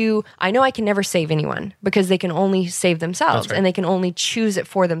was to, I know I can never save anyone, because they can only save themselves. That's right. And they can only choose it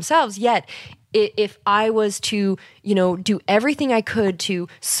for themselves. Yet, if I was to, do everything I could to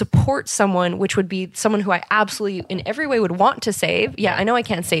support someone, which would be someone who I absolutely in every way would want to save. Yeah, I know I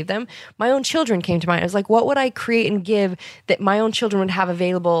can't save them. My own children came to mind. I was like, what would I create and give that my own children would have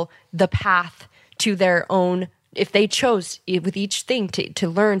available, the path to their own if they chose with each thing to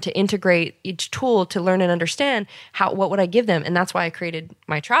learn, to integrate each tool, to learn and understand what would I give them? And that's why I created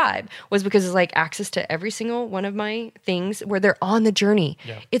my tribe, was because it's like access to every single one of my things where they're on the journey.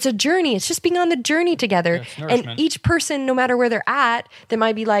 Yeah. It's a journey. It's just being on the journey together. And each person, no matter where they're at, they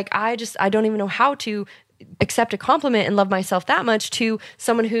might be like, I don't even know how to accept a compliment and love myself that much, to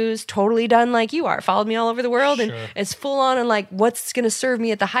someone who's totally done like you are, followed me all over the world and is full on and like, what's going to serve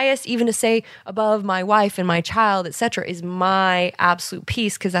me at the highest, even to say above my wife and my child, etc., is my absolute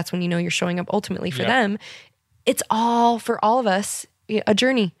peace, because that's when you know you're showing up ultimately for them. It's all, for all of us, a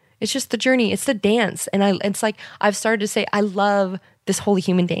journey. It's just the journey. It's the dance. And it's like, I've started to say, I love this holy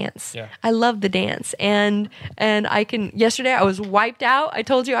human dance. Yeah. I love the dance. And yesterday I was wiped out. I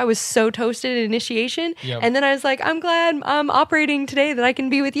told you I was so toasted at initiation. Yep. And then I was like, I'm glad I'm operating today that I can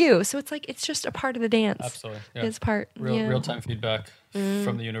be with you. So it's like, it's just a part of the dance. Absolutely. Yeah. It's part. Real-time feedback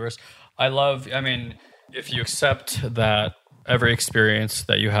from the universe. If you accept that every experience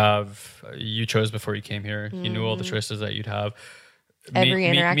that you have, you chose before you came here, you knew all the choices that you'd have. Every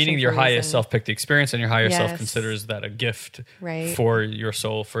interaction, meaning your highest self picked the experience, and your higher self considers that a gift for your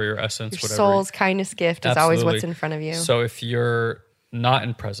soul, for your essence, your whatever. Soul's kindness gift is always what's in front of you. So if you're not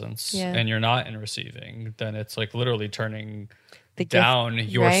in presence and you're not in receiving, then it's like literally turning down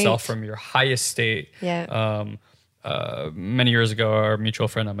yourself from your highest state. Yeah. Many years ago, our mutual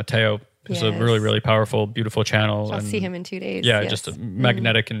friend Mateo, who's a really, really powerful, beautiful channel. I'll see him in 2 days. Yeah, just a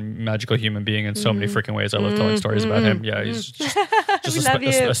magnetic and magical human being in so many freaking ways. I love telling stories about him. Yeah, he's just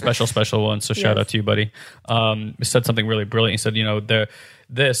a special one. So shout out to you, buddy. He said something really brilliant. He said,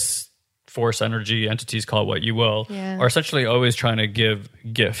 this force energy entities, call it what you will, are essentially always trying to give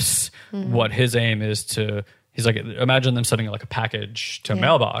gifts. What his aim is to... He's like, imagine them sending like a package to a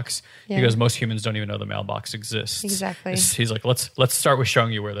mailbox, because most humans don't even know the mailbox exists. Exactly. He's like, let's start with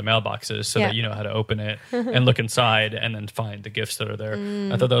showing you where the mailbox is, so that you know how to open it and look inside and then find the gifts that are there.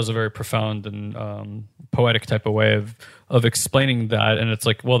 I thought that was a very profound and poetic type of way of explaining that. And it's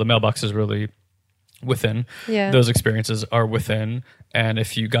like, well, the mailbox is really within. Those experiences are within. And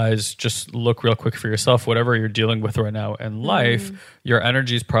if you guys just look real quick for yourself, whatever you're dealing with right now in life, your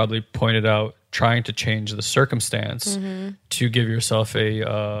energy is probably pointed out trying to change the circumstance to give yourself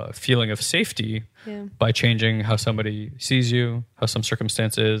a feeling of safety by changing how somebody sees you, how some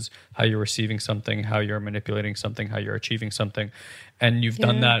circumstance is, how you're receiving something, how you're manipulating something, how you're achieving something. And you've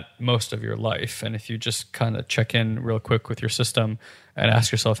done that most of your life. And if you just kind of check in real quick with your system and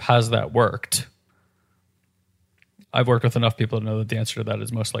ask yourself, has that worked? I've worked with enough people to know that the answer to that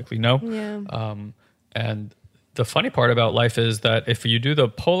is most likely no. And the funny part about life is that if you do the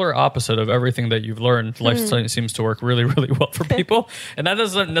polar opposite of everything that you've learned, life seems to work really, really well for people. And that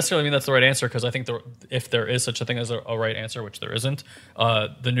doesn't necessarily mean that's the right answer, because I think if there is such a thing as a right answer, which there isn't,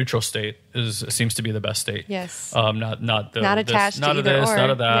 the neutral state seems to be the best state. Yes. Not attached to not of this, not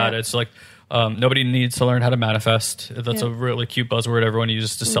of that. Yeah. It's like, nobody needs to learn how to manifest. That's a really cute buzzword everyone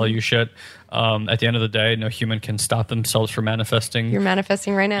uses to sell you shit. At the end of the day, no human can stop themselves from manifesting. You're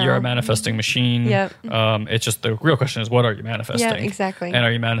manifesting right now. You're a manifesting machine. Yep. It's just the real question is, what are you manifesting? Yeah, exactly. And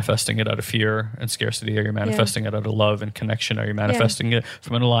are you manifesting it out of fear and scarcity? Are you manifesting it out of love and connection? Are you manifesting it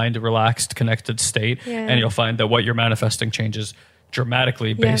from an aligned, relaxed, connected state? And you'll find that what you're manifesting changes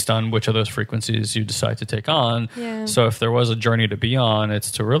dramatically based on which of those frequencies you decide to take on. So if there was a journey to be on,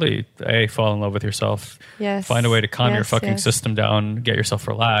 it's to really fall in love with yourself, find a way to calm your fucking system down, get yourself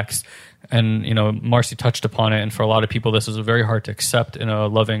relaxed. And Marcy touched upon it, and for a lot of people this is very hard to accept in a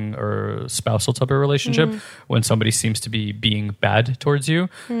loving or spousal type of relationship, when somebody seems to be being bad towards you.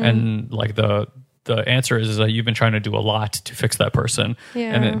 And like the answer is that you've been trying to do a lot to fix that person,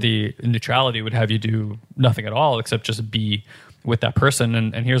 and the neutrality would have you do nothing at all except just be with that person.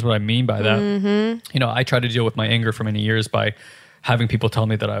 And here's what I mean by that. I tried to deal with my anger for many years by having people tell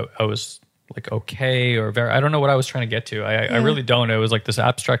me that I was like okay or I don't know what I was trying to get to. I really don't. It was like this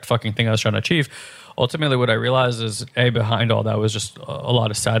abstract fucking thing I was trying to achieve. Ultimately, what I realized is behind all that was just a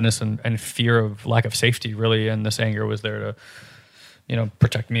lot of sadness and fear of lack of safety, really. And this anger was there to,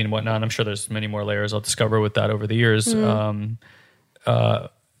 protect me and whatnot. And I'm sure there's many more layers I'll discover with that over the years.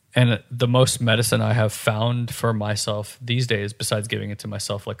 And the most medicine I have found for myself these days, besides giving it to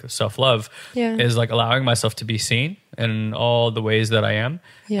myself, like self-love, is like allowing myself to be seen in all the ways that I am.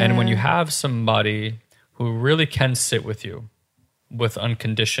 And when you have somebody who really can sit with you with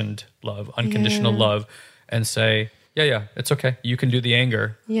unconditional love and say, yeah, it's okay. You can do the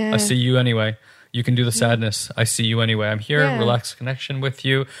anger. I see you anyway. You can do the sadness. I see you anyway. I'm here, relaxed connection with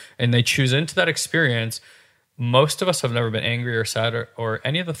you. And they choose into that experience. most of us have never been angry or sad or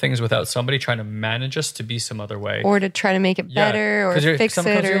any of the things without somebody trying to manage us to be some other way. Or to try to make it better or fix it.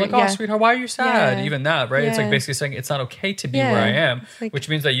 Sometimes you're like, oh, sweetheart, why are you sad? Yeah. Even that, right? It's like basically saying it's not okay to be where I am, like, which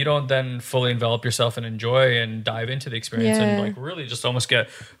means that you don't then fully envelop yourself and enjoy and dive into the experience and like really just almost get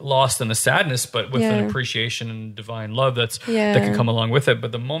lost in the sadness, but with an appreciation and divine love that can come along with it.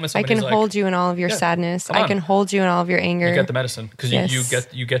 But the moment I can somebody's hold you in all of your sadness. I can hold you in all of your anger. You get the medicine because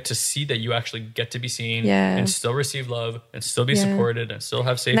you get to see that you actually get to be seen and still receive love and still be supported and still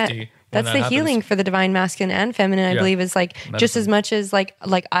have safety. That's the healing for the divine masculine and feminine, I believe, is like medicine. Just as much as like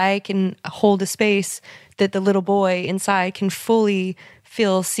I can hold a space that the little boy inside can fully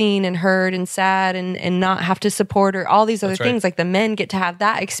feel seen and heard and sad and not have to support or all these other things. Like the men get to have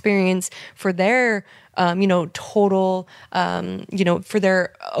that experience for their total, for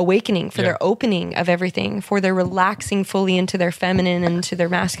their awakening, for their opening of everything, for their relaxing fully into their feminine and to their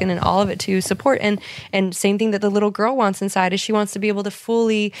masculine and all of it to support. And same thing that the little girl wants inside is she wants to be able to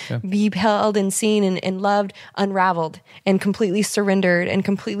fully be held and seen and loved, unraveled and completely surrendered and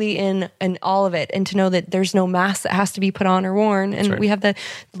completely in all of it. And to know that there's no mask that has to be put on or worn. And we have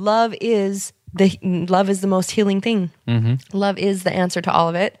love is the most healing thing. Mm-hmm. Love is the answer to all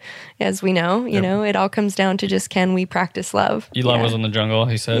of it. As we know, you know, it all comes down to just, can we practice love? Elon was in the jungle.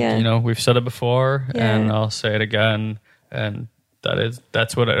 He said, we've said it before and I'll say it again. And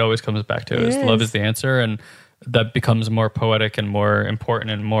that's what it always comes back to is love is the answer. And that becomes more poetic and more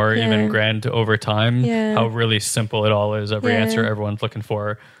important and more even grand over time. How really simple it all is. Every answer everyone's looking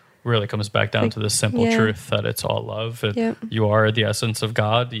for really comes back down to the simple truth that it's all love. You are the essence of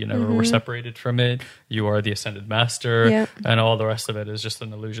God. You never were separated from it. You are the ascended master, and all the rest of it is just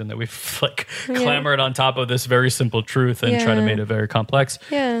an illusion that we've like clamored on top of this very simple truth and try to make it very complex.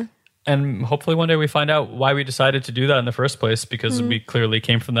 And hopefully one day we find out why we decided to do that in the first place, because we clearly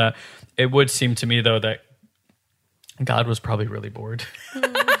came from that. It would seem to me though that God was probably really bored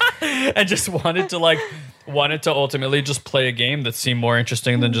and just wanted to ultimately just play a game that seemed more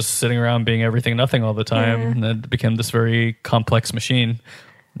interesting than just sitting around being everything nothing all the time. And it became this very complex machine.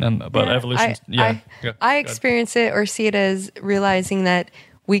 But evolution, I experience it or see it as realizing that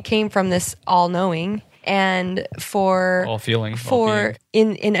we came from this all-knowing, and for all feeling, for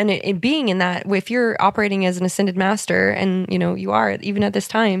in being in that, if you're operating as an ascended master, and you are even at this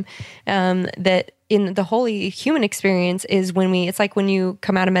time, that in the holy human experience is when it's like when you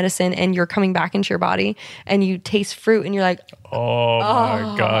come out of medicine and you're coming back into your body and you taste fruit and you're like, oh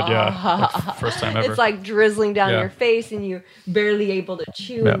my God, like first time ever. It's like drizzling down your face and you're barely able to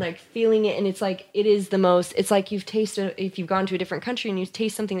chew and like feeling it. And it's like, it is the most, it's like if you've gone to a different country and you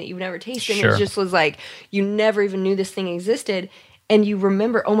taste something that you've never tasted, and it just was like, you never even knew this thing existed. And you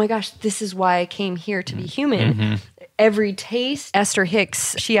remember, oh my gosh, this is why I came here to be human. Every taste. Esther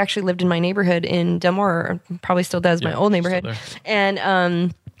Hicks, she actually lived in my neighborhood in Delmore, or probably still does, my old neighborhood.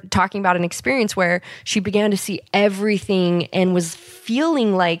 And talking about an experience where she began to see everything and was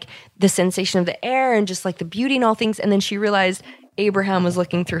feeling like the sensation of the air and just like the beauty and all things. And then she realized Abraham was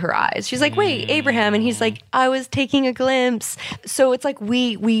looking through her eyes. She's like, wait, Abraham. And he's like, I was taking a glimpse. So it's like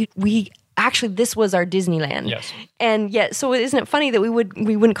we actually, this was our Disneyland. Yes. And yet, so isn't it funny that we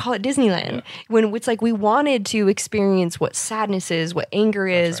wouldn't call it Disneyland when it's like we wanted to experience what sadness is, what anger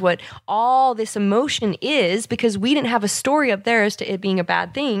is, what all this emotion is, because we didn't have a story up there as to it being a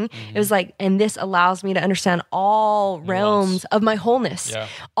bad thing. It was like, and this allows me to understand all realms of my wholeness,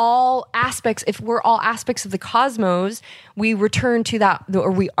 all aspects. If we're all aspects of the cosmos, we return to that,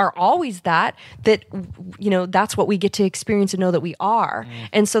 or we are always that that's what we get to experience and know that we are.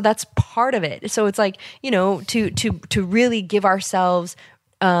 And so that's part of it. So it's like, to really give ourselves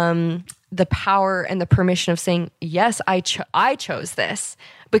the power and the permission of saying, yes, I chose this,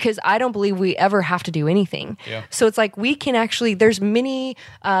 because I don't believe we ever have to do anything. So it's like we can actually, there's many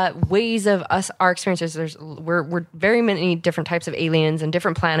ways of our experiences. We're very many different types of aliens and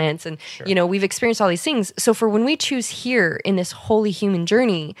different planets, and we've experienced all these things. So for when we choose here in this holy human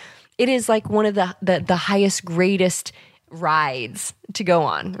journey, it is like one of the highest, greatest rides to go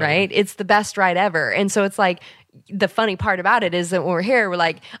on, right? It's the best ride ever. And so it's like, the funny part about it is that when we're here, we're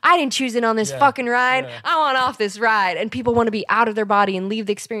like, I didn't choose it on this fucking ride. I want off this ride. And people want to be out of their body and leave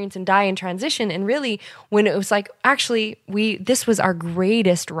the experience and die in transition. And really, when it was like, actually, this was our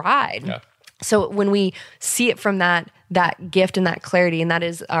greatest ride. So when we see it from that gift and that clarity, and that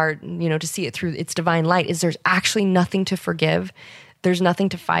is our, to see it through its divine light, is there's actually nothing to forgive. there's nothing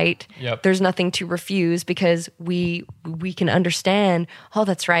to fight. Yep. There's nothing to refuse because we can understand, oh,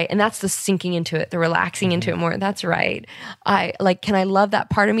 that's right. And that's the sinking into it, the relaxing into it more. That's right. Can I love that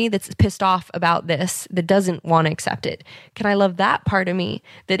part of me that's pissed off about this, that doesn't want to accept it? Can I love that part of me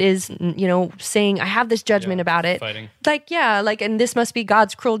that is, saying I have this judgment about it? Fighting. And this must be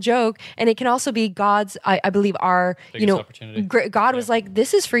God's cruel joke. And it can also be God's, I believe our, biggest opportunity. God was like,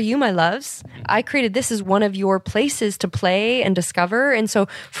 this is for you, my loves. I created this as one of your places to play and discover. And so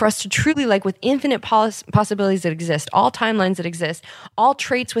for us to truly, with infinite possibilities that exist, all timelines that exist, all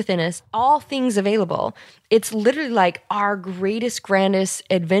traits within us, all things available, it's literally our greatest, grandest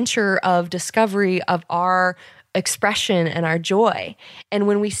adventure of discovery of our expression and our joy. And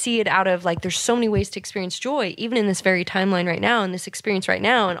when we see it out of there's so many ways to experience joy, even in this very timeline right now, in this experience right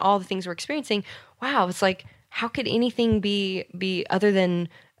now, and all the things we're experiencing, wow, it's how could anything be other than,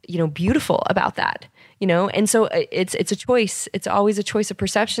 beautiful about that? And so it's a choice. It's always a choice of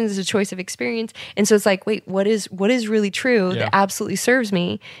perceptions. It's a choice of experience. And so it's wait, what is really true that absolutely serves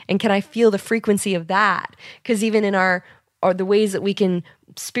me? And can I feel the frequency of that? Because even in or the ways that we can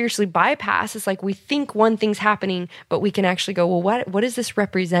spiritually bypass, it's we think one thing's happening, but we can actually go, well, what does this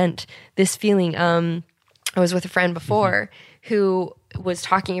represent? This feeling. I was with a friend before who was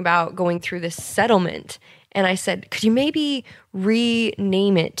talking about going through this settlement. And I said, could you maybe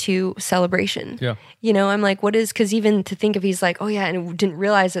rename it to celebration? Yeah. I'm what is, because even to think of, he's oh yeah, and didn't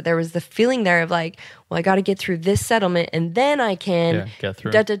realize that there was the feeling there of well, I got to get through this settlement and then I can get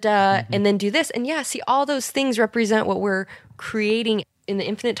through and then do this. And see, all those things represent what we're creating in the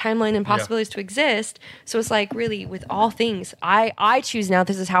infinite timeline and possibilities to exist. So it's really with all things, I choose now,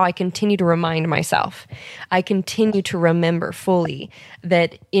 this is how I continue to remind myself. I continue to remember fully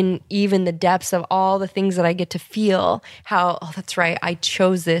that in even the depths of all the things that I get to feel, how, oh, that's right, I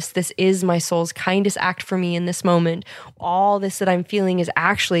chose this. This is my soul's kindest act for me in this moment. All this that I'm feeling is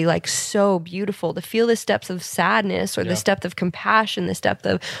actually so beautiful. To feel this depth of sadness or this depth of compassion, this depth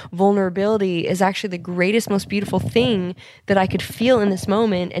of vulnerability is actually the greatest, most beautiful thing that I could feel in this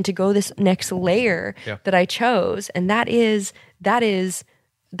moment, and to go this next layer that I chose. And that is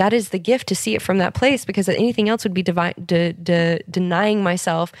the gift, to see it from that place, because anything else would be denying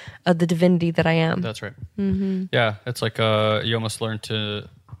myself of the divinity that I am. That's right. Mm-hmm. Yeah. It's you almost learn to,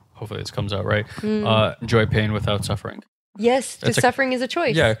 hopefully this comes out right, enjoy pain without suffering. Yes, because suffering is a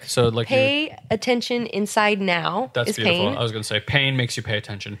choice. Yeah, so pay attention inside now. That's is beautiful. Pain. I was going to say pain makes you pay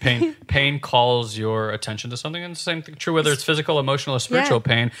attention. Pain calls your attention to something, and the same thing true whether it's physical, emotional, or spiritual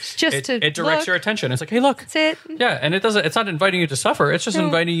pain. It directs your attention. It's hey, look. That's it. Yeah, and it's not inviting you to suffer. It's just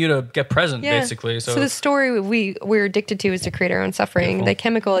inviting you to get present, basically. So the story we're addicted to is to create our own suffering. Beautiful. The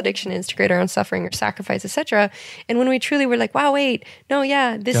chemical addiction is to create our own suffering or sacrifice, etc. And when we truly were wow, wait, no,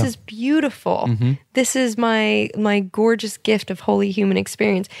 this is beautiful. Mm-hmm. This is my gorgeous gift of holy human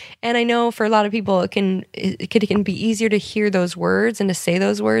experience. And I know for a lot of people it can be easier to hear those words and to say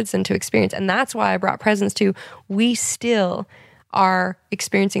those words than to experience. And that's why I brought presence to, we still are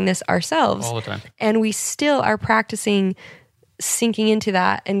experiencing this ourselves all the time. And we still are practicing sinking into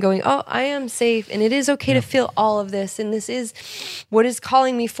that and going, oh, I am safe, and it is okay to feel all of this, and this is what is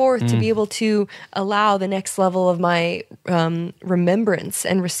calling me forth to be able to allow the next level of my remembrance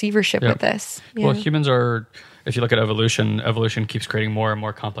and receivership with this. Well, humans are, if you look at evolution keeps creating more and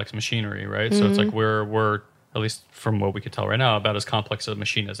more complex machinery, right? So it's we're at least from what we could tell right now, about as complex a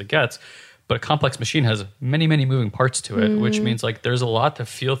machine as it gets. But a complex machine has many, many moving parts to it, which means there's a lot to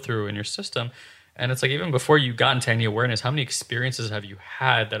feel through in your system. And it's even before you got into any awareness, how many experiences have you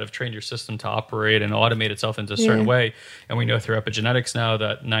had that have trained your system to operate and automate itself into a certain way? And we know through epigenetics now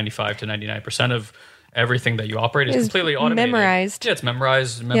that 95 to 99% of everything that you operate is completely automated. Memorized. Yeah, it's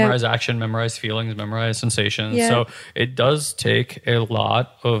memorized action, memorized feelings, memorized sensations. Yeah. So it does take a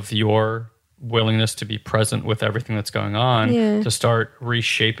lot of your willingness to be present with everything that's going on to start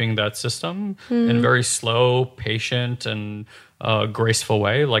reshaping that system in a very slow, patient, and graceful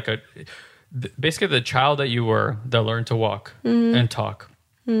way. Basically the child that you were that learned to walk and talk.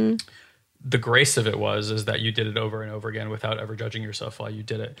 The grace of it is that you did it over and over again without ever judging yourself while you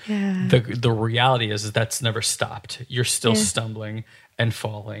did it. Yeah. The reality is that's never stopped. You're still stumbling and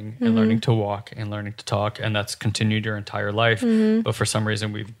falling and learning to walk and learning to talk, and that's continued your entire life. But for some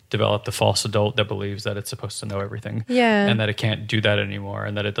reason we've developed the false adult that believes that it's supposed to know everything and that it can't do that anymore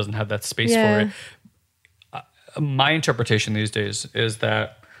and that it doesn't have that space for it. My interpretation these days is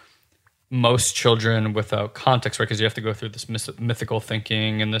that most children without context, right? Because you have to go through this mythical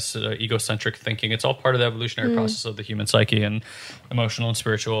thinking and this egocentric thinking. It's all part of the evolutionary process of the human psyche and emotional and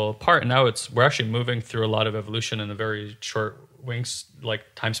spiritual part. And now we're actually moving through a lot of evolution in a very short wings like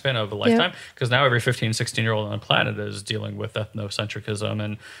time span of a lifetime, because now every 15, 16-year-old on the planet is dealing with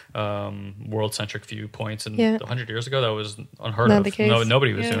ethnocentrism and world-centric viewpoints. And 100 years ago, that was unheard Not of. the case. No,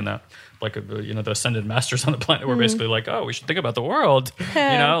 nobody was doing that. Like, the ascended masters on the planet were basically like, oh, we should think about the world,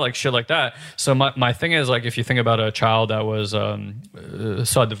 like shit like that. So my thing is, like, if you think about a child that was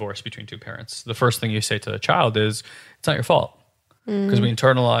saw a divorce between two parents, the first thing you say to the child is, it's not your fault. Because we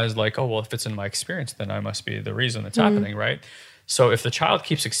internalize like, oh, well, if it's in my experience, then I must be the reason it's happening, right? So if the child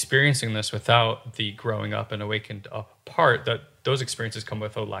keeps experiencing this without the growing up and awakened up part, that those experiences come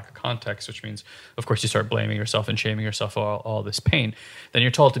with a lack of context, which means, of course, you start blaming yourself and shaming yourself for all this pain. Then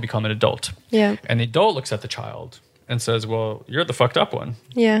you're told to become an adult. Yeah. And the adult looks at the child and says, well, you're the fucked up one.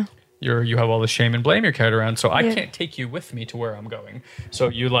 Yeah. You have all the shame and blame you're carried around, so I can't take you with me to where I'm going. So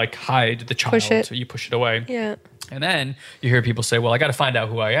you like hide the child, so you push it away. Yeah. And then you hear people say, well, I got to find out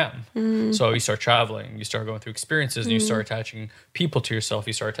who I am. So you start traveling, you start going through experiences, and you start attaching people to yourself.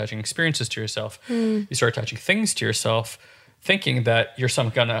 You start attaching experiences to yourself. You start attaching things to yourself, thinking that you're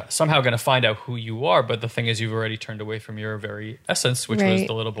somehow gonna find out who you are. But the thing is, you've already turned away from your very essence, which was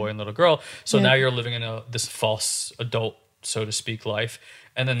the little boy and little girl. So now you're living in this false adult, so to speak, life.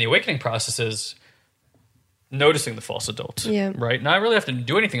 And then the awakening process is noticing the false adult, right? Not really have to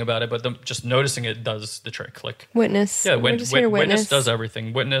do anything about it, but just noticing it does the trick. Like witness. Yeah, witness does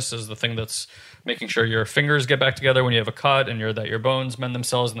everything. Witness is the thing that's making sure your fingers get back together when you have a cut, and that your bones mend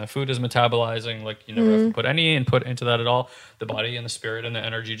themselves, and that food is metabolizing. Like you never have to put any input into that at all. The body and the spirit and the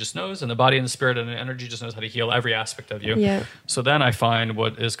energy just knows, and the body and the spirit and the energy just knows how to heal every aspect of you. Yeah. So then I find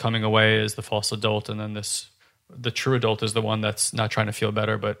what is coming away is the false adult, and then the true adult is the one that's not trying to feel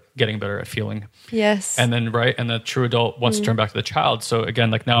better, but getting better at feeling. Yes. And then, and the true adult wants to turn back to the child. So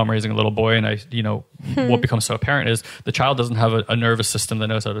again, like now I'm raising a little boy, and what becomes so apparent is the child doesn't have a nervous system that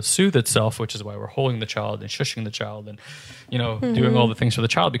knows how to soothe itself, which is why we're holding the child and shushing the child and, doing all the things for the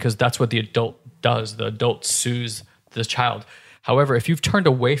child, because that's what the adult does. The adult soothes the child. However, if you've turned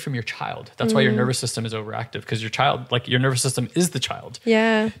away from your child, that's why your nervous system is overactive, because your child, like your nervous system is the child.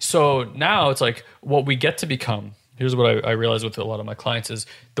 Yeah. So now it's like what we get to become. Here's what I realize with a lot of my clients is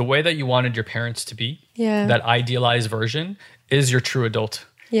the way that you wanted your parents to be, that idealized version is your true adult.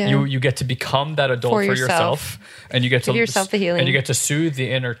 Yeah. You get to become that adult for yourself, and you get to give yourself the healing, and you get to soothe the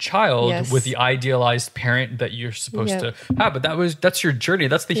inner child with the idealized parent that you're supposed to have. But that's your journey.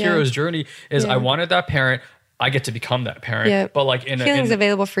 That's the hero's journey. Is I wanted that parent. I get to become that parent, but like healing's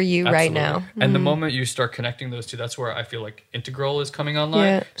available for you right now. And the moment you start connecting those two, that's where I feel like integral is coming online.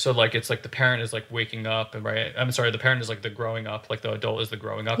 Yeah. So like it's like the parent is like waking up, and the parent is like the growing up, like the adult is the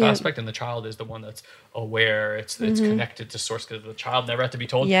growing up aspect, and the child is the one that's aware. It's connected to source, because the child never had to be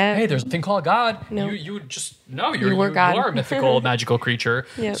told, hey, there's a thing called God. No. You just know you are a mythical, magical creature.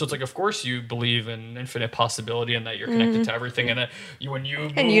 So it's like, of course you believe in infinite possibility and that you're connected to everything, and that when you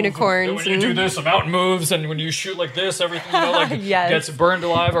move, and unicorns, and when you do this, a mountain moves, and when you shoot like this, everything gets burned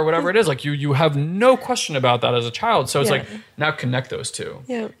alive or whatever it is. Like you have no question about that as a child. So it's like now connect those two.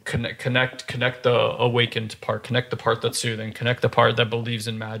 Yeah. Connect the awakened part. Connect the part that's soothing. Connect the part that believes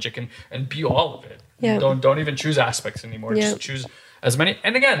in magic, and be all of it. Yeah. Don't even choose aspects anymore. Yeah. Just choose as many.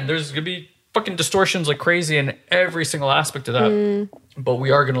 And again, there's gonna be fucking distortions like crazy in every single aspect of that. But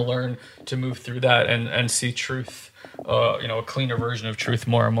we are gonna learn to move through that and see truth. A cleaner version of truth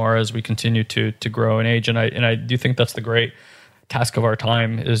more and more as we continue to grow in age. And I do think that's the great task of our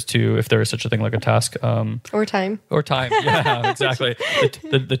time, is to, if there is such a thing like a task, or time, yeah, exactly.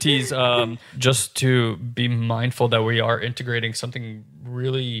 the T's, just to be mindful that we are integrating something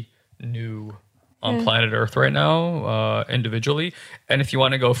really new on planet Earth right now, individually. And if you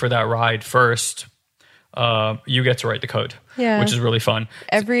want to go for that ride first, you get to write the code, which is really fun.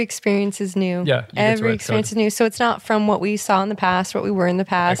 Every experience is new. Yeah, every experience is new. So it's not from what we saw in the past, what we were in the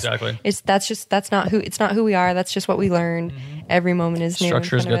past. Exactly. It's not who we are. That's just what we learned. Every moment is new.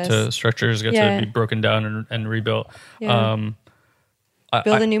 Structures get to be broken down and rebuilt. Yeah.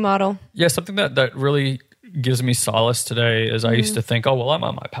 Build a new model. Yeah, something that really gives me solace today is I used to think, oh well, I'm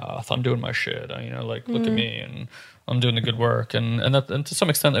on my path. I'm doing my shit. Look at me, and I'm doing the good work, and to some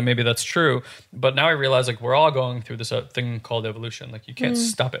extent that maybe that's true. But now I realize like we're all going through this thing called evolution. Like you can't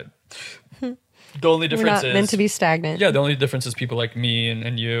stop it. The only difference is we're not meant to be stagnant. Yeah, the only difference is people like me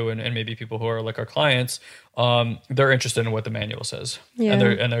and you and maybe people who are like our clients. They're interested in what the manual says, and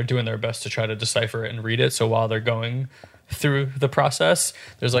they're doing their best to try to decipher it and read it. So while they're going through the process,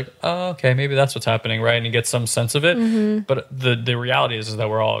 there's like, oh, okay, maybe that's what's happening, right? And you get some sense of it. But the reality is that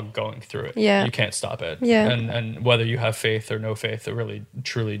we're all going through it. Yeah, you can't stop it. Yeah, and whether you have faith or no faith, it really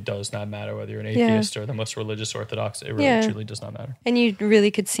truly does not matter. Whether you're an atheist or the most religious Orthodox, it really truly does not matter. And you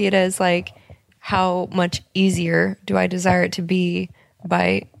really could see it as like how much easier do I desire it to be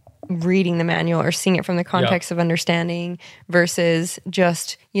by reading the manual or seeing it from the context of understanding versus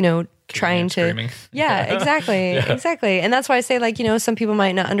just, trying to screaming. Yeah, exactly. Exactly. And that's why I say, like, some people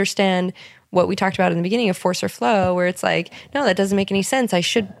might not understand what we talked about in the beginning of force or flow, where it's like, no, that doesn't make any sense.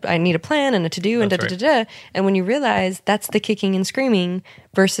 I need a plan and a to-do and da-da-da-da. And when you realize that's the kicking and screaming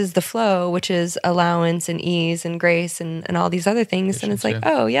versus the flow, which is allowance and ease and grace and all these other things. And it's like,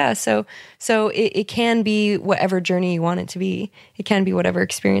 oh yeah. So it can be whatever journey you want it to be. It can be whatever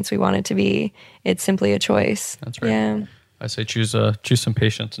experience we want it to be. It's simply a choice. That's right. Yeah. I say choose some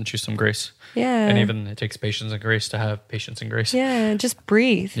patience and choose some grace. Yeah. And even it takes patience and grace to have patience and grace. Yeah. Just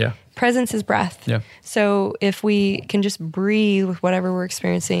breathe. Yeah. Presence is breath. Yeah. So if we can just breathe with whatever we're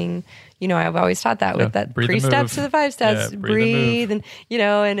experiencing, I've always taught that with that Breathe 3 and steps move. to the 5 steps, Yeah, breathe and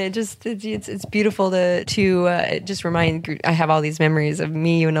and it just, it's beautiful to just remind, I have all these memories of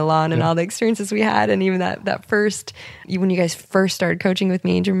me, you and Alon and all the experiences we had. And even that first, when you guys first started coaching with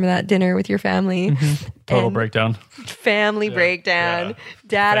me, do you remember that dinner with your family? Total breakdown. Family breakdown. Yeah.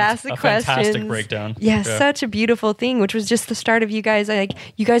 Dad asked the questions. Fantastic breakdown. Yeah, such a beautiful thing, which was just the start of you guys. Like,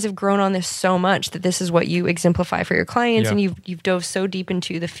 you guys have grown on this so much that this is what you exemplify for your clients, and you've dove so deep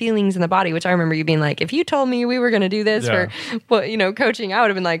into the feelings in the body. Which I remember you being like, if you told me we were going to do this for coaching, I would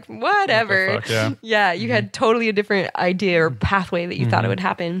have been like, whatever. What the fuck, yeah, you had totally a different idea or pathway that you thought it would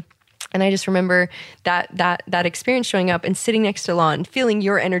happen. And I just remember that experience showing up and sitting next to Alon, feeling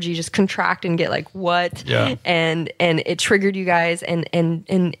your energy just contract and get like, what? Yeah. And it triggered you guys,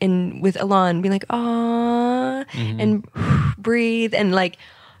 and with Alon being like, ah, and breathe, and like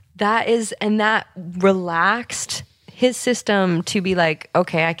that relaxed his system to be like,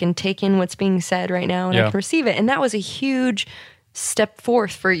 okay, I can take in what's being said right now and I can receive it. And that was a huge step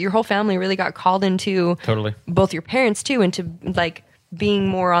forth for your whole family. Really got called into both your parents too, into like being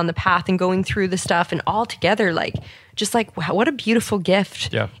more on the path and going through the stuff, and all together, like, just like, wow, what a beautiful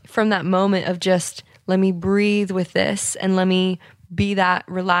gift from that moment of just, let me breathe with this and let me be that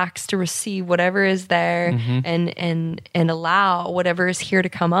relaxed to receive whatever is there, and allow whatever is here to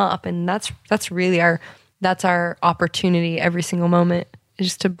come up. And that's really our opportunity every single moment, is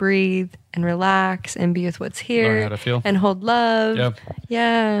just to breathe and relax and be with what's here. Learn how to feel. And hold love. Yep.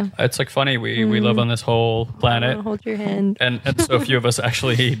 Yeah. It's like funny. We live on this whole planet. I'll hold your hand. And so few of us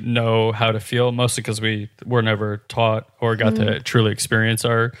actually know how to feel, mostly because we were never taught or got to truly experience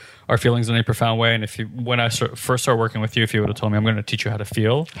our feelings in a profound way. And when I first started working with you, if you would have told me I'm going to teach you how to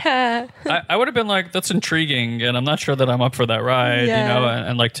feel, I would have been like, that's intriguing, and I'm not sure that I'm up for that ride.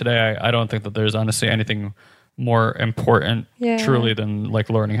 And like today, I don't think that there's honestly anything more important truly than like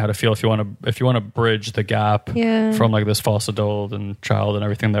learning how to feel. If you want to bridge the gap from like this false adult and child and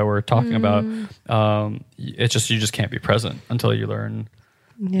everything that we're talking about, it's just, you just can't be present until you learn.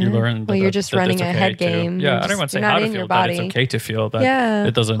 You learn that you're just running a head game. I don't want to say how to feel, but it's okay to feel that.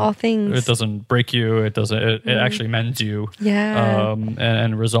 It doesn't, all things. It doesn't break you. It doesn't, it actually mends you.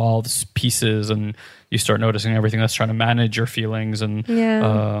 And resolves pieces, and you start noticing everything that's trying to manage your feelings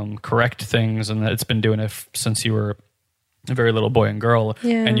and correct things. And it's been doing it since you were a very little boy and girl.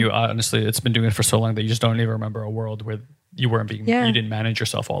 And you honestly, it's been doing it for so long that you just don't even remember a world where you weren't being, you didn't manage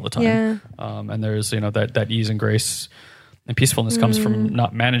yourself all the time. And there's, that ease and grace and peacefulness comes from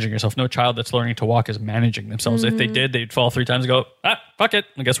not managing yourself. No child that's learning to walk is managing themselves. If they did, they'd fall 3 times and go, fuck it,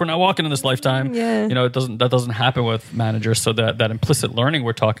 I guess we're not walking in this lifetime. That doesn't happen with managers. So that implicit learning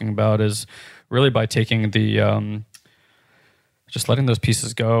we're talking about is really by taking the just letting those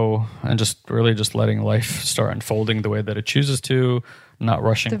pieces go, and just really just letting life start unfolding the way that it chooses to, not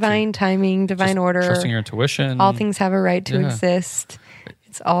rushing. Divine timing, divine order. Trusting your intuition. All things have a right to exist.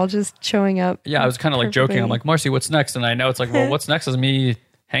 It's all just showing up. Yeah, I was kind of like joking. I'm like, Marcy, what's next? And I know it's like, well, what's next is me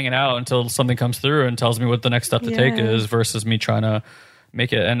hanging out until something comes through and tells me what the next step to take is, versus me trying to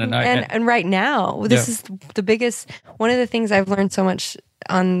make it. And right now, this is the biggest, one of the things I've learned so much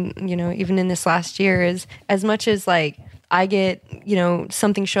on, even in this last year, is as much as like I get,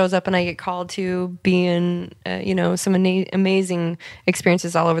 something shows up and I get called to be in, some amazing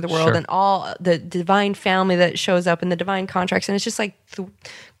experiences all over the world, and all the divine family that shows up and the divine contracts. And it's just like the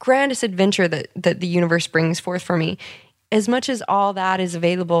grandest adventure that the universe brings forth for me. As much as all that is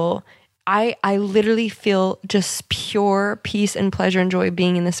available, I literally feel just pure peace and pleasure and joy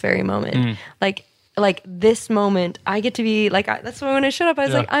being in this very moment. Like this moment, I get to be like, that's why when I showed up, I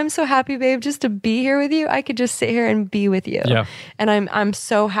was like, I'm so happy, babe, just to be here with you. I could just sit here and be with you. And I'm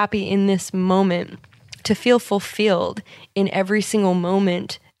so happy in this moment to feel fulfilled in every single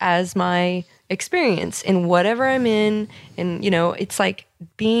moment as my experience in whatever I'm in. And, it's like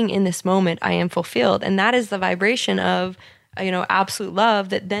being in this moment, I am fulfilled. And that is the vibration of absolute love,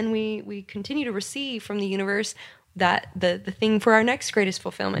 that then we continue to receive from the universe that the thing for our next greatest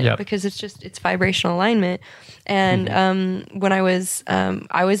fulfillment, because it's vibrational alignment. And when I was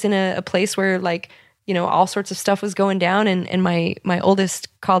in a place where like, all sorts of stuff was going down, and my oldest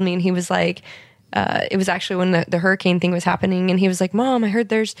called me and he was like, it was actually when the hurricane thing was happening, and he was like, "Mom, I heard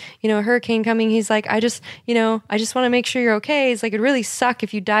there's, a hurricane coming." He's like, I just want to make sure you're okay. He's like, "It'd really suck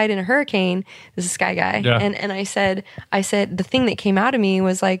if you died in a hurricane." This is Sky Guy. Yeah. And I said, the thing that came out of me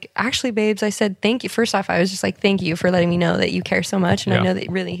was like, actually, babes, I said, thank you. First off, I was just like, thank you for letting me know that you care so much. And I know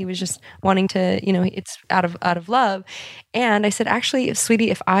that really he was just wanting to, it's out of love. And I said, actually,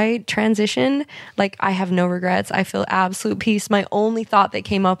 sweetie, if I transition, like, I have no regrets. I feel absolute peace. My only thought that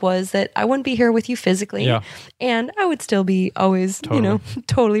came up was that I wouldn't be here with you physically, and I would still be always,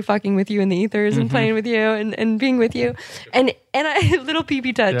 totally fucking with you in the ethers and playing with you and being with you. And I little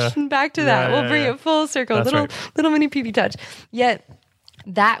pee-pee touch back to that. We'll bring it full circle. That's little mini pee-pee touch. Yet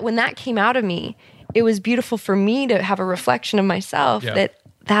that when that came out of me, it was beautiful for me to have a reflection of myself that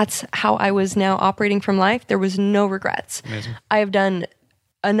that's how I was now operating from life. There was no regrets. Amazing. I have done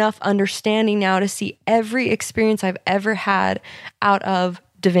enough understanding now to see every experience I've ever had out of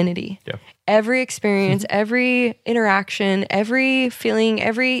divinity. Yeah. Every experience, every interaction, every feeling,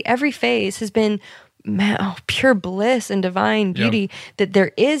 every phase has been pure bliss and divine beauty. That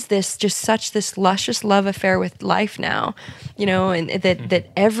there is this luscious love affair with life now, and that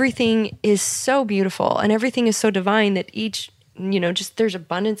everything is so beautiful and everything is so divine that each, just there's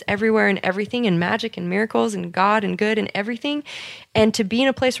abundance everywhere and everything, and magic and miracles and God and good and everything. And to be in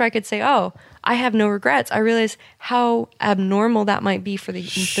a place where I could say, oh, I have no regrets. I realize how abnormal that might be for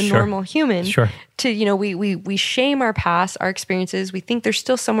the normal human. Sure. To, we shame our past, our experiences. We think there's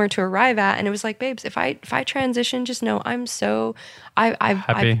still somewhere to arrive at. And it was like, babes, if I transition, just know I'm so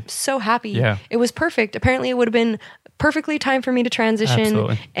happy. Yeah. It was perfect. Apparently it would have been perfectly time for me to transition.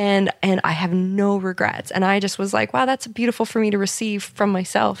 Absolutely. And I have no regrets. And I just was like, wow, that's beautiful for me to receive from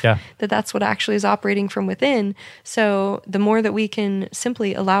myself. Yeah. That's what actually is operating from within. So the more that we can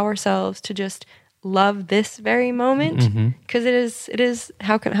simply allow ourselves to just love this very moment, because it is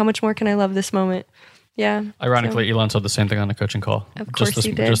how much more can I love this moment? Yeah. Ironically, Elon said the same thing on a coaching call. Of course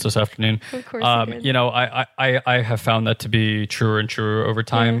he did. Just this afternoon. Of course he did. I have found that to be truer and truer over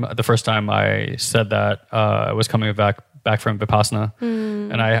time. The first time I said that, I was coming back from Vipassana,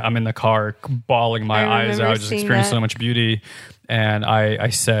 and I'm in the car bawling my eyes out, just experiencing so much beauty. And I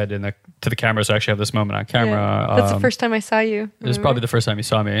said to the camera, so I actually have this moment on camera. Yeah. That's the first time I saw you. It was probably the first time you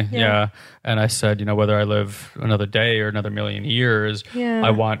saw me. Yeah. And I said, whether I live another day or another million years,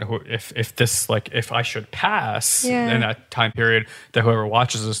 I want, if I should pass in that time period, that whoever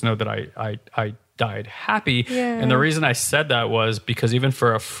watches this know that I died happy. And the reason I said that was because even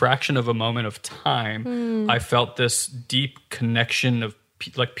for a fraction of a moment of time, I felt this deep connection of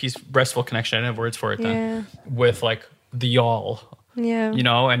peace, restful connection. I didn't have words for it then, with like the y'all. Yeah.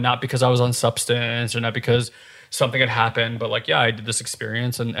 And not because I was on substance or not because something had happened, but like, I did this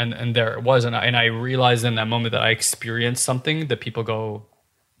experience and there it was. And I realized in that moment that I experienced something that people go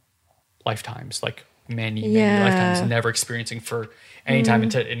lifetimes, like many lifetimes, never experiencing for any time.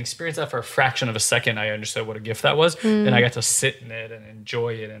 And experience that for a fraction of a second, I understood what a gift that was. And I got to sit in it and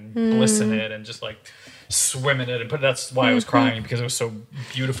enjoy it and bliss in it and just like swim in it. But that's why I was crying, because it was so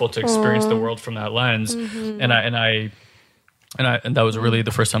beautiful to experience the world from that lens. And that was really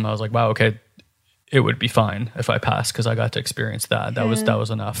the first time I was like, wow, okay, it would be fine if I passed, because I got to experience that. That was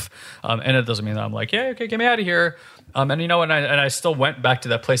enough. And it doesn't mean that I'm like, yeah, okay, get me out of here. And I still went back to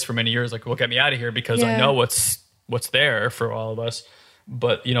that place for many years, like, well, get me out of here, because I know what's there for all of us.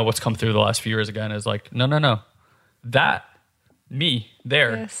 But what's come through the last few years again is like, no, that me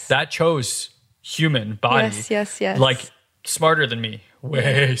there, that chose human body, yes, like smarter than me.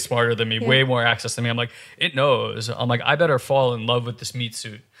 Way smarter than me, way more access than me. I'm like, it knows. I'm like, I better fall in love with this meat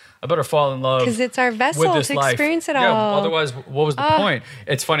suit. I better fall in love because it's our vessel with this to life. Experience it all. Yeah, otherwise, what was the point?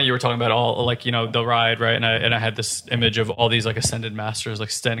 It's funny you were talking about all like the ride, right? And I had this image of all these like ascended masters like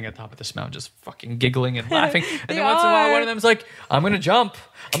standing at the top of this mountain, just fucking giggling and laughing. And then once in a while, one of them's like, I'm gonna jump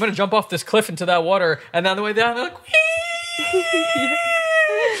off this cliff into that water, and on the way down, they're like, whee!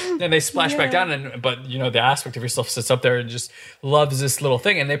 Then they splash back down, but the aspect of yourself sits up there and just loves this little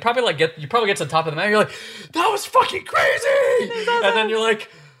thing. And they probably get to the top of the mountain. You're like, that was fucking crazy. And then you're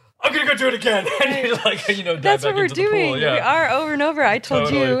like, I'm gonna go do it again. And you're like, dive that's back what we're into the doing. pool. Yeah. We are over and over. I told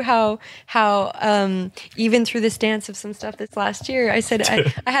you how even through this dance of some stuff this last year, I said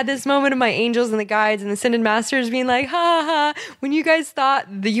I had this moment of my angels and the guides and the ascended masters being like, ha ha. When you guys thought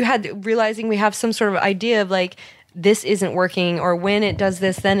that you had realizing we have some sort of idea of like this isn't working, or when it does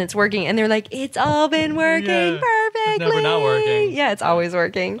this, then it's working. And they're like, it's all been working perfectly. It's never not working. Yeah, it's always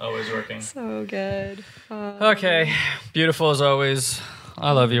working. Always working. So good. Okay. Beautiful as always.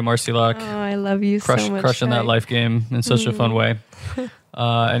 I love you, Marcy Locke. Oh, I love you so much. Crushing that life game in such a fun way.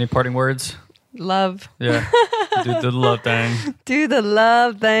 Any parting words? Love. Yeah. Do the love thing. Do the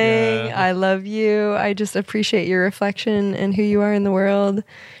love thing. Yeah. I love you. I just appreciate your reflection and who you are in the world.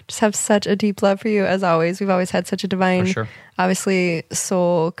 Just have such a deep love for you, as always. We've always had such a divine, For sure. obviously,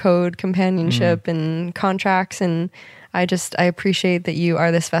 soul code companionship and contracts. And I appreciate that you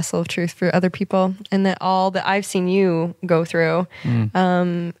are this vessel of truth for other people, and that all that I've seen you go through,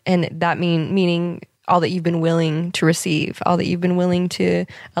 and that meaning all that you've been willing to receive, all that you've been willing to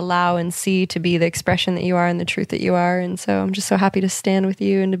allow and see to be the expression that you are and the truth that you are. And so I'm just so happy to stand with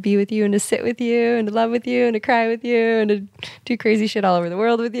you and to be with you and to sit with you and to love with you and to cry with you and to do crazy shit all over the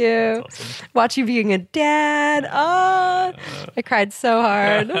world with you. Awesome. Watch you being a dad. Oh, I cried so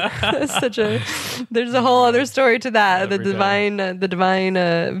hard. There's a whole other story to that. The divine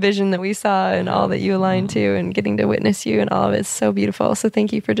vision that we saw and all that you aligned to, and getting to witness you, and all of it's so beautiful. So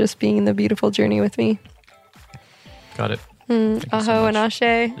thank you for just being in the beautiful journey with me. Got it. Thank you so Aho much. and ashe.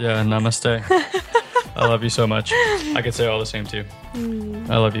 Yeah, namaste. I love you so much. I could say all the same too.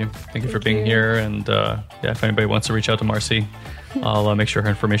 I love you. Thank you for being here. And if anybody wants to reach out to Marcy, I'll make sure her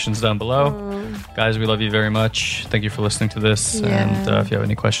information's down below. Guys, we love you very much. Thank you for listening to this. Yeah. And if you have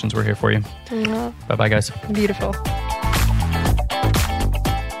any questions, we're here for you. Bye-bye, guys. Beautiful.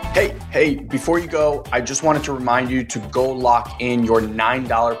 Hey, before you go, I just wanted to remind you to go lock in your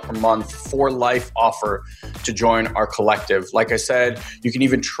 $9 per month for life offer to join our collective. Like I said, you can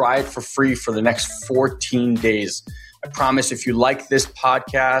even try it for free for the next 14 days. I promise if you like this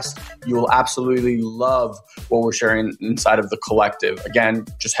podcast, you will absolutely love what we're sharing inside of the collective. Again,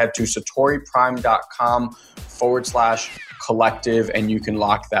 just head to satoriprime.com/collective and you can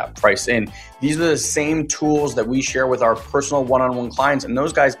lock that price in. These are the same tools that we share with our personal one-on-one clients, and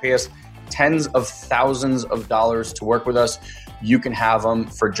those guys pay us tens of thousands of dollars to work with us. You can have them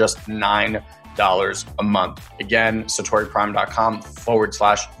for just $9 a month. Again,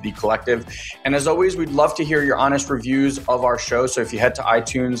 satoriprime.com/the collective. And as always, we'd love to hear your honest reviews of our show. So if you head to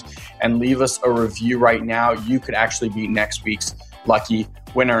iTunes and leave us a review right now, you could actually be next week's lucky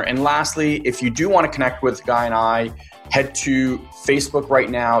winner. And lastly, if you do want to connect with Guy and I, head to Facebook right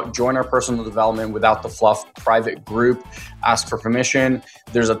now, join our Personal Development Without the Fluff private group, ask for permission.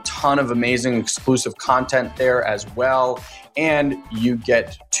 There's a ton of amazing exclusive content there as well. And you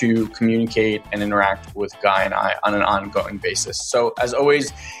get to communicate and interact with Guy and I on an ongoing basis. So as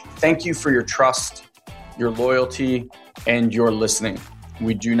always, thank you for your trust, your loyalty, and your listening.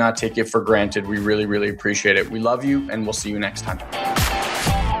 We do not take it for granted. We really, really appreciate it. We love you, and we'll see you next time.